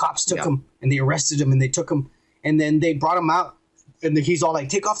fake cops took him and they arrested him and they took him. And then they brought him out, and he's all like,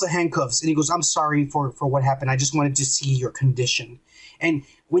 take off the handcuffs. And he goes, I'm sorry for what happened. I just wanted to see your condition. And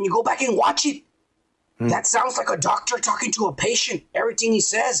when you go back and watch it, that sounds like a doctor talking to a patient, everything he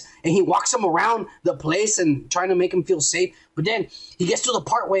says. And he walks him around the place and trying to make him feel safe. But then he gets to the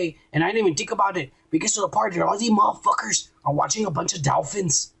part where, and I didn't even think about it, but he gets to the part where all these motherfuckers are watching a bunch of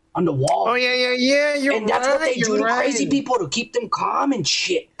dolphins on the wall. Oh yeah. And that's what they do to crazy people to keep them calm and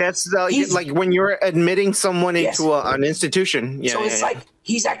shit. That's like when you're admitting someone into an institution. Yeah, so it's like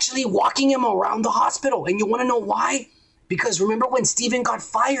he's actually walking him around the hospital. And you want to know why? Because remember when Steven got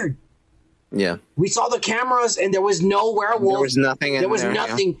fired? Yeah. We saw the cameras and there was no werewolf. There was nothing. There was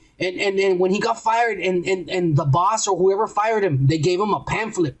nothing. Yeah. And when he got fired and the boss or whoever fired him, they gave him a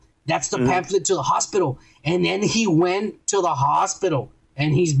pamphlet. That's the pamphlet to the hospital. And then he went to the hospital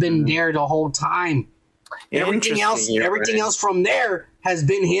and he's been there the whole time. Everything else from there has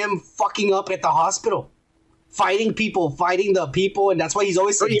been him fucking up at the hospital. Fighting the people, and that's why he's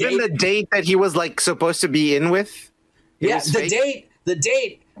always even the date that he was like supposed to be in with. The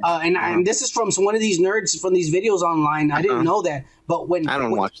date. And this is from one of these nerds from these videos online. I didn't know that, but I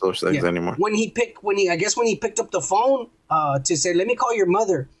don't watch those things anymore. When he picked up the phone to say, "Let me call your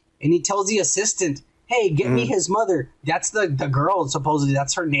mother," and he tells the assistant, "Hey, get me his mother." That's the girl, supposedly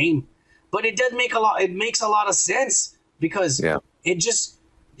that's her name, but it makes a lot of sense because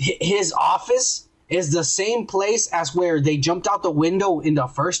his office is the same place as where they jumped out the window in the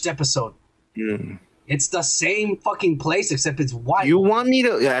first episode. It's the same fucking place, except it's white. You want me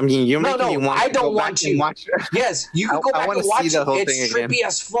to? I mean, you're making me want. I don't to go want back and watch it. Yes, you can go back and watch it. It's trippy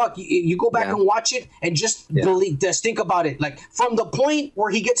as fuck. You go back and watch it and just think about it. Like from the point where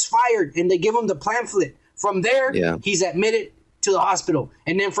he gets fired and they give him the pamphlet. From there, he's admitted to the hospital,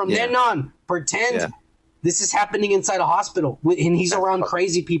 and then from then on, pretend this is happening inside a hospital, and he's around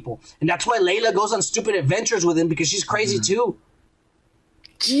crazy people, and that's why Layla goes on stupid adventures with him because she's crazy too.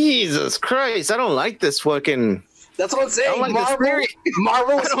 Jesus Christ, I don't like this fucking... That's what I'm saying.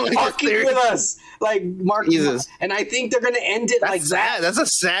 Marvel's fucking with us. Like, Jesus. And I think they're going to end it like that. That's a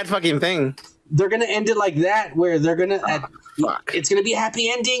sad fucking thing. They're going to end it like that, where they're going to... it's going to be a happy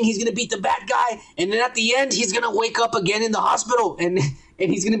ending. He's going to beat the bad guy. And then at the end, he's going to wake up again in the hospital. And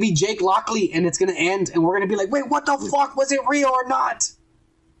he's going to be Jake Lockley. And it's going to end. And we're going to be like, wait, what the fuck? Was it real or not?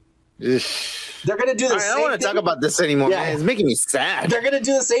 They're gonna do the same thing. I don't want to talk about this anymore, man. It's making me sad. They're gonna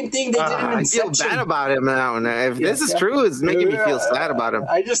do the same thing they did in Inception. I feel bad about him now. And if this is true, it's making me feel sad about him.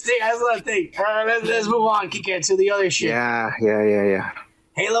 That's what I think. All right, let's move on, Kike, to the other shit. Yeah.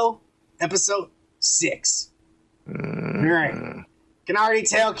 Halo, episode 6. All right. Can already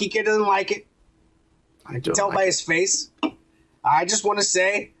tell Kike doesn't like it. I can tell by his face. I just want to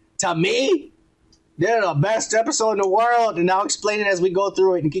say, to me, they're the best episode in the world, and I'll explain it as we go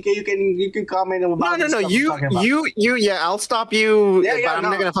through it. And Kike, you can comment about No. I'll stop you, but I'm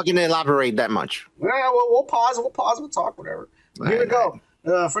not gonna fucking elaborate that much. We'll pause, we'll talk, whatever. Here we go.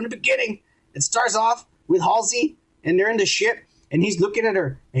 From the beginning, it starts off with Halsey, and they're in the ship, and he's looking at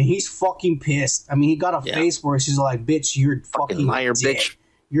her, and he's fucking pissed. I mean, he got a face where she's like, "Bitch, you're fucking liar, dead. Bitch.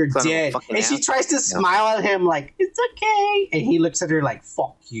 You're dead." And she tries to smile at him like, "It's okay," and he looks at her like,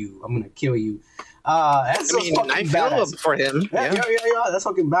 "Fuck you, I'm gonna kill you." I feel up for him. Yeah, that's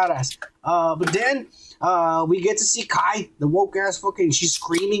fucking badass. But then we get to see Kai, the woke ass fucking. She's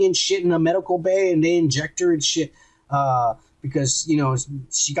screaming and shit in a medical bay, and they inject her and shit because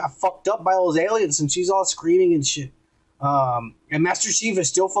she got fucked up by those aliens, and she's all screaming and shit. And Master Chief is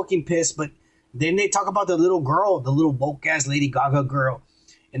still fucking pissed, but then they talk about the little girl, the little woke ass Lady Gaga girl,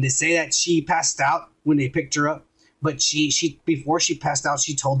 and they say that she passed out when they picked her up, but she before she passed out,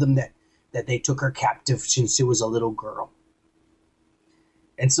 she told them that they took her captive since she was a little girl.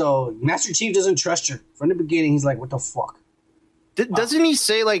 And so Master Chief doesn't trust her. From the beginning, he's like, what the fuck? Doesn't he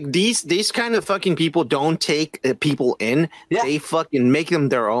say, like, these kind of fucking people don't take people in? Yeah. They fucking make them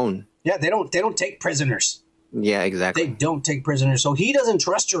their own. Yeah, they don't take prisoners. Yeah, exactly. They don't take prisoners. So he doesn't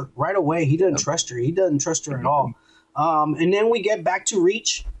trust her right away. He doesn't trust her. He doesn't trust her at all. And then we get back to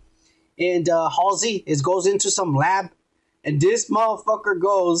Reach. And Halsey goes into some lab. And this motherfucker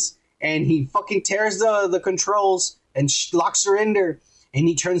goes... and he fucking tears the controls and locks her in there, and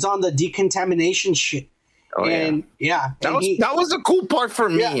he turns on the decontamination shit. Oh, and that was a cool part for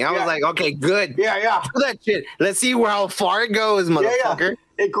me. I was like, okay, good. Yeah. Do that shit. Let's see how far it goes, motherfucker.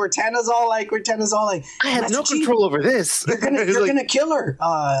 Yeah. And Cortana's all like, I have no control over this. You're gonna kill her.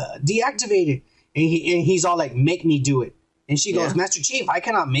 Deactivate it. And he's all like, make me do it. And she goes, Master Chief, I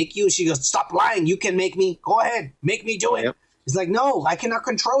cannot make you. She goes, stop lying. You can make me. Go ahead. Make me do it. Yep. He's like, no, I cannot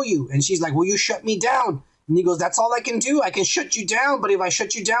control you. And she's like, well, you shut me down. And he goes, that's all I can do. I can shut you down, but if I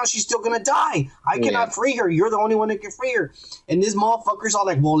shut you down, she's still going to die. I cannot free her. You're the only one that can free her. And this motherfucker's all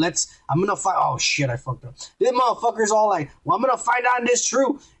like, well, I'm going to find... Oh, shit, I fucked up. This motherfucker's all like, well, I'm going to find out if this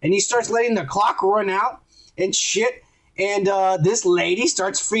true. And he starts letting the clock run out and shit. And this lady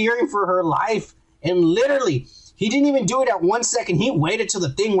starts fearing for her life. And literally, he didn't even do it at 1 second. He waited till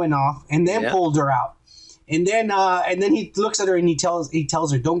the thing went off and then pulled her out. And then he looks at her and he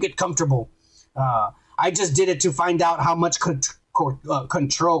tells her, "Don't get comfortable. I just did it to find out how much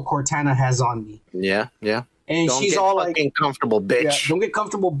control Cortana has on me." Yeah. And Don't she's get all fucking like, comfortable, bitch. Yeah, "Don't get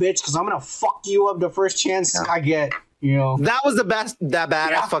comfortable, bitch, because I'm gonna fuck you up the first chance I get." You know, that was the best, that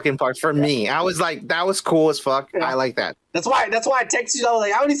badass fucking part for me. I was like, that was cool as fuck. Yeah. I like that. That's why I texted you. I was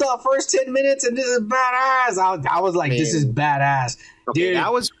like, I only saw the first 10 minutes, and this is badass. I was like, this is badass, okay, dude.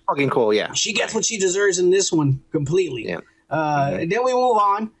 That was fucking cool. Yeah, she gets what she deserves in this one completely. Yeah. And then we move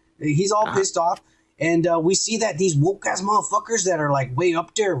on. He's all pissed off, and we see that these woke ass motherfuckers that are like way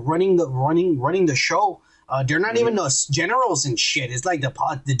up there running the show. They're not even the generals and shit. It's like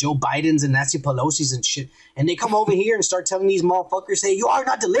the Joe Bidens and Nancy Pelosi's and shit. And they come over here and start telling these motherfuckers, "Hey, you are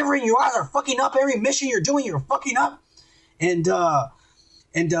not delivering. You guys are fucking up. Every mission you're doing, you're fucking up. And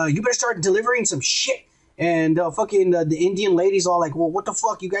you better start delivering some shit." And the Indian lady's all like, "Well, what the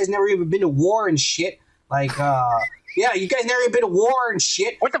fuck? You guys never even been to war and shit. Like, yeah, you guys never even been to war and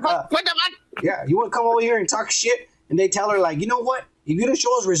shit. What the fuck? What the fuck? Yeah, you want to come over here and talk shit?" And they tell her, like, "You know what? If you don't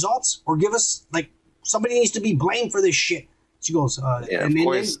show us results or give us, like, somebody needs to be blamed for this shit." She goes, yeah, and of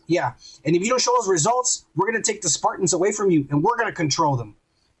course. And if you don't show us results, we're going to take the Spartans away from you, and we're going to control them."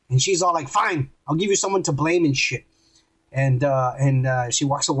 And she's all like, "Fine, I'll give you someone to blame and shit." And she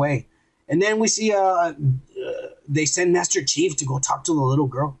walks away. And then we see they send Master Chief to go talk to the little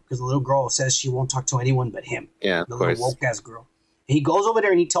girl, because the little girl says she won't talk to anyone but him. Yeah, of the course. little woke-ass girl. And he goes over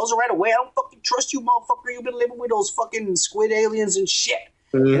there, and he tells her right away, "I don't fucking trust you, motherfucker. You've been living with those fucking squid aliens and shit.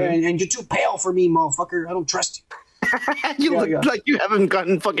 And you're too pale for me, motherfucker. I don't trust you." You look like you haven't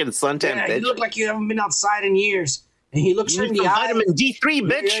gotten fucking suntan, Yeah, bitch. you look like you haven't been outside in years. And he looks her in the eye. Vitamin D3,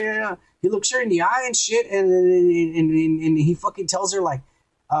 bitch. Yeah. He looks her in the eye and shit, and he fucking tells her, like,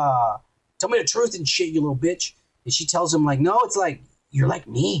 "Tell me the truth and shit, you little bitch." And she tells him, like, "No, it's like, you're like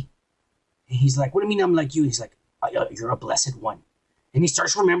me." And he's like, "What do you mean I'm like you?" He's like, "You're a blessed one." And he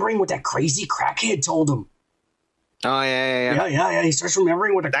starts remembering what that crazy crackhead told him. Oh, yeah. He starts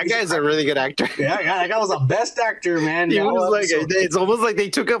remembering what that guy's a really good actor. Yeah, that guy was the best actor, man. He was like, it's almost like they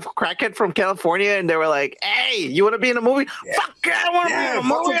took a crackhead from California and they were like, "Hey, you want to be in a movie?" Yeah. Fuck, I want to be in a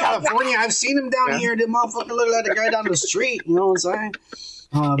movie. California. I've seen him down here. That motherfucker look like the guy down the street. You know what I'm saying?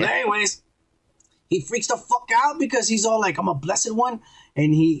 But anyways, he freaks the fuck out because he's all like, "I'm a blessed one,"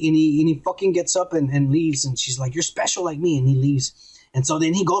 and he fucking gets up and leaves. And she's like, "You're special like me," and he leaves. And so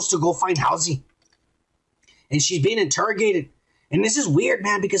then he goes to go find Halsey. And she's being interrogated. And this is weird,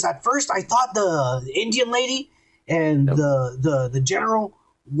 man, because at first I thought the Indian lady and the general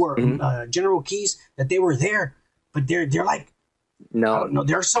were General Keyes, that they were there, but they're like, no,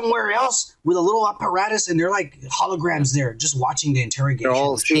 they're somewhere else with a little apparatus, and they're like holograms there, just watching the interrogation. They're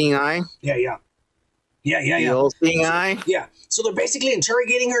all seeing eye. Yeah. The all seeing eye. Yeah. So they're basically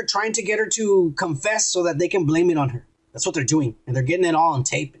interrogating her, trying to get her to confess so that they can blame it on her. That's what they're doing, and they're getting it all on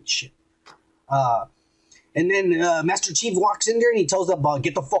tape and shit. And then Master Chief walks in there and he tells them,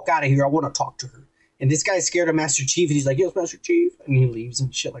 "Get the fuck out of here. I want to talk to her." And this guy's scared of Master Chief. And he's like, "Yes, Master Chief." And he leaves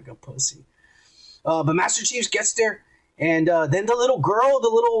and shit like a pussy. But Master Chief gets there. And then the little girl, the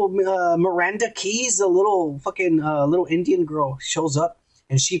little Miranda Keyes, the little fucking little Indian girl shows up.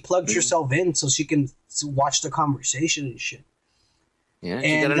 And she plugs herself in so she can watch the conversation and shit. Yeah,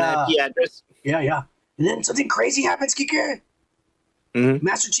 she got an IP address. Yeah. And then something crazy happens, Kike.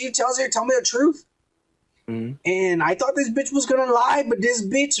 Master Chief tells her, "Tell me the truth." And I thought this bitch was gonna lie, but this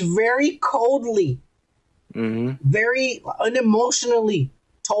bitch very coldly, very unemotionally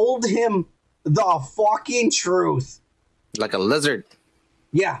told him the fucking truth. Like a lizard.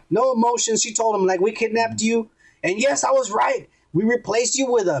 Yeah, no emotion. She told him, like, "We kidnapped you. And yes, I was right. We replaced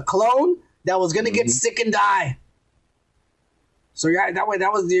you with a clone that was gonna get sick and die. So yeah, that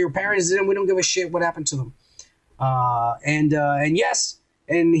was your parents, and we don't give a shit what happened to them." And yes,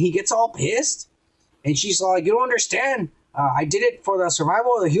 and he gets all pissed. And she's like, "You don't understand. I did it for the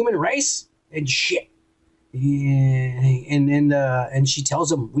survival of the human race and shit." Yeah, and she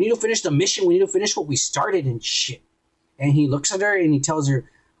tells him, "We need to finish the mission. We need to finish what we started and shit." And he looks at her and he tells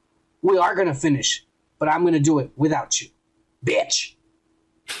her, "We are gonna finish, but I'm gonna do it without you, bitch."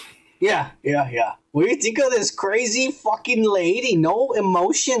 Yeah. What do you think of this crazy fucking lady? No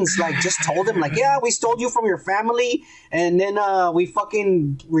emotions. Like, just told him, like, "Yeah, we stole you from your family, and then we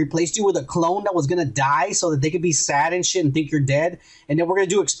fucking replaced you with a clone that was gonna die so that they could be sad and shit and think you're dead. And then we're gonna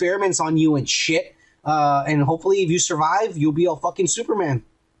do experiments on you and shit. And hopefully, if you survive, you'll be a fucking Superman."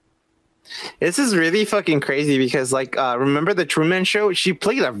 This is really fucking crazy because, like, remember the Truman Show? She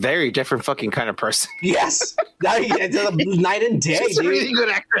played a very different fucking kind of person. Yes, night and day. She's a really good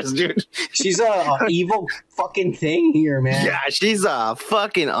actress, dude. She's a evil fucking thing here, man. Yeah, she's a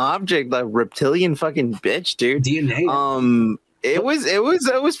fucking object, like reptilian fucking bitch, dude. DNA. It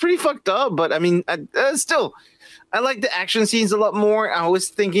was pretty fucked up, but I mean, still. I like the action scenes a lot more. I was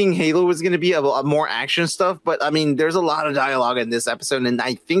thinking Halo was going to be a more action stuff, but I mean, there's a lot of dialogue in this episode, and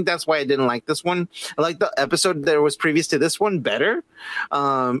I think that's why I didn't like this one. I like the episode that was previous to this one better.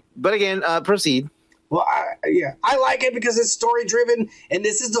 But again, proceed. Well, I like it because it's story driven, and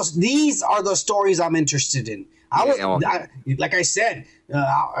these are the stories I'm interested in. Like I said,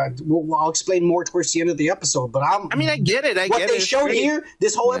 I'll explain more towards the end of the episode. But I get it. What they showed here,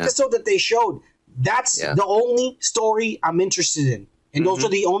 this whole episode that they showed. That's the only story I'm interested in. And those are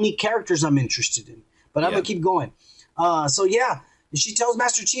the only characters I'm interested in. But I'm going to keep going. So she tells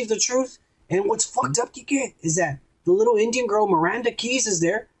Master Chief the truth. And what's fucked up, Kike, is that the little Indian girl, Miranda Keyes, is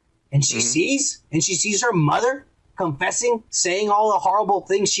there. And she sees her mother confessing, saying all the horrible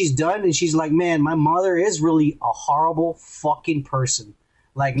things she's done. And she's like, man, my mother is really a horrible fucking person.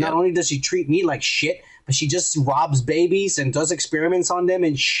 Like, not only does she treat me like shit, but she just robs babies and does experiments on them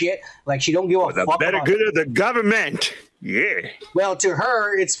and shit. Like, she don't give a fuck about... For the better good of the government. Yeah. Well, to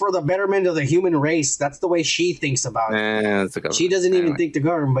her, it's for the betterment of the human race. That's the way she thinks about it. She doesn't even think the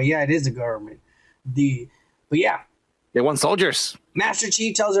government, but yeah, it is the government. But yeah. They want soldiers. Master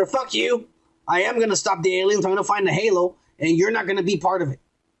Chief tells her, fuck you. I am going to stop the aliens. I'm going to find the Halo, and you're not going to be part of it.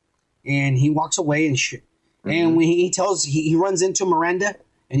 And he walks away and shit. And when he runs into Miranda,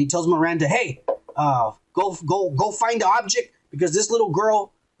 and he tells Miranda, hey, go find the object, because this little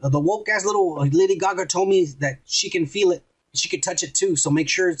girl, the woke ass little Lady Gaga, told me that she can feel it, she can touch it too. So make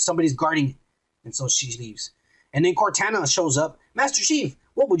sure somebody's guarding it. And so she leaves. And then Cortana shows up. Master Chief,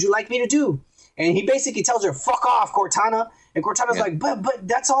 what would you like me to do? And he basically tells her, fuck off, Cortana. And Cortana's like, but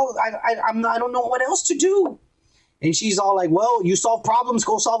that's all. I don't know what else to do. And she's all like, well, you solve problems,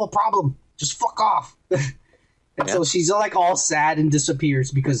 go solve a problem. Just fuck off. And so she's like all sad and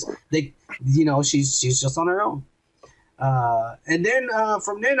disappears because she's just on her own. And then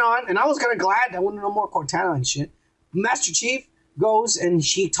from then on, and I was kind of glad I wanted to know more Cortana and shit. Master Chief goes and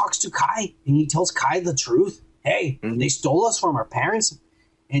she talks to Kai, and he tells Kai the truth. Hey, they stole us from our parents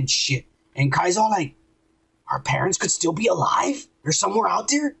and shit. And Kai's all like, our parents could still be alive? They're somewhere out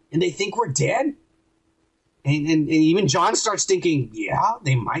there and they think we're dead? And even John starts thinking, yeah,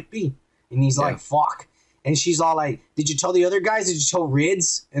 they might be. And he's like, fuck. And she's all like, did you tell the other guys? Did you tell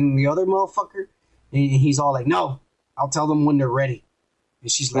Rids and the other motherfucker? And he's all like, no, I'll tell them when they're ready. And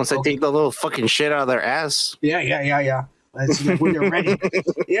she's like, once I take the little fucking shit out of their ass. Yeah. She's like, when they're ready.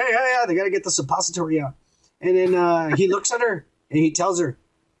 Yeah. They got to get the suppository out. And then he looks at her and he tells her,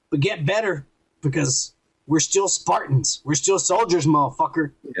 but get better, because we're still Spartans. We're still soldiers,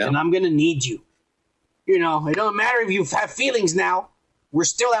 motherfucker. Yeah. And I'm going to need you. It don't matter if you have feelings now. We're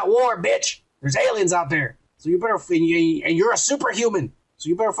still at war, bitch. There's aliens out there. So you better, and you're a superhuman. So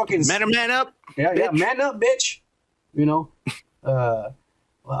you better fucking... Man up. Yeah, man up, bitch.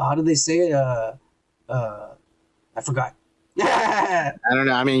 How did they say it? I forgot. I don't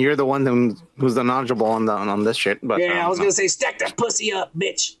know. I mean, you're the one who's the knowledgeable on this shit. But I was going to say, stack that pussy up,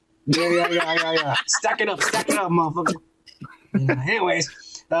 bitch. Yeah. Stack it up, motherfucker.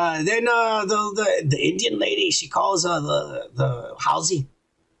 Anyways, then the Indian lady, she calls the Halsey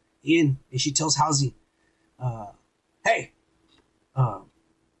in, and she tells Halsey, hey,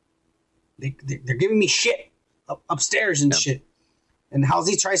 they're giving me shit upstairs and shit. And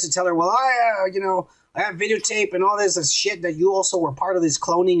Halsey tries to tell her, well, I have videotape and all this shit that you also were part of this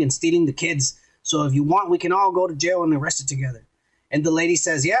cloning and stealing the kids. So if you want, we can all go to jail and arrest it together. And the lady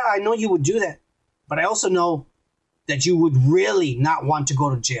says, yeah, I know you would do that, but I also know that you would really not want to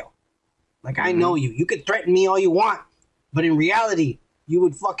go to jail. Like, I know you. You could threaten me all you want, but in reality, you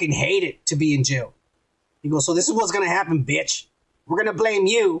would fucking hate it to be in jail. He goes, so this is what's going to happen, bitch. We're going to blame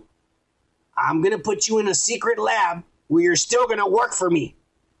you. I'm going to put you in a secret lab where you're still going to work for me.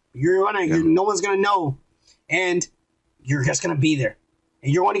 No one's going to know. And you're just going to be there.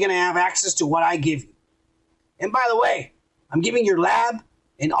 And you're only going to have access to what I give you. And by the way, I'm giving your lab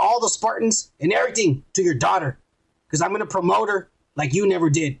and all the Spartans and everything to your daughter. Because I'm going to promote her like you never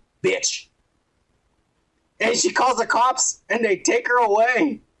did, bitch. And she calls the cops and they take her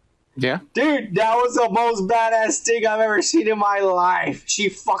away. Yeah. Dude, that was the most badass thing I've ever seen in my life. She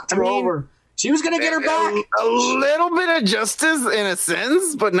fucked her over. She was going to get her back. A little bit of justice in a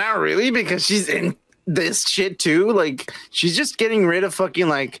sense, but not really, because she's in this shit too. Like, she's just getting rid of fucking,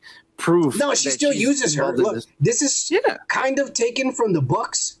 like, proof. No, she still uses her. Look, this is kind of taken from the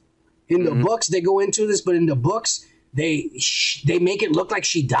books. In the books, they go into this, but in the books, they make it look like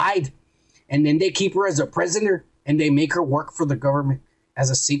she died, and then they keep her as a prisoner, and they make her work for the government as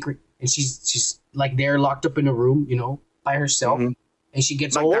a secret, and she's like there locked up in a room, by herself, and she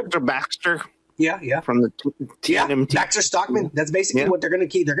gets like old. Dr. Baxter. Yeah. From the TNMT. Baxter Stockman. That's basically what they're gonna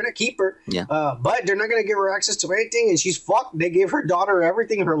keep. They're gonna keep her. Yeah. But they're not gonna give her access to anything, and she's fucked. They gave her daughter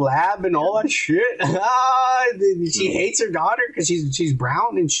everything, her lab and all that shit. She hates her daughter because she's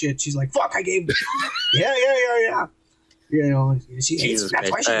brown and shit. She's like, fuck, I gave. Yeah. She hates her. That's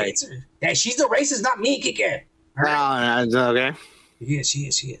why she hates her. Yeah, she's the racist, not me, Kike. Right? No, okay. She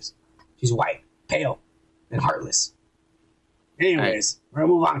is. She's white, pale, and heartless. Anyways, we're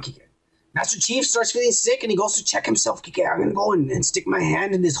gonna move on, Kike. Master Chief starts feeling sick and he goes to check himself. Kike, I'm gonna go and stick my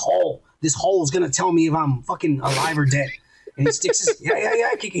hand in this hole. This hole is gonna tell me if I'm fucking alive or dead. And he sticks his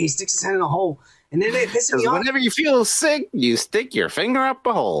Kike. He sticks his hand in a hole, and then it pisses me off. Whenever you feel sick, you stick your finger up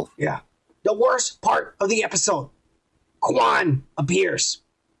a hole. Yeah. The worst part of the episode, Quan appears.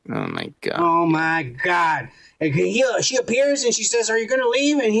 Oh my god. Oh my god. And she appears and she says, "Are you gonna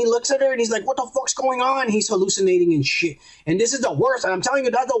leave?" And he looks at her and he's like, "What the fuck's going on?" He's hallucinating and shit. And this is the worst. And I'm telling you,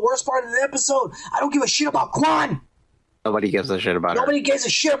 that's the worst part of the episode. I don't give a shit about Quan. Nobody gives a shit about her. Nobody gives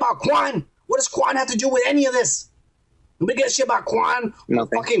a shit about Quan. What does Quan have to do with any of this? Nobody gives a shit about Quan.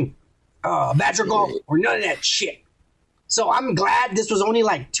 Nothing. Fucking Madrigal or none of that shit. So I'm glad this was only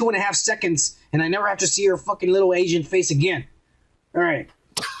like 2.5 seconds and I never have to see her fucking little Asian face again. All right.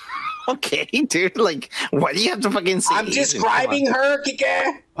 Okay, dude. Like, why do you have to fucking say I'm describing her,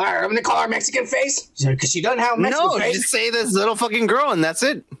 Kike. All right, I'm going to call her Mexican face because she doesn't have a Mexican face. No, just say this little fucking girl and that's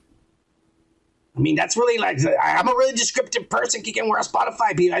it. I mean, that's really like, I'm a really descriptive person, Kike. We're a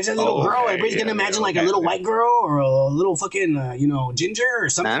Spotify people. I said a little girl. Everybody's going to imagine like a little white girl or a little fucking, ginger or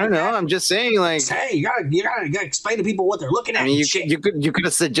something. I don't know. I'm just saying, like, hey, you gotta explain to people what they're looking at. I mean, you could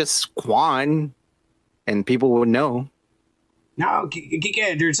have said just Quan and people would know. No,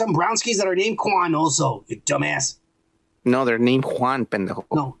 Kike, there's some brownskis that are named Quan also, you dumbass. No, they're named Juan, pendejo.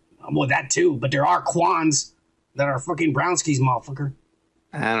 No, well, that too, but there are Quans that are fucking brownskis, motherfucker.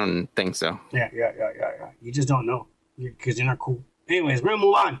 I don't think so. Yeah. You just don't know because you're not cool. Anyways, we're gonna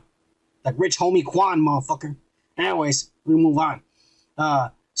move on. Like rich homie Quan, motherfucker. Anyways, we're gonna move on.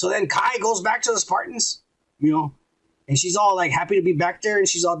 So then Kai goes back to the Spartans, and she's all like happy to be back there, and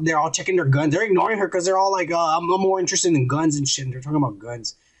they're all checking their guns. They're ignoring her because they're all like, I'm more interested in guns and shit. And they're talking about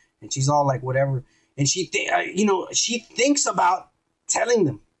guns, and she's all like, whatever. And she thinks about telling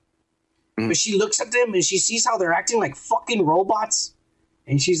them, but she looks at them and she sees how they're acting like fucking robots,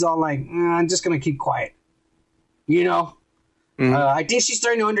 and she's all like, I'm just gonna keep quiet, I think she's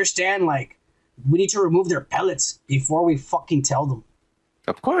starting to understand like we need to remove their pellets before we fucking tell them.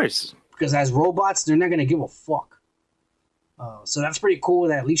 Of course, because as robots, they're not gonna give a fuck. So that's pretty cool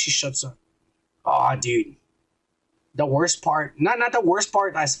that at least she shuts up. Oh, dude. The worst part, not the worst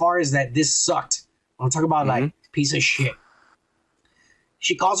part as far as that this sucked. I'm talking about like piece of shit.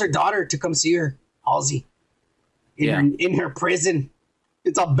 She calls her daughter to come see her, Halsey, in her prison.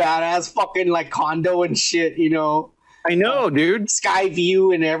 It's a badass fucking like condo and shit, I know, dude. Sky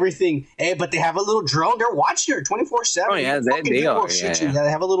view and everything. Hey, but they have a little drone. They're watching her 24/7. Oh yeah, they are. Yeah. They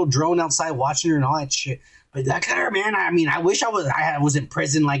have a little drone outside watching her and all that shit. But look at her, man. I mean, I wish I was in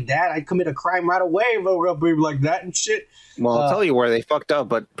prison like that. I'd commit a crime right away if I were up here like that and shit. Well, I'll tell you where they fucked up,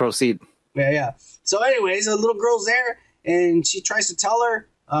 but proceed. Yeah. So anyways, the little girl's there, and she tries to tell her,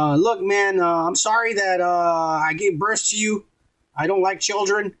 look, man, I'm sorry that I gave birth to you. I don't like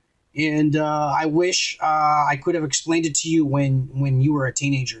children, and I wish I could have explained it to you when you were a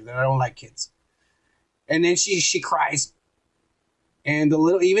teenager, that I don't like kids. And then she cries. And the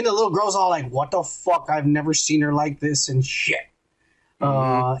little girl's all like, what the fuck? I've never seen her like this and shit.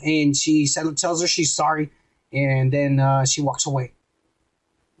 And she tells her she's sorry. And then she walks away.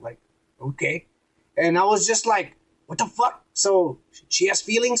 Like, okay. And I was just like, what the fuck? So she has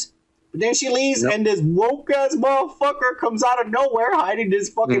feelings. But then she leaves and this woke ass motherfucker comes out of nowhere hiding this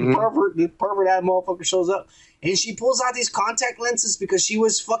fucking pervert. This pervert ass motherfucker shows up. And she pulls out these contact lenses because she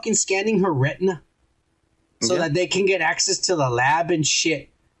was fucking scanning her retina. So that they can get access to the lab and shit.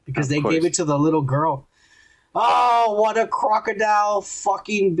 Because they gave it to the little girl. Oh, what a crocodile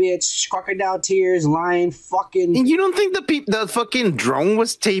fucking bitch. Crocodile tears, lying fucking... And you don't think the fucking drone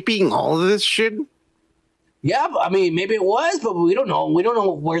was taping all of this shit? Yeah, I mean, maybe it was, but we don't know. We don't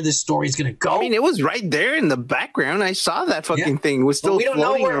know where this story's going to go. I mean, it was right there in the background. I saw that fucking thing. It was still floating in the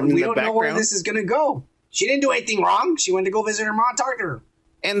background. We don't know where this is going to go. She didn't do anything wrong. She went to go visit her mom and talk to her.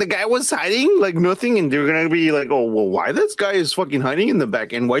 And the guy was hiding like nothing, and they're gonna be like, "Oh, well, why this guy is fucking hiding in the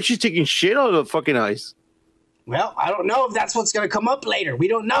back, and why she's taking shit out of the fucking ice?" Well, I don't know if that's what's gonna come up later. We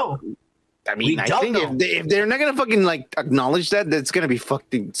don't know. I mean, I don't think know. if they're not gonna fucking like acknowledge that, that's gonna be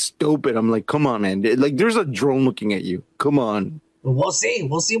fucking stupid. I'm like, come on, man. Like, there's a drone looking at you. Come on. We'll see.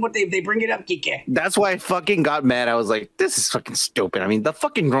 We'll see what they bring it up, Kike. That's why I fucking got mad. I was like, this is fucking stupid. I mean, the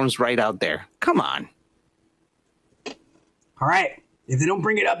fucking drone's right out there. Come on. All right. If they don't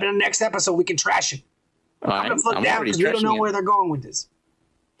bring it up in the next episode, we can trash it. I'm gonna fuck down because we don't know where they're going with this.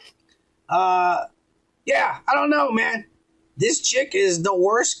 Yeah, I don't know, man. This chick is the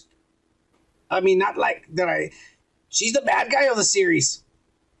worst. I mean, not like that. She's the bad guy of the series,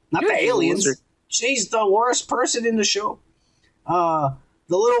 not the aliens. She's the worst person in the show. The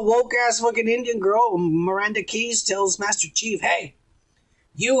little woke ass fucking Indian girl, Miranda Keyes, tells Master Chief, "Hey,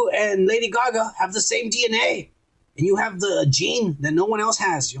 you and Lady Gaga have the same DNA, and you have the gene that no one else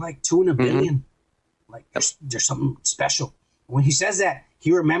has. You're like 2 in a billion. Like there's something special." When he says that,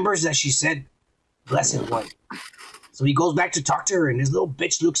 he remembers that she said, "Blessed one." So he goes back to talk to her, and his little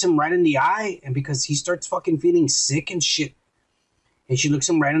bitch looks him right in the eye, and because he starts fucking feeling sick and shit, and she looks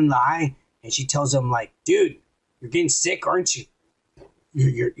him right in the eye, and she tells him like, "Dude, you're getting sick, aren't you?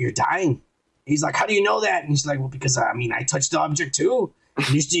 You're dying." And he's like, "How do you know that?" And he's like, "Well, because I touched the object too.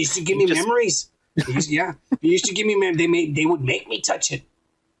 He used to give me memories. He used to give me they would make me touch it,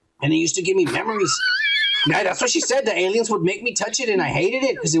 and they used to give me memories." Yeah, that's what she said. The aliens would make me touch it, and I hated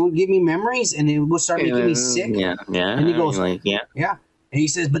it because it would give me memories, and it would start making me sick. Yeah. And he goes, like, yeah. And he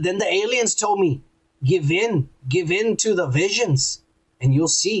says, "But then the aliens told me, give in to the visions, and you'll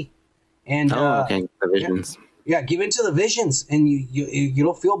see." And The visions. Yeah, give in to the visions, and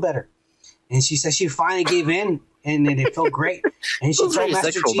you'll feel better. And she says she finally gave in, and then it felt great. And she told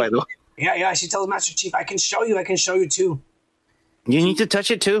Master Chief, by the way. Yeah. She tells Master Chief, I can show you too. You need to touch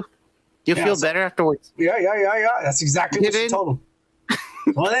it too. You'll feel better afterwards. Yeah. That's exactly what she told him.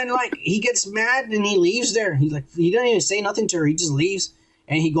 Well, then, like, he gets mad and he leaves there. He doesn't even say nothing to her. He just leaves,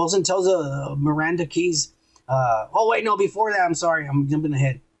 and he goes and tells Miranda Keyes. Oh wait, no. Before that, I'm sorry, I'm jumping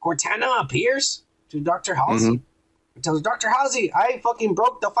ahead. Cortana appears to Dr. Halsey. He tells Dr. Halsey, "I fucking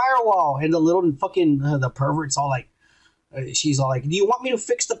broke the firewall," and the little fucking the pervert's all like, she's all like, "Do you want me to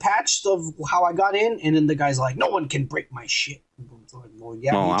fix the patch of how I got in?" And then the guy's like, "No one can break my shit." Like, well,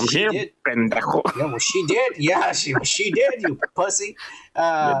 yeah, I'm here, did. pendejo. Yeah, well, she did. Yeah, she did, you pussy.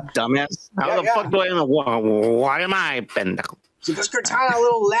 Dumbass. How the fuck do I know? Why am I, pendejo? So this Cortana,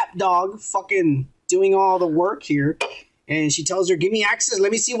 little lapdog, fucking doing all the work here. And she tells her, "Give me access.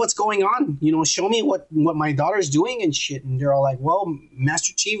 Let me see what's going on. Show me what my daughter's doing and shit." And they're all like, "Well,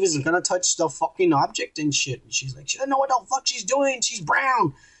 Master Chief isn't going to touch the fucking object and shit." And she's like, "She doesn't know what the fuck she's doing. She's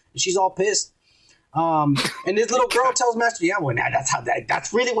brown." And she's all pissed. And this little girl tells Master, "Yeah, well,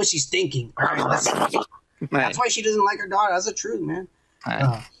 that's really what she's thinking. All right, that's why she doesn't like her daughter. That's the truth, man."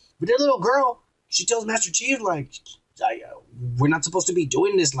 But the little girl, she tells Master Chief, like, "We're not supposed to be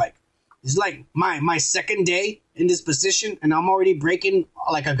doing this. Like, it's like my second day in this position, and I'm already breaking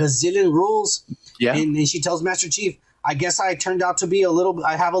like a gazillion rules." Yeah. And she tells Master Chief, "I guess I turned out to be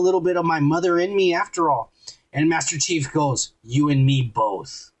I have a little bit of my mother in me after all." And Master Chief goes, "You and me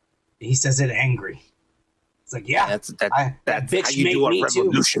both." He says it angry. It's like, yeah, that's that bitch how you made do a me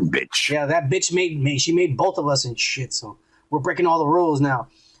revolution, too. Bitch. Yeah, that bitch made me. She made both of us and shit. So we're breaking all the rules now.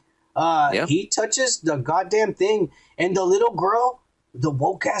 He touches the goddamn thing, and the little girl, the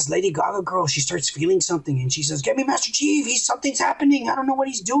woke ass Lady Gaga girl, she starts feeling something, and she says, "Get me Master Chief. Something's happening. I don't know what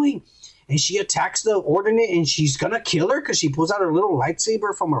he's doing." And she attacks the ordinate, and she's gonna kill her because she pulls out her little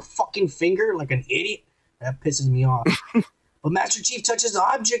lightsaber from her fucking finger like an idiot. That pisses me off. But Master Chief touches the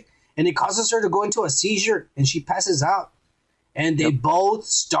object, and it causes her to go into a seizure, and she passes out. And they both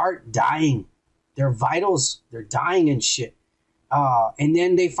start dying. Their vitals, they're dying and shit. And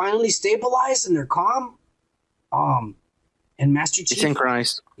then they finally stabilize, and they're calm. And Master Chief... They're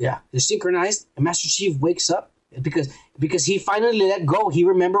synchronized. Yeah, they're synchronized. And Master Chief wakes up because he finally let go. He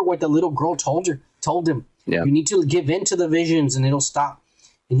remembered what the little girl told him. Yeah. You need to give in to the visions, and it'll stop.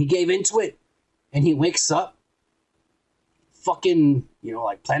 And he gave into it. And he wakes up. Fucking,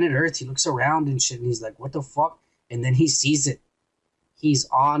 like planet Earth. He looks around and shit, and he's like, "What the fuck?" And then he sees it. He's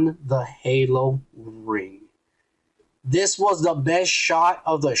on the Halo ring. This was the best shot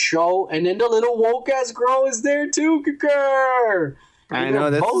of the show, and then the little woke ass girl is there too. I know,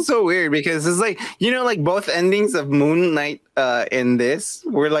 that's so weird because it's like, like both endings of Moon Knight in this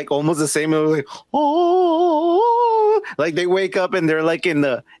were like almost the same. It was like, oh, like they wake up and they're like in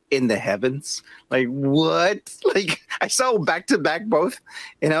the heavens. Like, what? Like, I saw back to back both,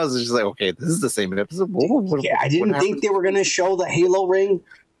 and I was just like, okay, this is the same episode. I didn't think they were gonna show the Halo ring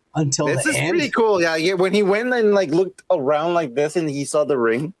until the end. This is pretty cool. Yeah, when he went and like looked around like this and he saw the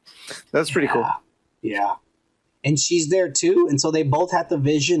ring, that's pretty cool. Yeah. and she's there too, and so they both had the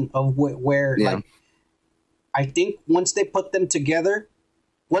vision of where like I think once they put them together,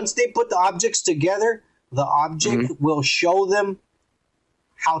 once they put the objects together, the object will show them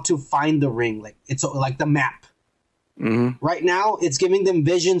how to find the ring. Like it's like the map. Right now, it's giving them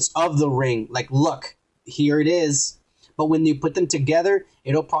visions of the ring. Like, look, here it is. But when you put them together,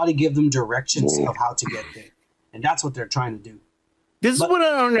 it'll probably give them directions of how to get there. And that's what they're trying to do. This is what I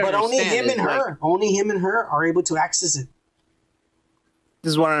don't understand. But only him and her are able to access it.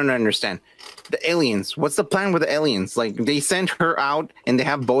 This is what I don't understand. The aliens. What's the plan with the aliens? Like, they sent her out and they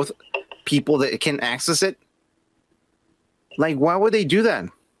have both people that can access it? Like, why would they do that?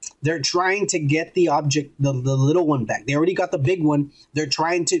 They're trying to get the object, the little one back. They already got the big one.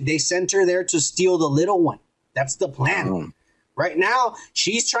 They sent her there to steal the little one. That's the plan. Oh. Right now,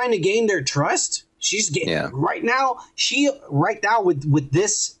 she's trying to gain their trust. She's getting right now with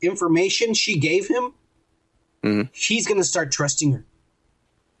this information she gave him, she's gonna start trusting her.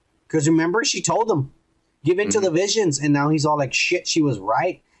 Because remember, she told him, give into the visions, and now he's all like, shit, she was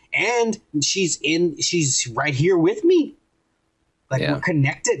right. And she's right here with me. Like we're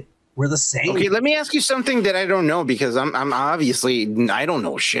connected. We're the same. Okay, let me ask you something that I don't know, because I'm obviously, I don't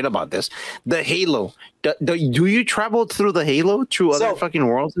know shit about this. The Halo. Do you travel through the Halo to other fucking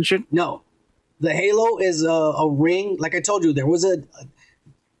worlds and shit? No. The Halo is a ring. Like I told you, there was a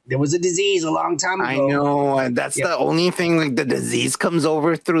disease a long time ago. I know, and that's the only thing. Like, the disease comes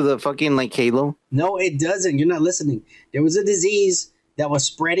over through the fucking like Halo. No, it doesn't. You're not listening. There was a disease that was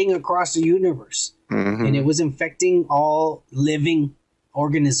spreading across the universe, and it was infecting all living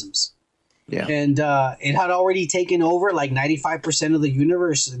organisms. Yeah, and it had already taken over like 95% of the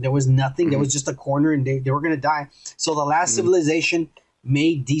universe. There was nothing. There was just a corner, and they were gonna die. So the last civilization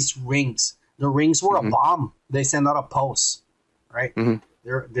made these rings. The rings were a bomb. They sent out a pulse, right?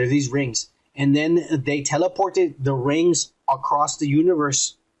 They're these rings. And then they teleported the rings across the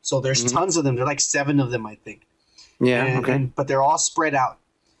universe. So there's tons of them. There's like 7 of them, I think. Yeah, but they're all spread out.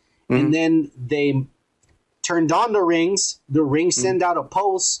 And then they turned on the rings. The rings send out a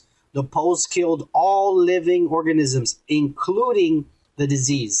pulse. The pulse killed all living organisms, including the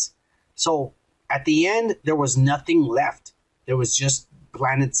disease. So at the end, there was nothing left. There was just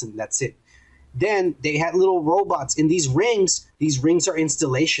planets, and that's it. Then they had little robots in these rings. These rings are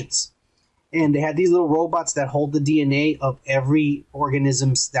installations. And they had these little robots that hold the DNA of every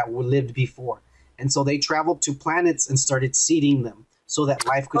organisms that lived before. And so they traveled to planets and started seeding them so that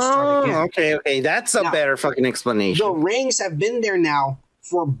life could start again. Okay. That's a better fucking explanation. The rings have been there now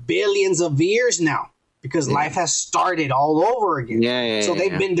for billions of years now, because life has started all over again. So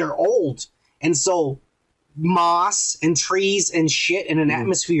they've been there old. And so moss and trees and shit and an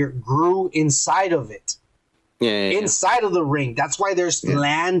atmosphere grew inside of it. Inside of the ring. That's why there's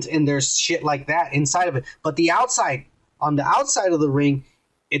land and there's shit like that inside of it. But on the outside of the ring,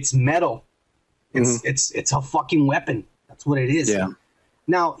 it's metal. It's a fucking weapon. That's what it is.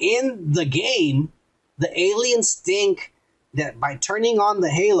 Now, in the game, the aliens think that by turning on the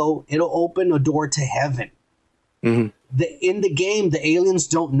Halo, it'll open a door to heaven. In the game, the aliens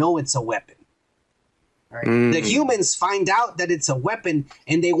don't know it's a weapon. Right? The humans find out that it's a weapon,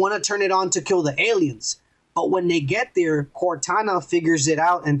 and they want to turn it on to kill the aliens. But when they get there, Cortana figures it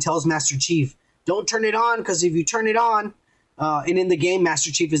out and tells Master Chief, don't turn it on, because if you turn it on, and in the game,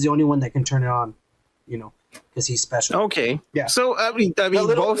 Master Chief is the only one that can turn it on, because he's special. Okay. Yeah. So, I mean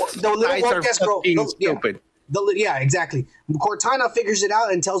both sides are fucking stupid. Exactly. Cortana figures it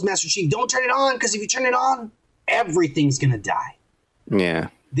out and tells Master Chief, don't turn it on, because if you turn it on, everything's going to die. Yeah.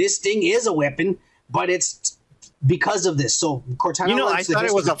 This thing is a weapon, but it's because of this. So Cortana, I thought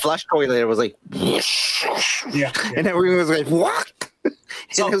it was a flush toilet. It was like, and everyone was like, what?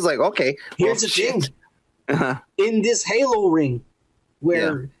 So it was like, okay. Here's the thing. In this Halo ring,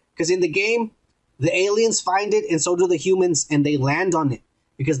 because in the game, the aliens find it, and so do the humans, and they land on it.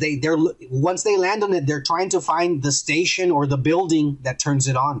 Because they're once they land on it, they're trying to find the station or the building that turns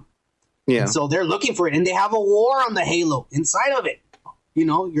it on. Yeah. And so they're looking for it, and they have a war on the Halo inside of it.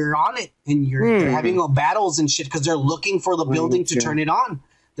 You're on it, and you're having battles and shit because they're looking for the building to turn it on.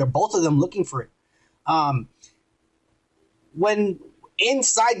 They're both of them looking for it. When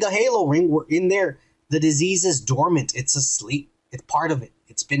inside the Halo ring, we're in there, the disease is dormant. It's asleep. It's part of it.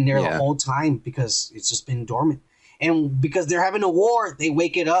 It's been there the whole time because it's just been dormant. And because they're having a war, they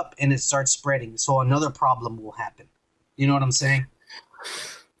wake it up and it starts spreading. So another problem will happen. You know what I'm saying?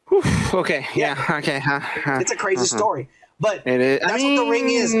 Okay. Yeah. Okay. It's a crazy story. But That's what the ring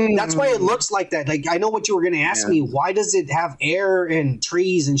is. That's why it looks like that. Like, I know what you were going to ask me. Why does it have air and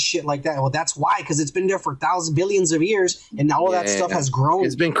trees and shit like that? Well, that's why, because it's been there for billions of years, and all that stuff has grown.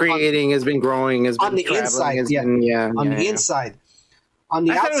 It's been creating, it's been growing, it's been on the inside. On the inside. On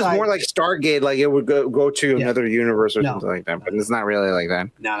the outside, thought it was more like Stargate, like it would go to another universe or something like that, but it's not really like that.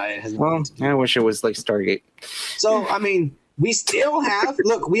 No, it hasn't. Well, I wish it was like Stargate. So, I mean, we still have,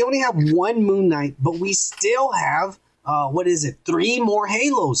 look, we only have one Moon Knight, but we still have, 3 more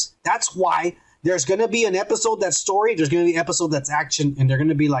Halos. That's why there's going to be an episode that's story, there's going to be an episode that's action, and they're going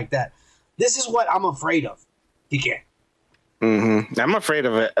to be like that. This is what I'm afraid of, DK. Mm-hmm. I'm afraid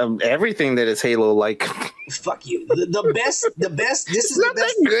of everything that is Halo-like. Fuck you. The best. This is not the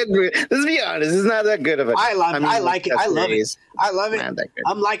best. that good. Let's be honest. It's not that good of it. I like it. I love it.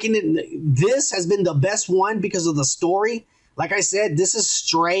 I'm liking it. This has been the best one because of the story. Like I said, this is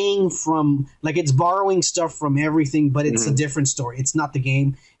straying from, like, it's borrowing stuff from everything, but it's a different story. It's not the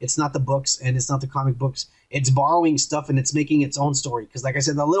game. It's not the books, and it's not the comic books. It's borrowing stuff, and it's making its own story. Because, like I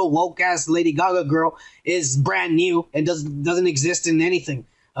said, the little woke-ass Lady Gaga girl is brand new and doesn't exist in anything.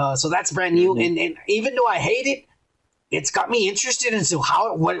 So that's brand new. And even though I hate it, it's got me interested into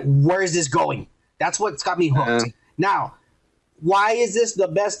where is this going? That's what's got me hooked. Now, why is this the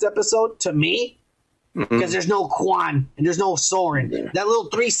best episode to me? Because there's no Quan and there's no Soren. That little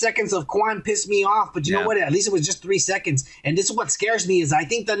 3 seconds of Quan pissed me off, but you know what? At least it was just 3 seconds. And this is what scares me is I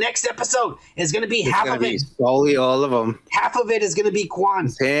think the next episode is going to be half of it. Only all of them. Half of it is going to be Quan.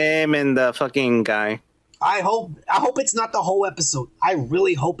 Him and the fucking guy. I hope it's not the whole episode. I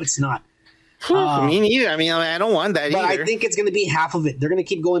really hope it's not. Me neither. I mean, I don't want that either. But I think it's going to be half of it. They're going to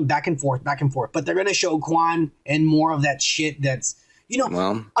keep going back and forth. But they're going to show Quan and more of that shit that's,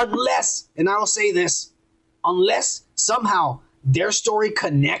 unless, and I'll say this, unless somehow their story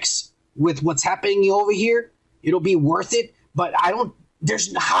connects with what's happening over here, it'll be worth it. But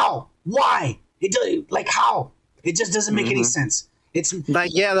why? How? It just doesn't make any sense. It's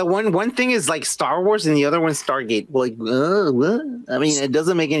like, the one thing is like Star Wars and the other one's Stargate. Like, what? I mean, it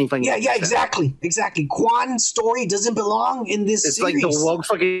doesn't make any fucking sense. Exactly. Quan's story doesn't belong in this series. It's like the woke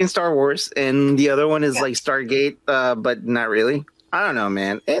fucking Star Wars, and the other one is like Stargate, but not really. I don't know,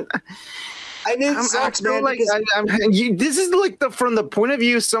 man. It sucks, man. Like this is like from the point of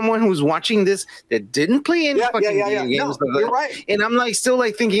view of someone who's watching this that didn't play any fucking video games. No, you're right. And I'm like still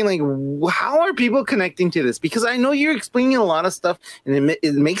like thinking like, how are people connecting to this? Because I know you're explaining a lot of stuff, and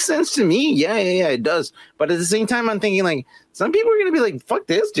it makes sense to me. Yeah, it does. But at the same time, I'm thinking like some people are gonna be like, "Fuck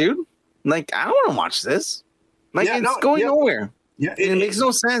this, dude!" Like I don't want to watch this. Like it's going nowhere. Yeah, it makes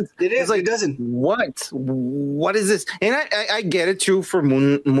no sense. It is. It's like, it doesn't. What is this? And I get it too for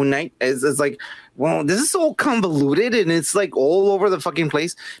Moon Knight. It's like, well, this is so convoluted and it's like all over the fucking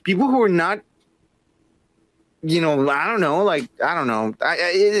place. People who are not, I don't know.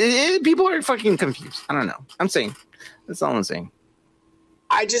 People are fucking confused. I don't know. I'm saying. That's all I'm saying.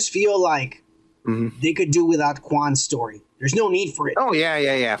 I just feel like they could do without Quan's story. There's no need for it. Oh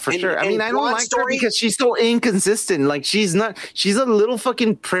yeah, for sure. I mean, I don't like her because she's so inconsistent. Like she's a little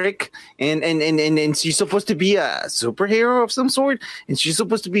fucking prick, and she's supposed to be a superhero of some sort, and she's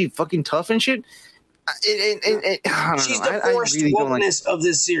supposed to be fucking tough and shit. She's the forced wokeness of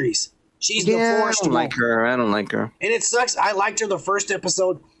this series. She's the forced. I don't like her. And it sucks. I liked her the first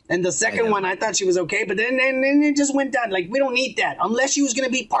episode. And the second one, I thought she was okay, but then it just went down. Like, we don't need that. Unless she was going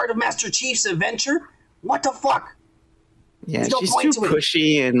to be part of Master Chief's adventure, what the fuck? Yeah, she's too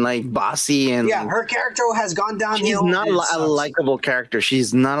pushy and like bossy, and her character has gone downhill. She's not a likable character.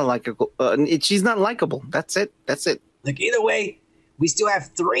 She's not a likable. She's not likable. That's it. Like either way, we still have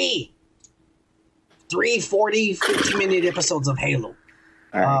three 40, 50-minute episodes of Halo.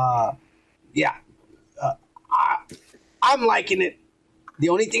 All right. I'm liking it. The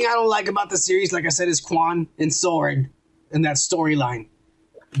only thing I don't like about the series, like I said, is Quan and Soren and that storyline.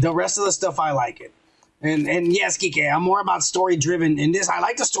 The rest of the stuff, I like it. And yes, Kike, I'm more about story driven. In this, I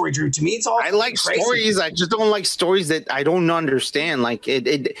like the story driven. To me, it's all I like crazy. Stories. I just don't like stories that I don't understand. Like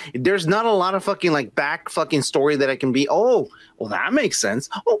there's not a lot of fucking like back fucking story that I can be. Oh, well, that makes sense.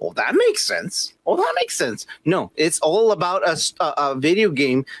 Oh, that makes sense. Oh, that makes sense. No, it's all about a video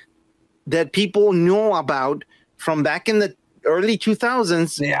game that people know about from back in the early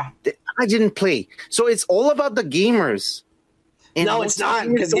 2000s. Yeah, that I didn't play. So it's all about the gamers. And no, it's not,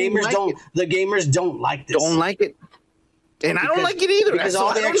 because the gamers don't like this. Don't like it. And I don't like it either. Because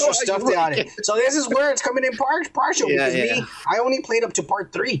all the extra stuff they added. So this is where it's coming in partial. Because I only played up to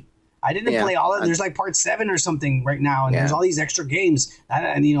part 3. I didn't play all of it. There's like part 7 or something right now. And there's all these extra games.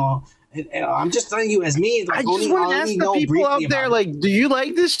 And I'm just telling you, as me, like, I just want to ask the people out there, like, do you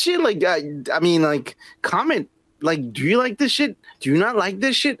like this shit? Like, I mean, like, comment Like, do you like this shit? Do you not like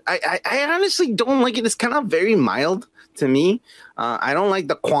this shit? I honestly don't like it. It's kind of very mild to me. I don't like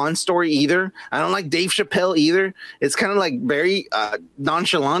the Quan story either. I don't like Dave Chappelle either. It's kind of like very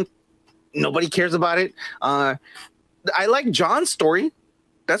nonchalant. Nobody cares about it. I like John's story.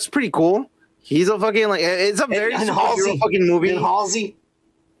 That's pretty cool. He's a fucking like it's a very superhero fucking movie. And Halsey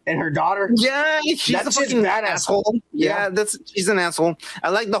and her daughter. Yeah, she's a fucking badass asshole. Yeah, she's an asshole. I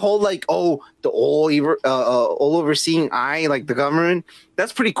like the whole like the all overseeing eye, like the government.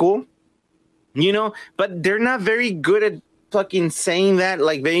 That's pretty cool. You know, but they're not very good at fucking saying that,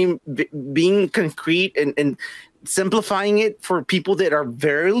 like being concrete and simplifying it for people that are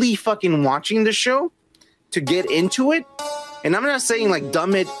barely fucking watching the show to get into it. And I'm not saying like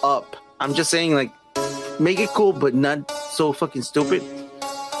dumb it up. I'm just saying like make it cool, but not so fucking stupid.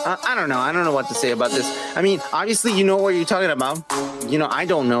 I don't know. I don't know what to say about this. I mean, obviously, you know what you're talking about. You know, I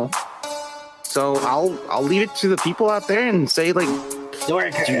don't know. So I'll leave it to the people out there and say like, do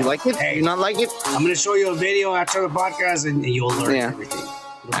you like it? Hey, do you not like it? I'm gonna show you a video after the podcast, and you'll learn everything.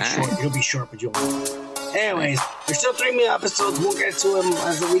 It'll be short, but you'll learn. Anyways, there's still 3 more episodes. We'll get to them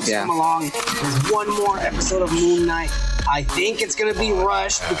as the weeks come along. There's one more episode of Moon Knight. I think it's gonna be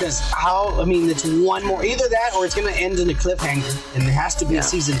rushed because it's one more. Either that or it's gonna end in a cliffhanger, and there has to be a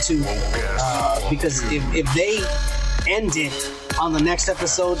season 2. Because if they end it on the next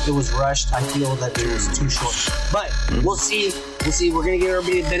episode, it was rushed. I feel that it was too short. But we'll see. We're gonna give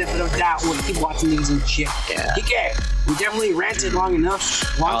everybody the benefit of doubt. We'll keep watching these and shit. Okay. We definitely ranted long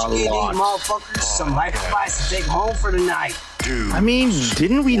enough. Why don't you give these motherfuckers some life advice to take home for the night? I mean,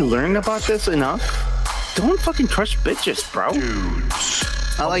 didn't we learn about this enough? Don't fucking trust bitches, bro.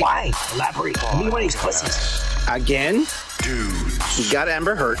 Why? Elaborate. Give me one of these pussies. Again? You got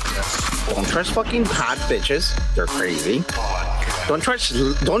Amber Heard. Don't trust fucking hot bitches. They're crazy. Don't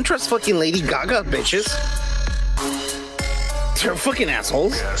trust fucking Lady Gaga bitches. They're fucking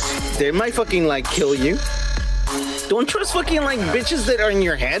assholes. They might fucking like kill you. Don't trust fucking like bitches that are in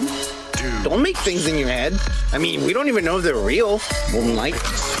your head. Don't make things in your head. I mean, we don't even know if they're real. Moonlight.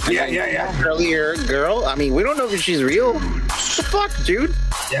 Yeah. Earlier girl. I mean, we don't know if she's real. What the fuck, dude?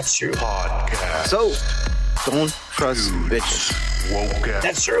 That's true. So, don't trust bitches.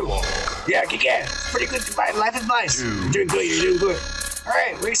 That's true. Yeah, pretty good life advice. You're doing good. All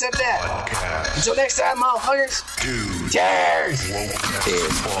right, we accept that. Until next time, motherfuckers. Cheers.